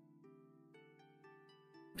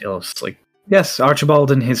 It's like, yes,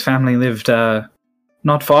 Archibald and his family lived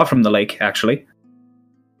not far from the lake, actually.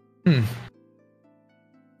 Can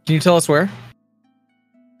you tell us where?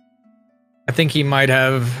 I think he might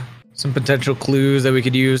have some potential clues that we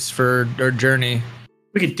could use for our journey.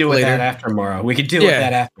 We could deal with that after tomorrow. We could deal with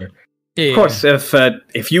that after. Yeah, of course,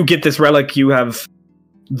 if you get this relic, you have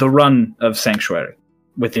the run of Sanctuary.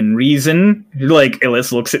 Within reason,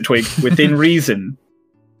 Illis looks at Twig, within reason.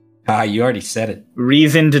 You already said it.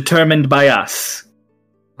 Reason determined by us.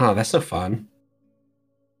 Oh, that's so fun.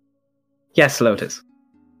 Yes, Lotus.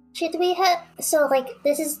 Should we have... So,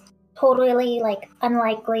 this is totally,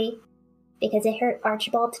 unlikely, because it hurt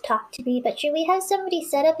Archibald to talk to me, but should we have somebody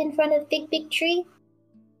set up in front of Big Tree?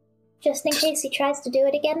 Just in case he tries to do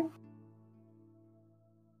it again?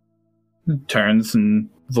 Turns, and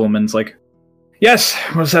Volman's like, yes,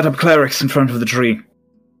 we'll set up clerics in front of the tree.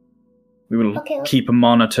 We will keep a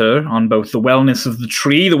monitor on both the wellness of the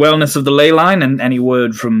tree, the wellness of the ley line, and any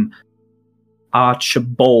word from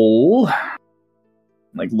Archibald.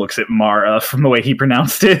 Looks at Mara from the way he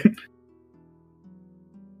pronounced it.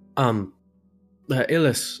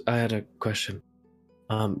 Illis, I had a question.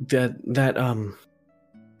 The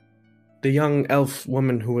young elf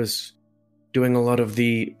woman who was doing a lot of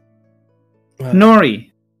the...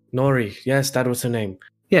 Nori, yes, that was her name.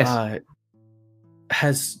 Yes.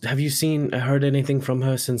 Have you heard anything from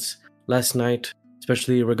her since last night,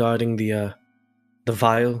 especially regarding the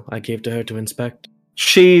vial I gave to her to inspect?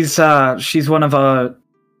 She's one of our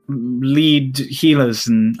lead healers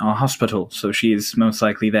in our hospital, so she is most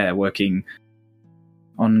likely there working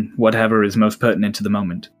on whatever is most pertinent to the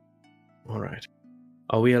moment. All right.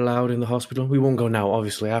 Are we allowed in the hospital? We won't go now,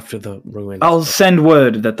 obviously, after the ruins. I'll send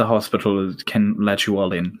word that the hospital can let you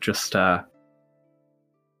all in. Just,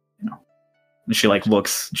 She,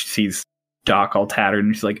 looks, she sees Doc all tattered,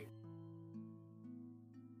 and she's like,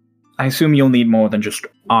 I assume you'll need more than just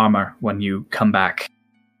armor when you come back.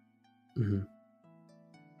 Mm-hmm.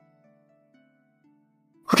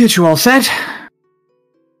 We'll get you all set.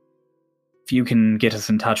 If you can get us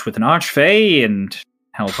in touch with an Archfey and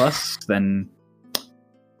help us, then...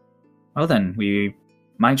 Well then, we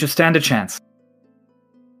might just stand a chance.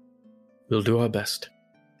 We'll do our best.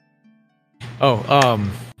 Oh,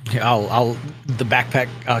 I'll the backpack.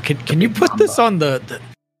 Can you put this on the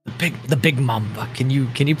Big Mamba? Can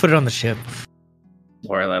you put it on the ship?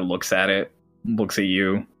 Lorelai looks at it, looks at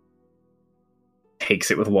you,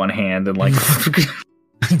 takes it with one hand, and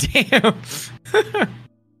Damn.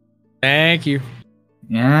 Thank you.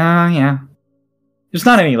 Yeah. There's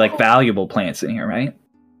not any valuable plants in here, right?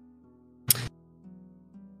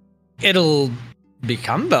 It'll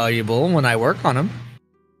become valuable when I work on them.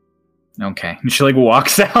 Okay. And she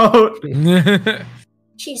walks out.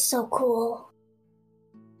 She's so cool.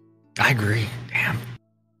 I agree. Damn.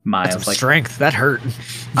 Maya's That's some like, strength. That hurt.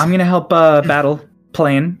 I'm gonna help battle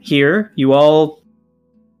plan here. You all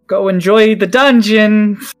go enjoy the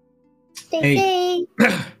dungeon. Stay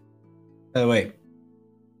safe. By the way,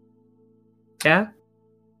 Yeah?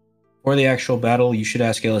 for the actual battle, you should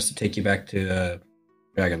ask Illis to take you back to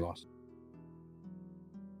Dragon Lost.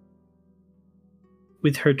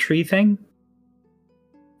 With her tree thing?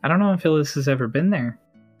 I don't know if Phyllis has ever been there.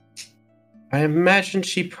 I imagine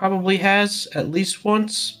she probably has at least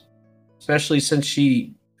once, especially since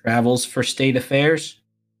she travels for state affairs.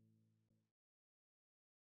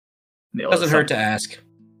 Doesn't hurt to ask.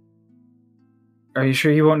 Are you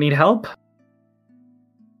sure you won't need help?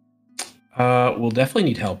 We'll definitely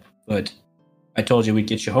need help, but I told you we'd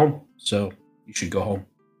get you home, so you should go home.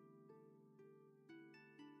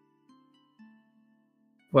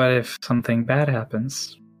 What if something bad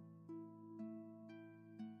happens?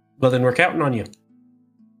 Well, then we're counting on you.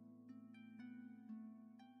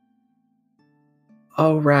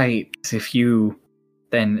 Oh, right. If you...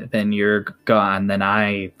 Then you're gone, then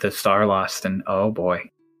the Star Lost, and oh boy.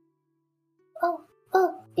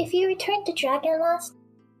 Oh, if you return to Dragonlost,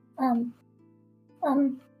 can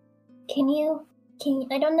you,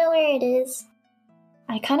 I don't know where it is.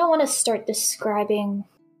 I kind of want to start describing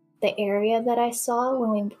the area that I saw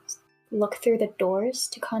when we looked through the doors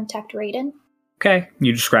to contact Raiden. Okay.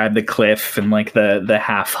 You describe the cliff and like the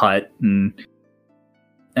half hut and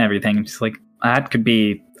everything. It's like, that could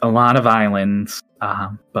be a lot of islands,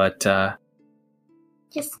 but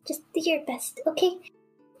Just do your best, okay?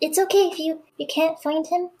 It's okay if you can't find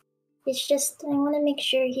him. It's just, I want to make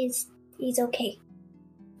sure he's okay.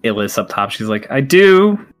 Illis up top, she's like, I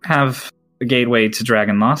do have a gateway to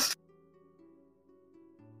Dragon Lost.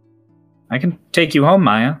 I can take you home,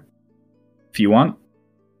 Maya, if you want.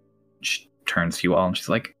 She turns to you all and she's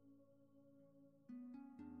like,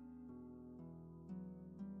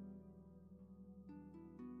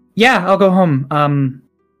 yeah, I'll go home.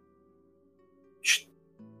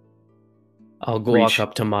 I'll go walk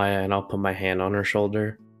up to Maya and I'll put my hand on her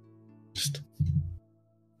shoulder.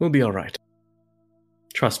 We'll be alright.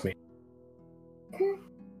 Trust me.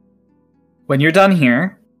 When you're done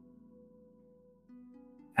here,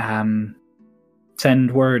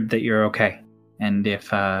 send word that you're okay. And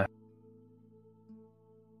if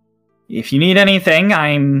you need anything,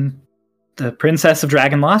 I'm the Princess of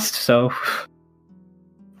Dragon Lost, so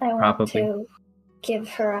I want probably to give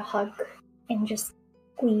her a hug and just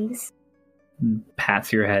squeeze.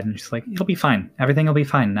 pats your head and she's like, it'll be fine. Everything will be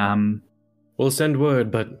fine. We'll send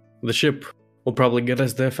word, but the ship will probably get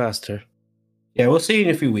us there faster. Yeah, we'll see you in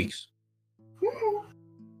a few weeks.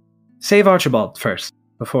 Save Archibald first,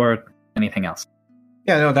 before anything else.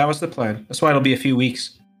 Yeah, no, that was the plan. That's why it'll be a few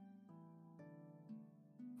weeks.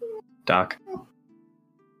 Doc.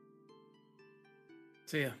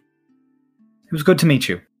 See ya. It was good to meet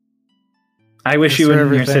you. I wish Thanks you for and your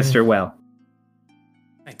everything. sister well.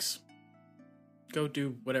 Thanks. Go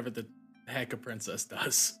do whatever the heck a princess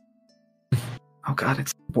does. Oh god,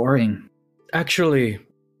 it's boring. Actually,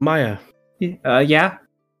 Maya, Yeah?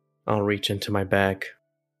 I'll reach into my bag.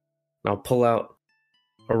 I'll pull out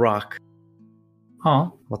a rock.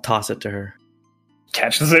 Oh. I'll toss it to her.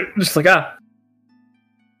 Catches it, just like,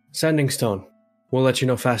 Sending stone. We'll let you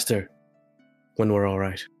know faster when we're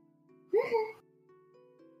alright.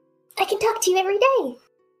 I can talk to you every day.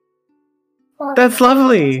 Well, That's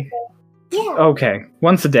lovely. Yeah, Okay,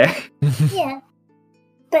 once a day. yeah.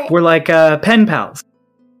 But We're like pen pals.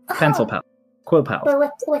 Pencil oh, pals. Quill pals.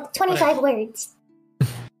 But with 25 words.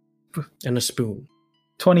 And a spoon.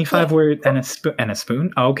 25 Yeah. words and a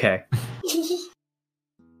spoon? Okay.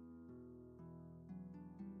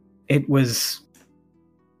 It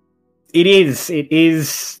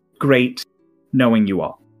is great knowing you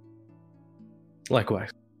all. Likewise.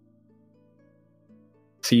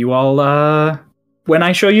 See you all when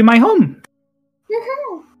I show you my home.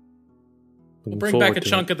 Mhm. We'll bring back a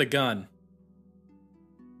chunk of the gun.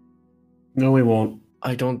 No, we won't.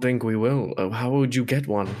 I don't think we will. How would you get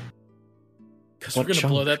one? Because we're What going to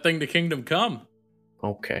blow chunk? that thing to Kingdom Come.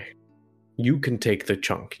 Okay. You can take the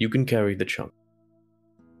chunk. You can carry the chunk.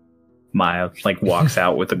 Maya like walks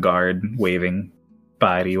out with a guard waving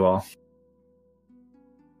bye to you all.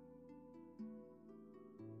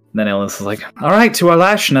 Then Ellis is like, all right, to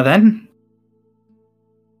Alashna then.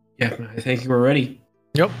 Yeah, I think we're ready.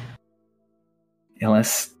 Yep.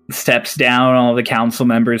 Ellis steps down, all the council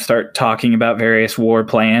members start talking about various war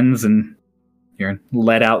plans, and you're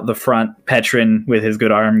led out the front. Petrin, with his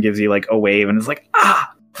good arm, gives you like a wave and is like,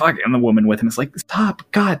 fuck. And the woman with him is like, stop,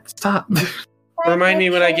 God, stop. Remind me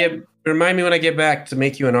when I get back to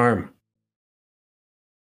make you an arm.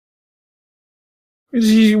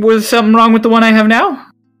 Was something wrong with the one I have now?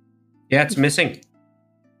 Yeah, it's missing.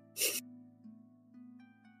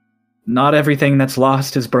 Not everything that's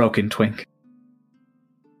lost is broken, Twink.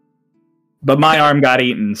 But my arm got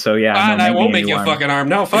eaten, so yeah. God, no, I maybe won't a make new you a arm. fucking arm.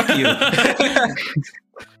 No, fuck you.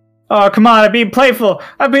 Oh, come on, I'm being playful.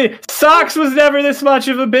 Socks was never this much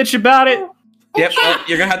of a bitch about it. Yep,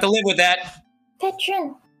 you're gonna have to live with that.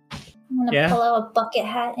 Petron. I'm gonna Yeah? pull out a bucket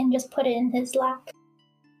hat and just put it in his lap.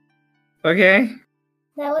 Okay.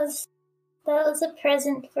 That was a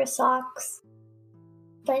present for Socks.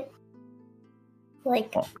 But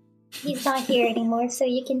like he's not here anymore, so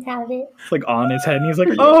you can have it. It's like on his head, and he's like,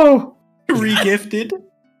 oh! Regifted.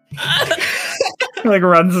 He like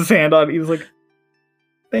runs his hand on it. He's like,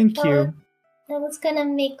 thank you. I was gonna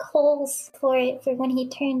make holes for it for when he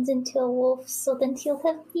turns into a wolf, so then he'll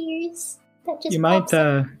have ears. That just You might, pops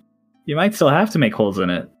up. you might still have to make holes in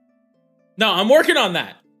it. No, I'm working on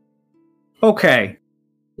that. Okay.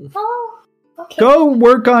 Oh, okay. Go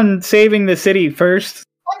work on saving the city first.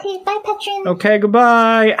 Okay, bye, Petron. Okay,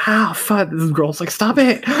 goodbye. Ow, fuck. This girl's like, stop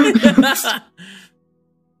it.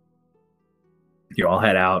 You all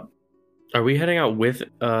head out. Are we heading out with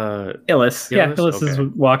Illis. Yeah, Illis is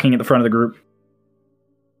Okay. walking at the front of the group.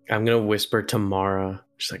 I'm gonna whisper to Mara.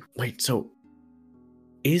 She's like, wait, so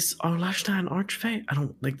is Arlashna an archfey? I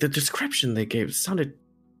don't like the description they gave. It sounded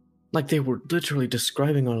like they were literally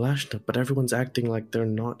describing Arlashna, but everyone's acting like they're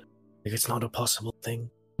not. Like it's not a possible thing.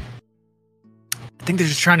 I think they're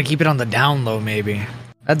just trying to keep it on the down low, maybe.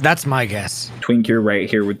 That's my guess. Twink, you're right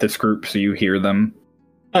here with this group, so you hear them.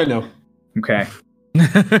 I know. Okay.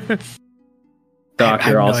 I Doc,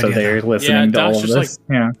 have you're no also idea, there though. listening Yeah, to Doc's all of just this.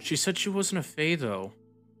 Yeah. She said she wasn't a fae, though.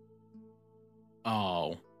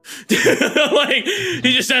 Oh. Like,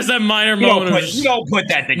 he just has that minor moment of You don't put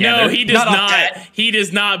that together. No, he does off not. that. He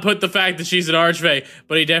does not put the fact that she's an archfey,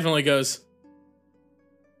 but he definitely goes,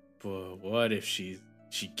 but what if she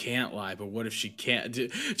can't lie, but what if she can't?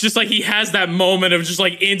 Just like he has that moment of just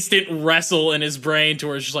like instant wrestle in his brain to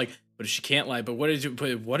where it's just like, but if she can't lie, but what is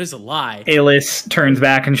a lie? Illis turns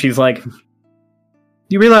back and she's like,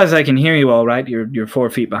 you realize I can hear you all right? You're 4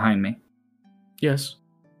 feet behind me. Yes.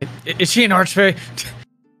 Is she an archfey?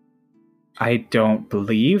 I don't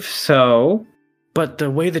believe so. But the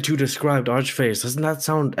way that you described archfays, doesn't that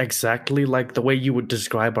sound exactly like the way you would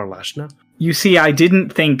describe Arlashna? You see, I didn't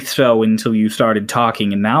think so until you started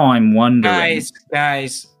talking, and now I'm wondering.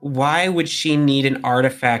 Guys, why would she need an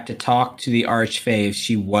artifact to talk to the Archfey if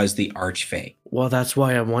she was the Archfey? Well, that's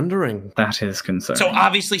why I'm wondering. That is concerning. So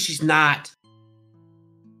obviously she's not.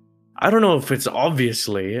 I don't know if it's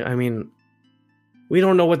obviously. I mean, we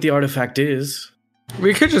don't know what the artifact is.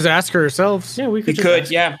 We could just ask her ourselves. Yeah, we We could. just could,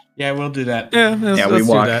 ask. yeah, we'll do that. Yeah, we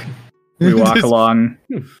walk. do that. We walk along.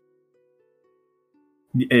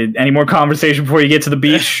 Any more conversation before you get to the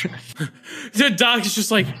beach? The Doc is just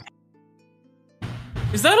like,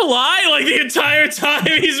 is that a lie? Like the entire time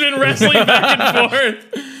he's been wrestling back and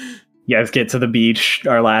forth. You guys get to the beach.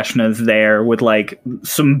 Arlashna's there with like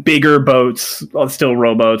some bigger boats, still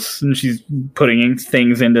rowboats, and she's putting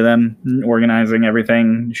things into them, and organizing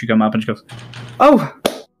everything. She come up and she goes, "Oh,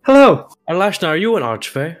 hello. Arlashna, are you an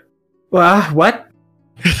archfey? What?"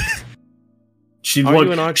 She Are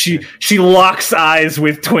you an archfey? she locks eyes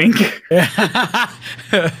with Twink.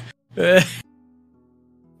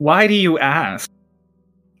 Why do you ask?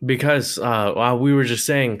 Because we were just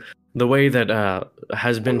saying the way that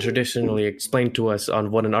has been traditionally explained to us on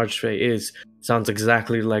what an archfey is sounds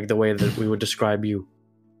exactly like the way that we would describe you.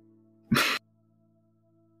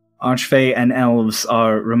 Archfey and elves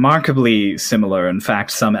are remarkably similar. In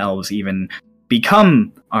fact, some elves even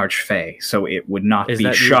become archfey, so it would not Is be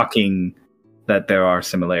that you? shocking that there are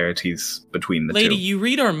similarities between the Lady, two. you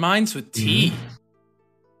read our minds with tea.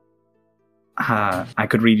 I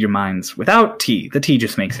could read your minds without tea. The tea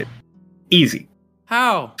just makes it easy.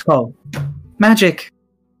 How? It's called magic.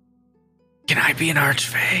 Can I be an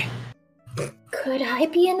archfey? Could I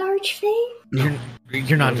be an archfey?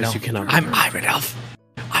 You're not an Notice elf. you cannot. I'm an elf.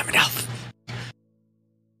 I'm an elf.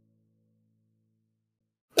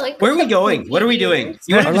 Like, Where are we going? What are we doing?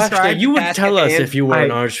 You want to Arlashna, describe you the would task tell at us hand? if you were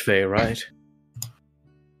an archfey, right?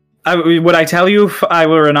 Would I tell you if I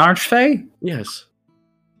were an archfey? Yes.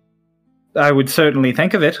 I would certainly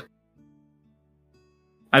think of it.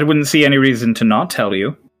 I wouldn't see any reason to not tell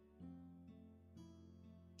you.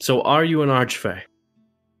 So are you an archfey?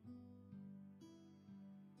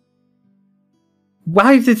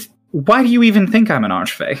 Why do you even think I'm an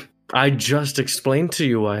archfey? I just explained to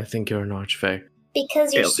you why I think you're an archfey.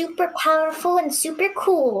 Because you're Ew. super powerful and super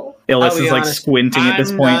cool. Illis I'll be is like honest, squinting at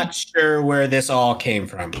this I'm point. not sure where this all came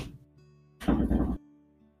from.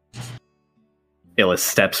 Illis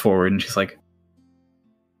steps forward and she's like,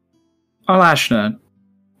 Arlashna,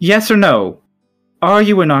 yes or no? Are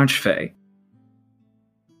you an Archfey?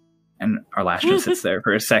 And Arlashna sits there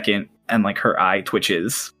for a second and like her eye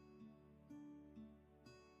twitches.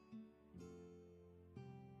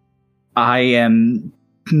 I am.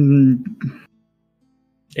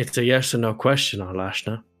 It's a yes or no question,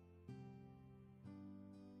 Arlashna.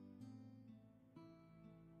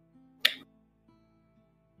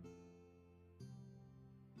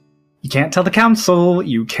 You can't tell the council.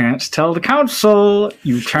 You can't tell the council.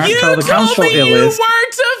 You can't tell the council, Illis. You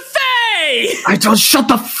weren't a fae! I told shut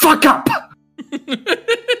the fuck up!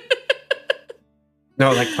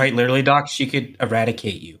 No, like quite literally, Doc, she could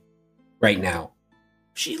eradicate you right now.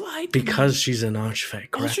 She lied to me. Because she's an archfey,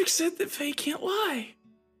 correct? Aldrich said that fae can't lie.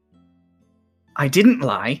 I didn't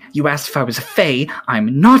lie. You asked if I was a fae.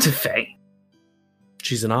 I'm not a fae.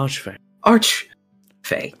 She's an archfey.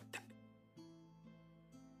 Arch-fae.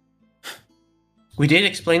 We did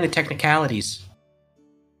explain the technicalities.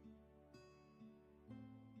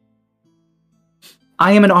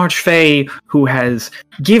 I am an archfey who has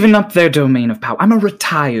given up their domain of power. I'm a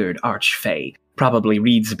retired archfey. Probably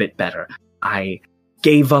reads a bit better. I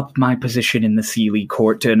gave up my position in the Sealy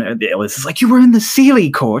court, and Illis is like, you were in the Sealy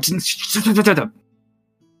court? And Why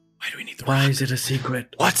do we need the Why is it a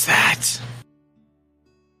secret? What's that?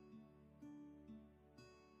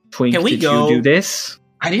 Twink, Can we did go? you do this?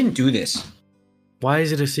 I didn't do this. Why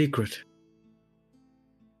is it a secret?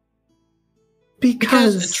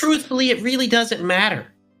 Because truthfully, it really doesn't matter.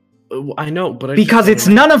 I know, but Because it's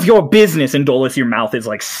none of your business, and Dolus, your mouth is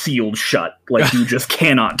like sealed shut. Like you just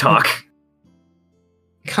cannot talk.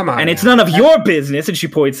 Come on. And it's none of your business, and she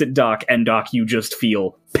points at Doc, and Doc, you just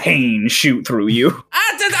feel pain shoot through you.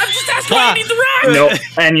 I'm just asking why I need the rock!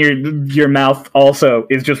 No, and your mouth also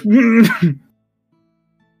is just...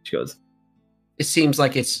 She goes, It seems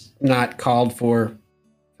like it's not called for.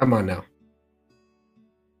 Come on now.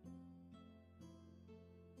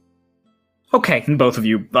 okay, and both of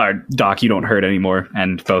you are... Doc, you don't hurt anymore,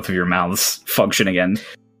 and both of your mouths function again.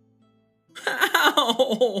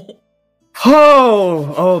 Ow!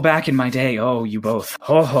 Oh, back in my day. Oh, you both.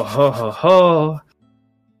 Ho.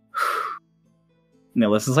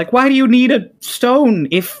 Nillis is like, why do you need a stone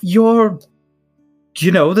if you're,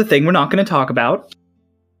 the thing we're not going to talk about?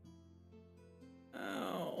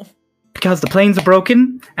 Ow. Because the planes are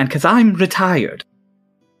broken, and because I'm retired.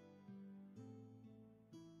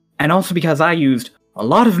 And also because I used a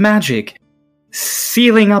lot of magic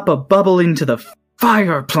sealing up a bubble into the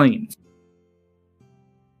fire plane.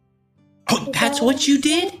 Oh, that's what you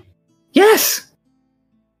did? Yes!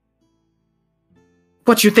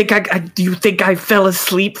 What, you think do you think I fell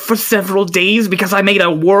asleep for several days because I made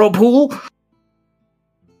a whirlpool?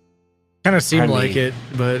 Kind of seemed like it,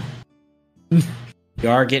 but You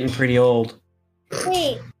are getting pretty old.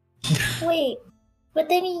 Wait. But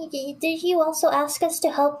then did you also ask us to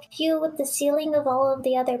help you with the sealing of all of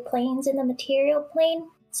the other planes in the material plane?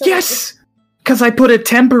 So Yes! Because I put a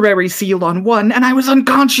temporary seal on one, and I was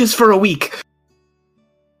unconscious for a week.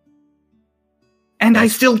 And I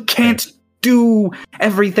still can't do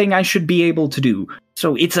everything I should be able to do.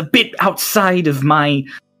 So it's a bit outside of my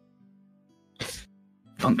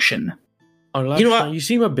function. Arlashna, You know what? you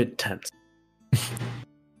seem a bit tense.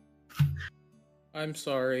 I'm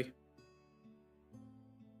sorry.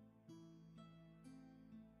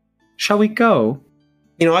 Shall we go?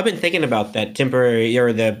 I've been thinking about that temporary,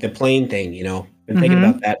 or the plane thing, Been thinking Mhm.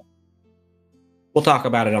 about that. We'll talk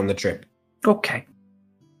about it on the trip. Okay.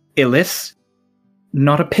 Illis,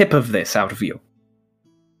 not a pip of this out of you.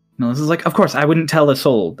 And Illis is like, of course, I wouldn't tell a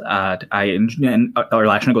soul. And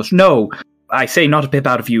Arlashna goes, no, I say not a pip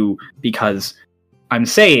out of you because I'm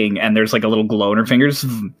saying, and there's like a little glow on her fingers,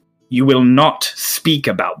 you will not speak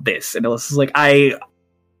about this. And Illis is like,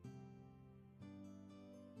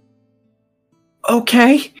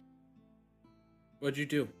 Okay. What'd you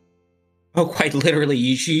do? Oh, quite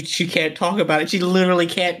literally, she can't talk about it. She literally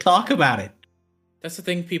can't talk about it. That's the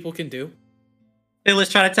thing people can do. Illis,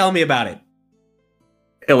 try to tell me about it.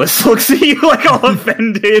 Illis looks at you like all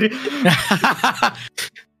offended.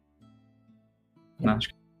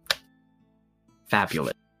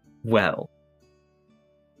 Fabulous. Well.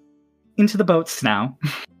 Into the boats now.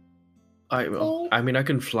 I will. I mean, I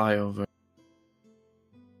can fly over.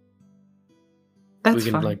 That's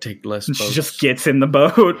we can fine. take less And boats. she just gets in the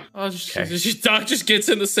boat. Oh, Doc just gets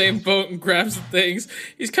in the same boat and grabs the things.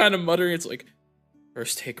 He's kind of muttering. It's like,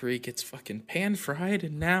 first Hickory gets fucking pan fried,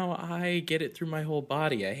 and now I get it through my whole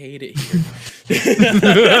body. I hate it here.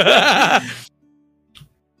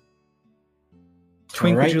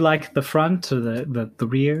 Twink, All right. would you like the front or the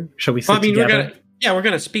rear? Shall we sit Well, I mean, together? Yeah, we're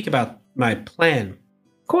going to speak about my plan.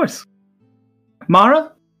 Of course.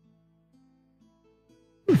 Mara?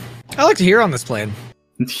 I like to hear on this plan.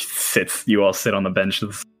 You all sit on the bench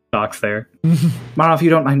of Doc's there. Mara, if you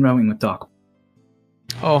don't mind rowing with Doc.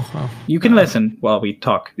 Oh. You can listen while we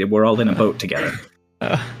talk. We're all in a boat together.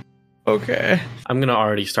 Okay. I'm gonna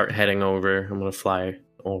already start heading over. I'm gonna fly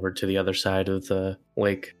over to the other side of the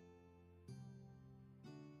lake.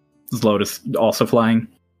 Is Lotus also flying?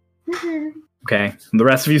 Mhm. Okay. And the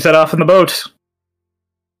rest of you set off in the boat.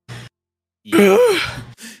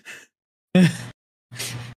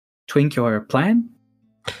 Twink, your plan?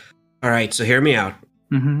 All right, so hear me out.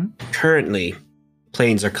 Mm-hmm. Currently,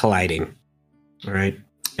 planes are colliding. All right,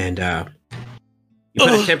 and you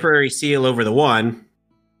put a temporary seal over the one,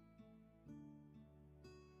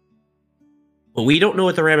 but we don't know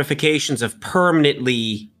what the ramifications of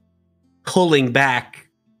permanently pulling back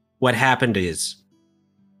what happened is.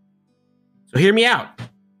 So hear me out.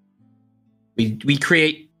 We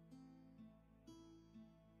create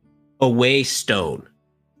a waystone.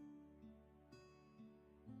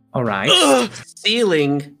 All right.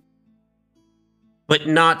 Sealing, but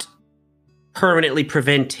not permanently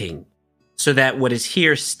preventing, so that what is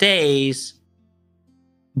here stays,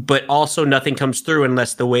 but also nothing comes through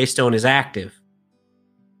unless the waystone is active.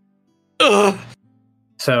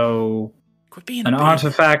 So, Quit being an a baby.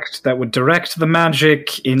 artifact that would direct the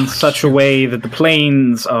magic in such a way that the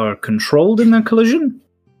planes are controlled in their collision?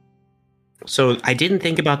 So I didn't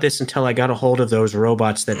think about this until I got a hold of those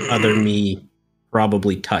robots that other me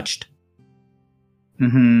probably touched.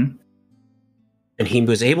 Mm-hmm. And he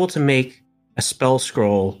was able to make a spell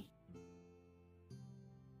scroll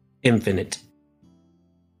infinite.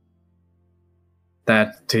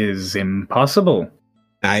 That is impossible.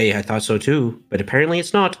 I thought so too, but apparently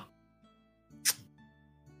it's not.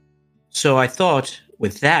 So I thought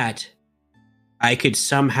with that, I could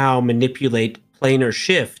somehow manipulate planar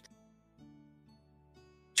shift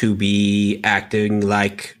to be acting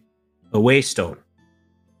like a waystone.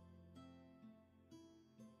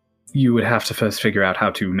 You would have to first figure out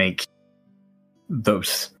how to make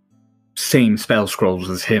those same spell scrolls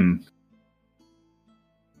as him.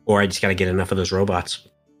 Or I just gotta get enough of those robots.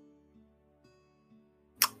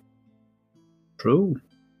 True.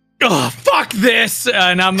 Oh, fuck this!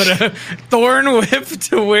 And I'm gonna thorn whip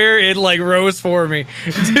to where it like rose for me.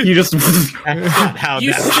 You just How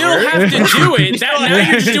You still have to do it. Now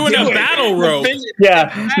you're just doing a battle rope.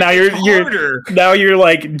 yeah. Now you're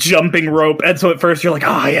like jumping rope, and so at first you're like,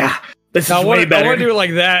 oh yeah, this is I way want better. to do it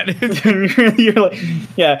like that.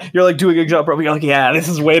 you're like doing a jump rope. You're like, yeah, this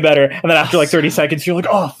is way better. And then after like 30 seconds, you're like,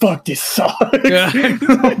 oh fuck, this sucks.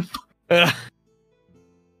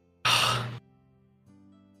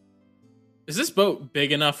 Is this boat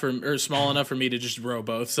big enough or small enough for me to just row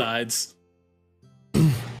both sides?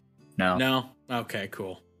 No. No? Okay,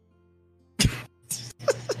 cool.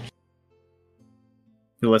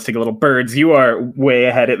 Realistic little birds, you are way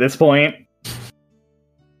ahead at this point.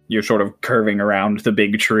 You're sort of curving around the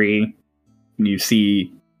big tree. And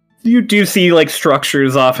you do see like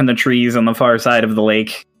structures off in the trees on the far side of the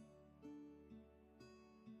lake.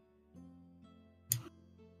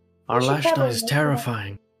 Our We should lifestyle probably is look it up.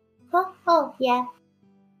 terrifying. Oh, yeah.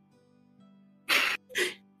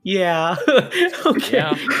 Yeah. Okay.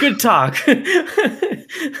 Yeah. Good talk.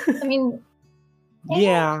 I mean,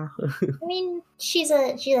 Yeah. she's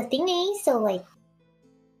a thingy, so like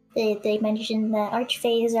they mentioned that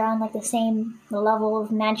archfays are on like the same level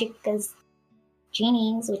of magic as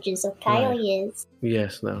genies, which is what Kylie is.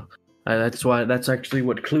 Yes. No. That's actually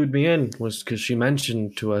what clued me in, was because she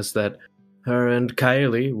mentioned to us that her and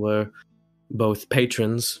Kylie were both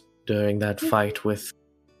patrons during that fight with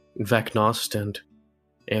Vecnost, and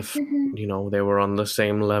if Mhm. they were on the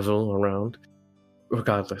same level around.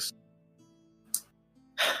 Regardless,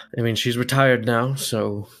 I mean, she's retired now,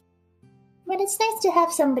 so But it's nice to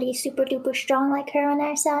have somebody super duper strong like her on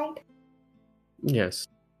our side. yes.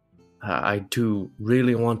 I do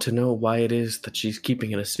really want to know why it is that she's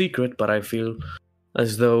keeping it a secret, but I feel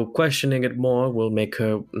as though questioning it more will make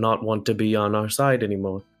her not want to be on our side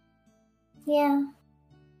anymore. Yeah.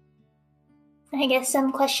 I guess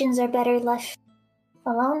some questions are better left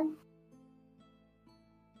alone.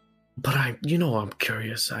 But I'm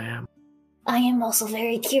curious, I am. I am also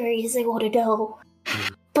very curious. I want to know.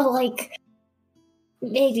 But like,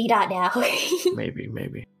 maybe not now. Maybe.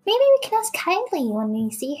 Maybe we can ask Kylie when we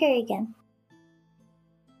see her again.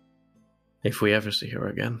 If we ever see her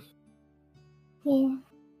again. Yeah.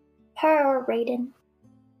 Her or Raiden.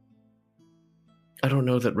 I don't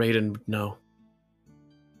know that Raiden would know.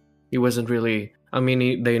 He wasn't really... I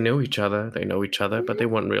mean, they knew each other. They know each other, but they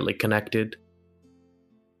weren't really connected.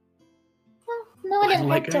 wouldn't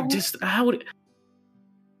Like, have done. just how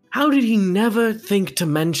did he never think to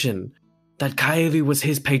mention that Kylie was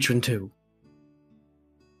his patron too?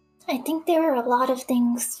 I think there were a lot of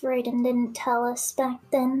things Raiden didn't tell us back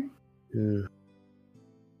then.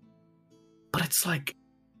 But it's like,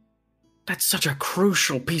 that's such a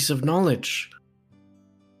crucial piece of knowledge.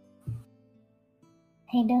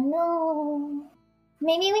 I don't know.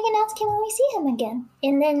 Maybe we can ask him when we see him again.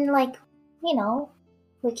 And then, like, you know,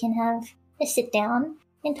 we can have a sit down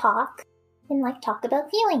and talk. And, like, talk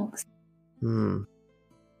about feelings.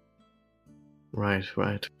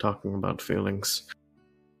 Right. Talking about feelings.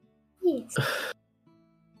 Yes.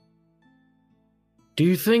 Do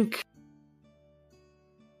you think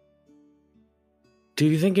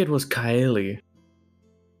it was Kylie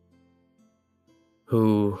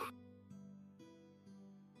who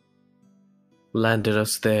landed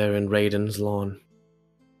us there in Raiden's lawn?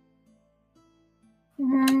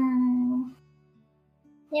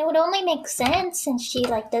 It would only make sense since she,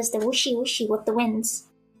 like, does the whooshy whooshy with the winds.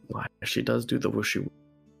 Why, she does do the whooshy.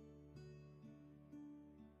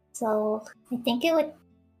 So, I think it would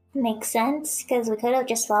make sense, because we could have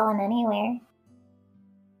just fallen anywhere.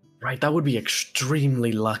 Right, that would be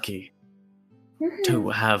extremely lucky to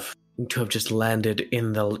have just landed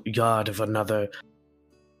in the yard of another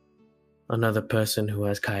person who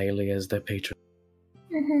has Kylie as their patron.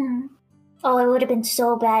 Oh, it would have been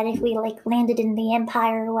so bad if we, like, landed in the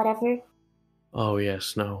Empire or whatever. Oh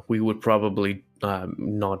yes, no, we would probably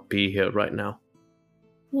not be here right now.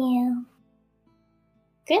 Yeah.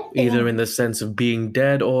 Good thing. Either in the sense of being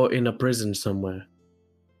dead or in a prison somewhere.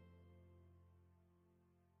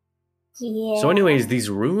 Yeah. So anyways, these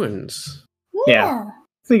ruins. Yeah.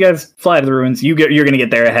 So you guys fly to the ruins. You're gonna get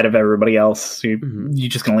there ahead of everybody else. So you're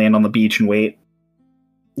just gonna land on the beach and wait.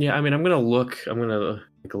 Yeah, I mean, I'm gonna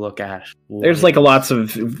take a look at. There's like lots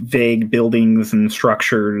of vague buildings and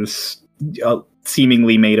structures,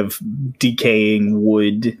 seemingly made of decaying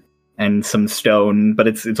wood and some stone, but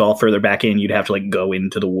it's all further back in. You'd have to like go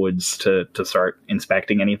into the woods to start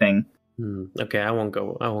inspecting anything. Okay, I won't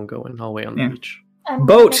go in. I'll wait on the beach. I'm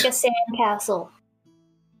Boat. gonna make a sand castle.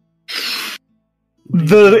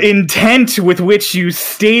 The intent with which you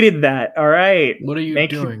stated that. All right. What are you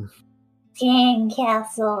doing? Sand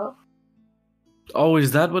castle. Oh,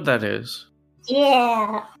 is that what that is?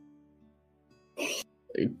 Yeah.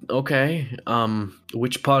 Okay.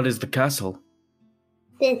 Which part is the castle?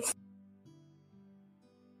 This.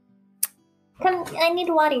 Come, I need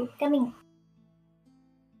water. Come here.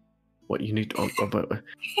 What you need? But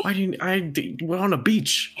why do you? We're on a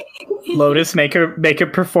beach. Lotus, make a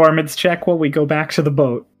performance check while we go back to the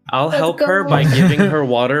boat. I'll help her by giving her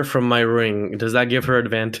water from my ring. Does that give her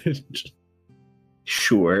advantage?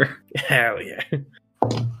 Sure. Hell yeah.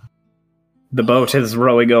 The boat is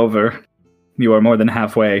rowing over. You are more than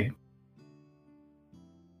halfway.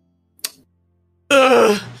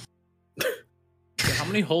 How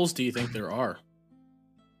many holes do you think there are?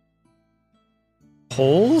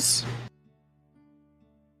 Holes?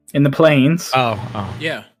 In the plains. Oh.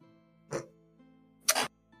 Yeah.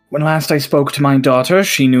 When last I spoke to my daughter,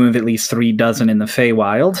 she knew of at least 36 in the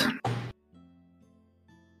Feywild.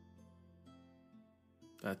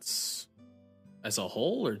 That's as a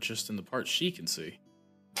whole, or just in the parts she can see?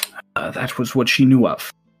 That was what she knew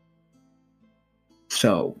of.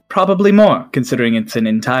 So, probably more, considering it's an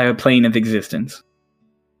entire plane of existence.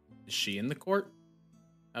 Is she in the court?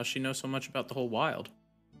 How's she know so much about the whole wild?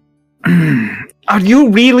 Are you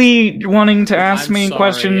really wanting to ask I'm me sorry,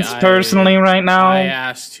 questions personally right now? I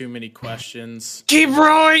asked too many questions. Keep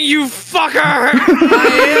rowing, you fucker!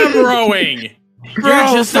 I am rowing!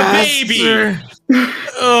 You're just faster. a baby!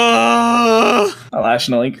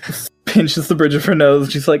 Alashna, like, pinches the bridge of her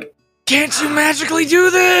nose. She's like, Can't you magically do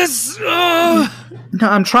this? no,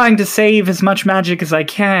 I'm trying to save as much magic as I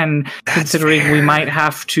can, considering we might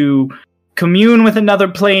have to commune with another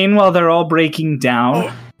plane while they're all breaking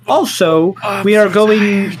down. Also, we are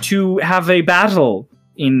going to have a battle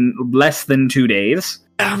in less than 2 days.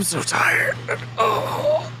 I'm so tired.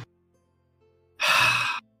 Oh.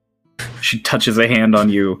 She touches a hand on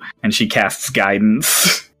you, and she casts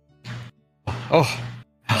guidance. Oh.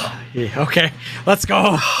 Yeah, okay, let's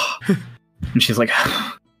go. And she's like...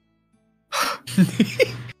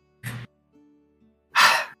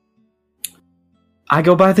 I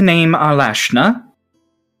go by the name Alashna.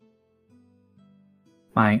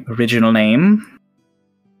 My original name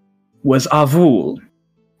was Avul,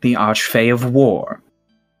 the Archfey of War.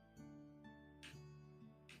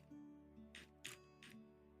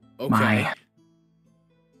 Okay.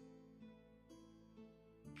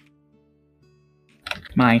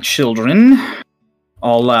 My children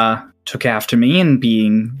all took after me in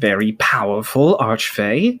being very powerful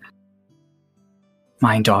archfey.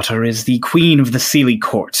 My daughter is the queen of the Sealy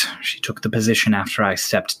Court. She took the position after I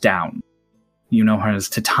stepped down. You know her as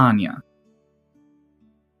Titania.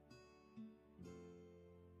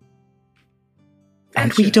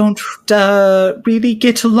 And we don't really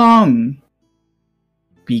get along.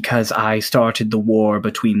 Because I started the war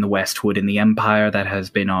between the Westwood and the Empire that has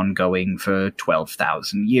been ongoing for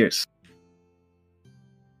 12,000 years.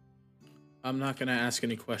 I'm not going to ask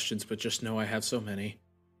any questions, but just know I have so many.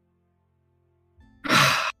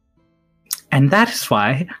 And that is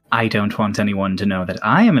why I don't want anyone to know that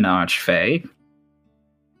I am an archfey.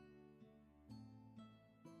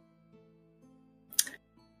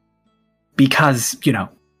 Because,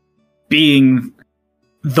 being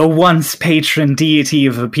the once patron deity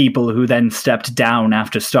of a people who then stepped down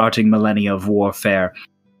after starting millennia of warfare,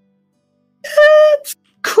 it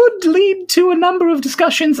could lead to a number of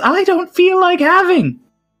discussions I don't feel like having.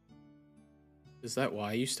 Is that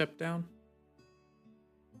why you stepped down?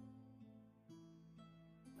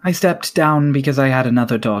 I stepped down because I had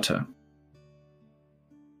another daughter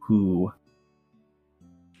who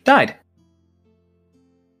died.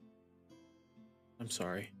 I'm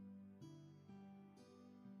sorry.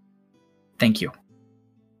 Thank you.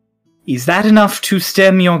 Is that enough to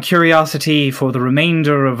stem your curiosity for the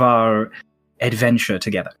remainder of our adventure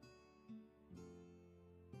together?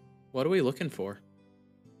 What are we looking for?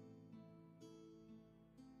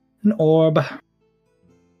 An orb.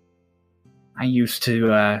 I used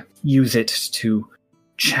to use it to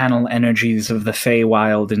channel energies of the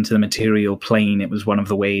Feywild into the material plane. It was one of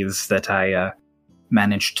the ways that I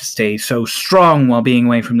managed to stay so strong while being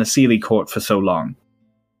away from the Sealy Court for so long.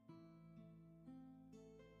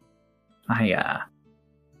 I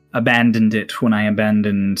abandoned it when I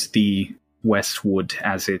abandoned the Westwood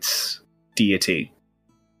as its deity.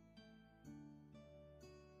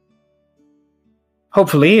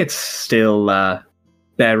 Hopefully it's still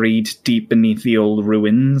buried deep beneath the old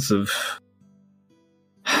ruins of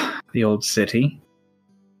the old city.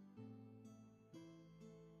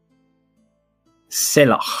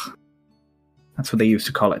 Seloch. That's what they used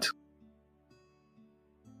to call it.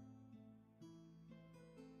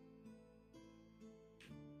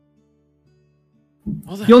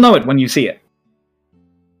 You'll know it when you see it.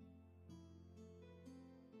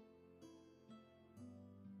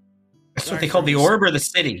 That's what they call the orb or the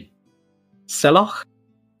city? Seloch?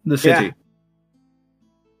 The city. Yeah.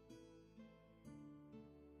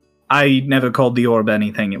 I never called the orb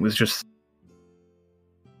anything. It was just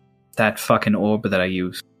that fucking orb that I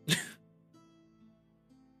use.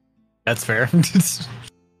 That's fair.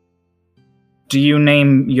 Do you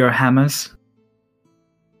name your hammers?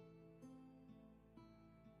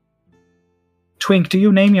 Twink, do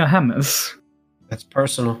you name your hammers? That's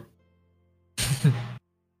personal.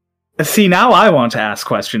 See, now I want to ask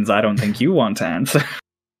questions I don't think you want to answer.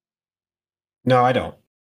 No, I don't.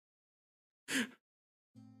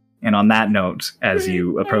 And on that note, as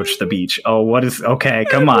you approach the beach, okay,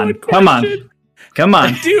 come on.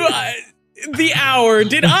 The hour,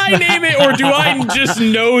 did I name it, or do I just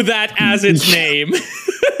know that as its name?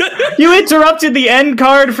 You interrupted the end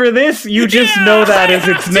card for this? You just know that as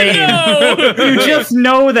its name. You just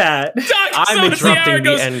know that. I'm interrupting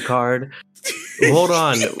the end card. Hold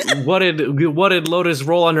on. What did Lotus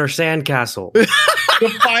roll on her sandcastle? You'll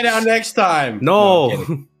find out next time.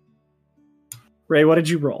 No. Ray, what did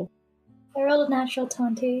you roll? I rolled a natural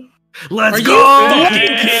 20. Let's Are go! you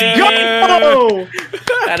fucking kidding me? Go!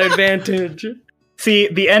 At advantage. See,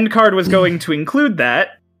 the end card was going to include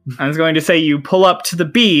that. I was going to say you pull up to the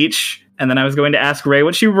beach, and then I was going to ask Ray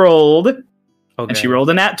what she rolled. Okay. And she rolled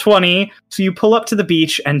a nat 20, so you pull up to the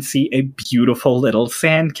beach and see a beautiful little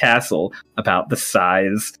sand castle about the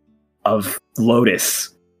size of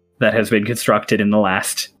Lotus that has been constructed in the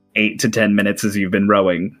last 8 to 10 minutes as you've been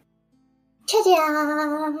rowing.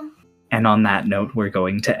 Ta-da! And on that note, we're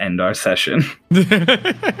going to end our session.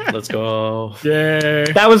 Let's go.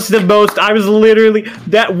 Yay. That was the most,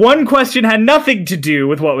 that one question had nothing to do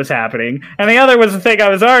with what was happening, and the other was the thing I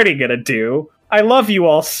was already gonna do. I love you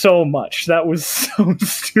all so much. That was so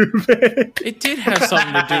stupid. It did have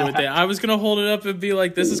something to do with it. I was gonna hold it up and be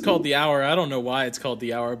like, this is called the hour. I don't know why it's called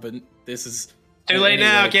the hour, but this is... Too late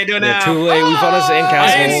now. Can't do it now. Too late. We found a sandcastle.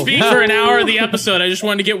 I didn't speak for an hour of the episode. I just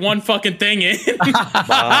wanted to get one fucking thing in.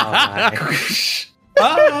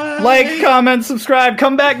 Bye. Like, comment, subscribe.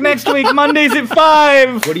 Come back next week, Mondays at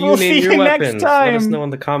 5. What do you we'll name see your you weapons? next time. Let us know in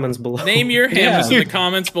the comments below. Name your hammers in the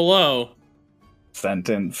comments below.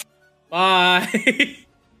 Sentence. Bye.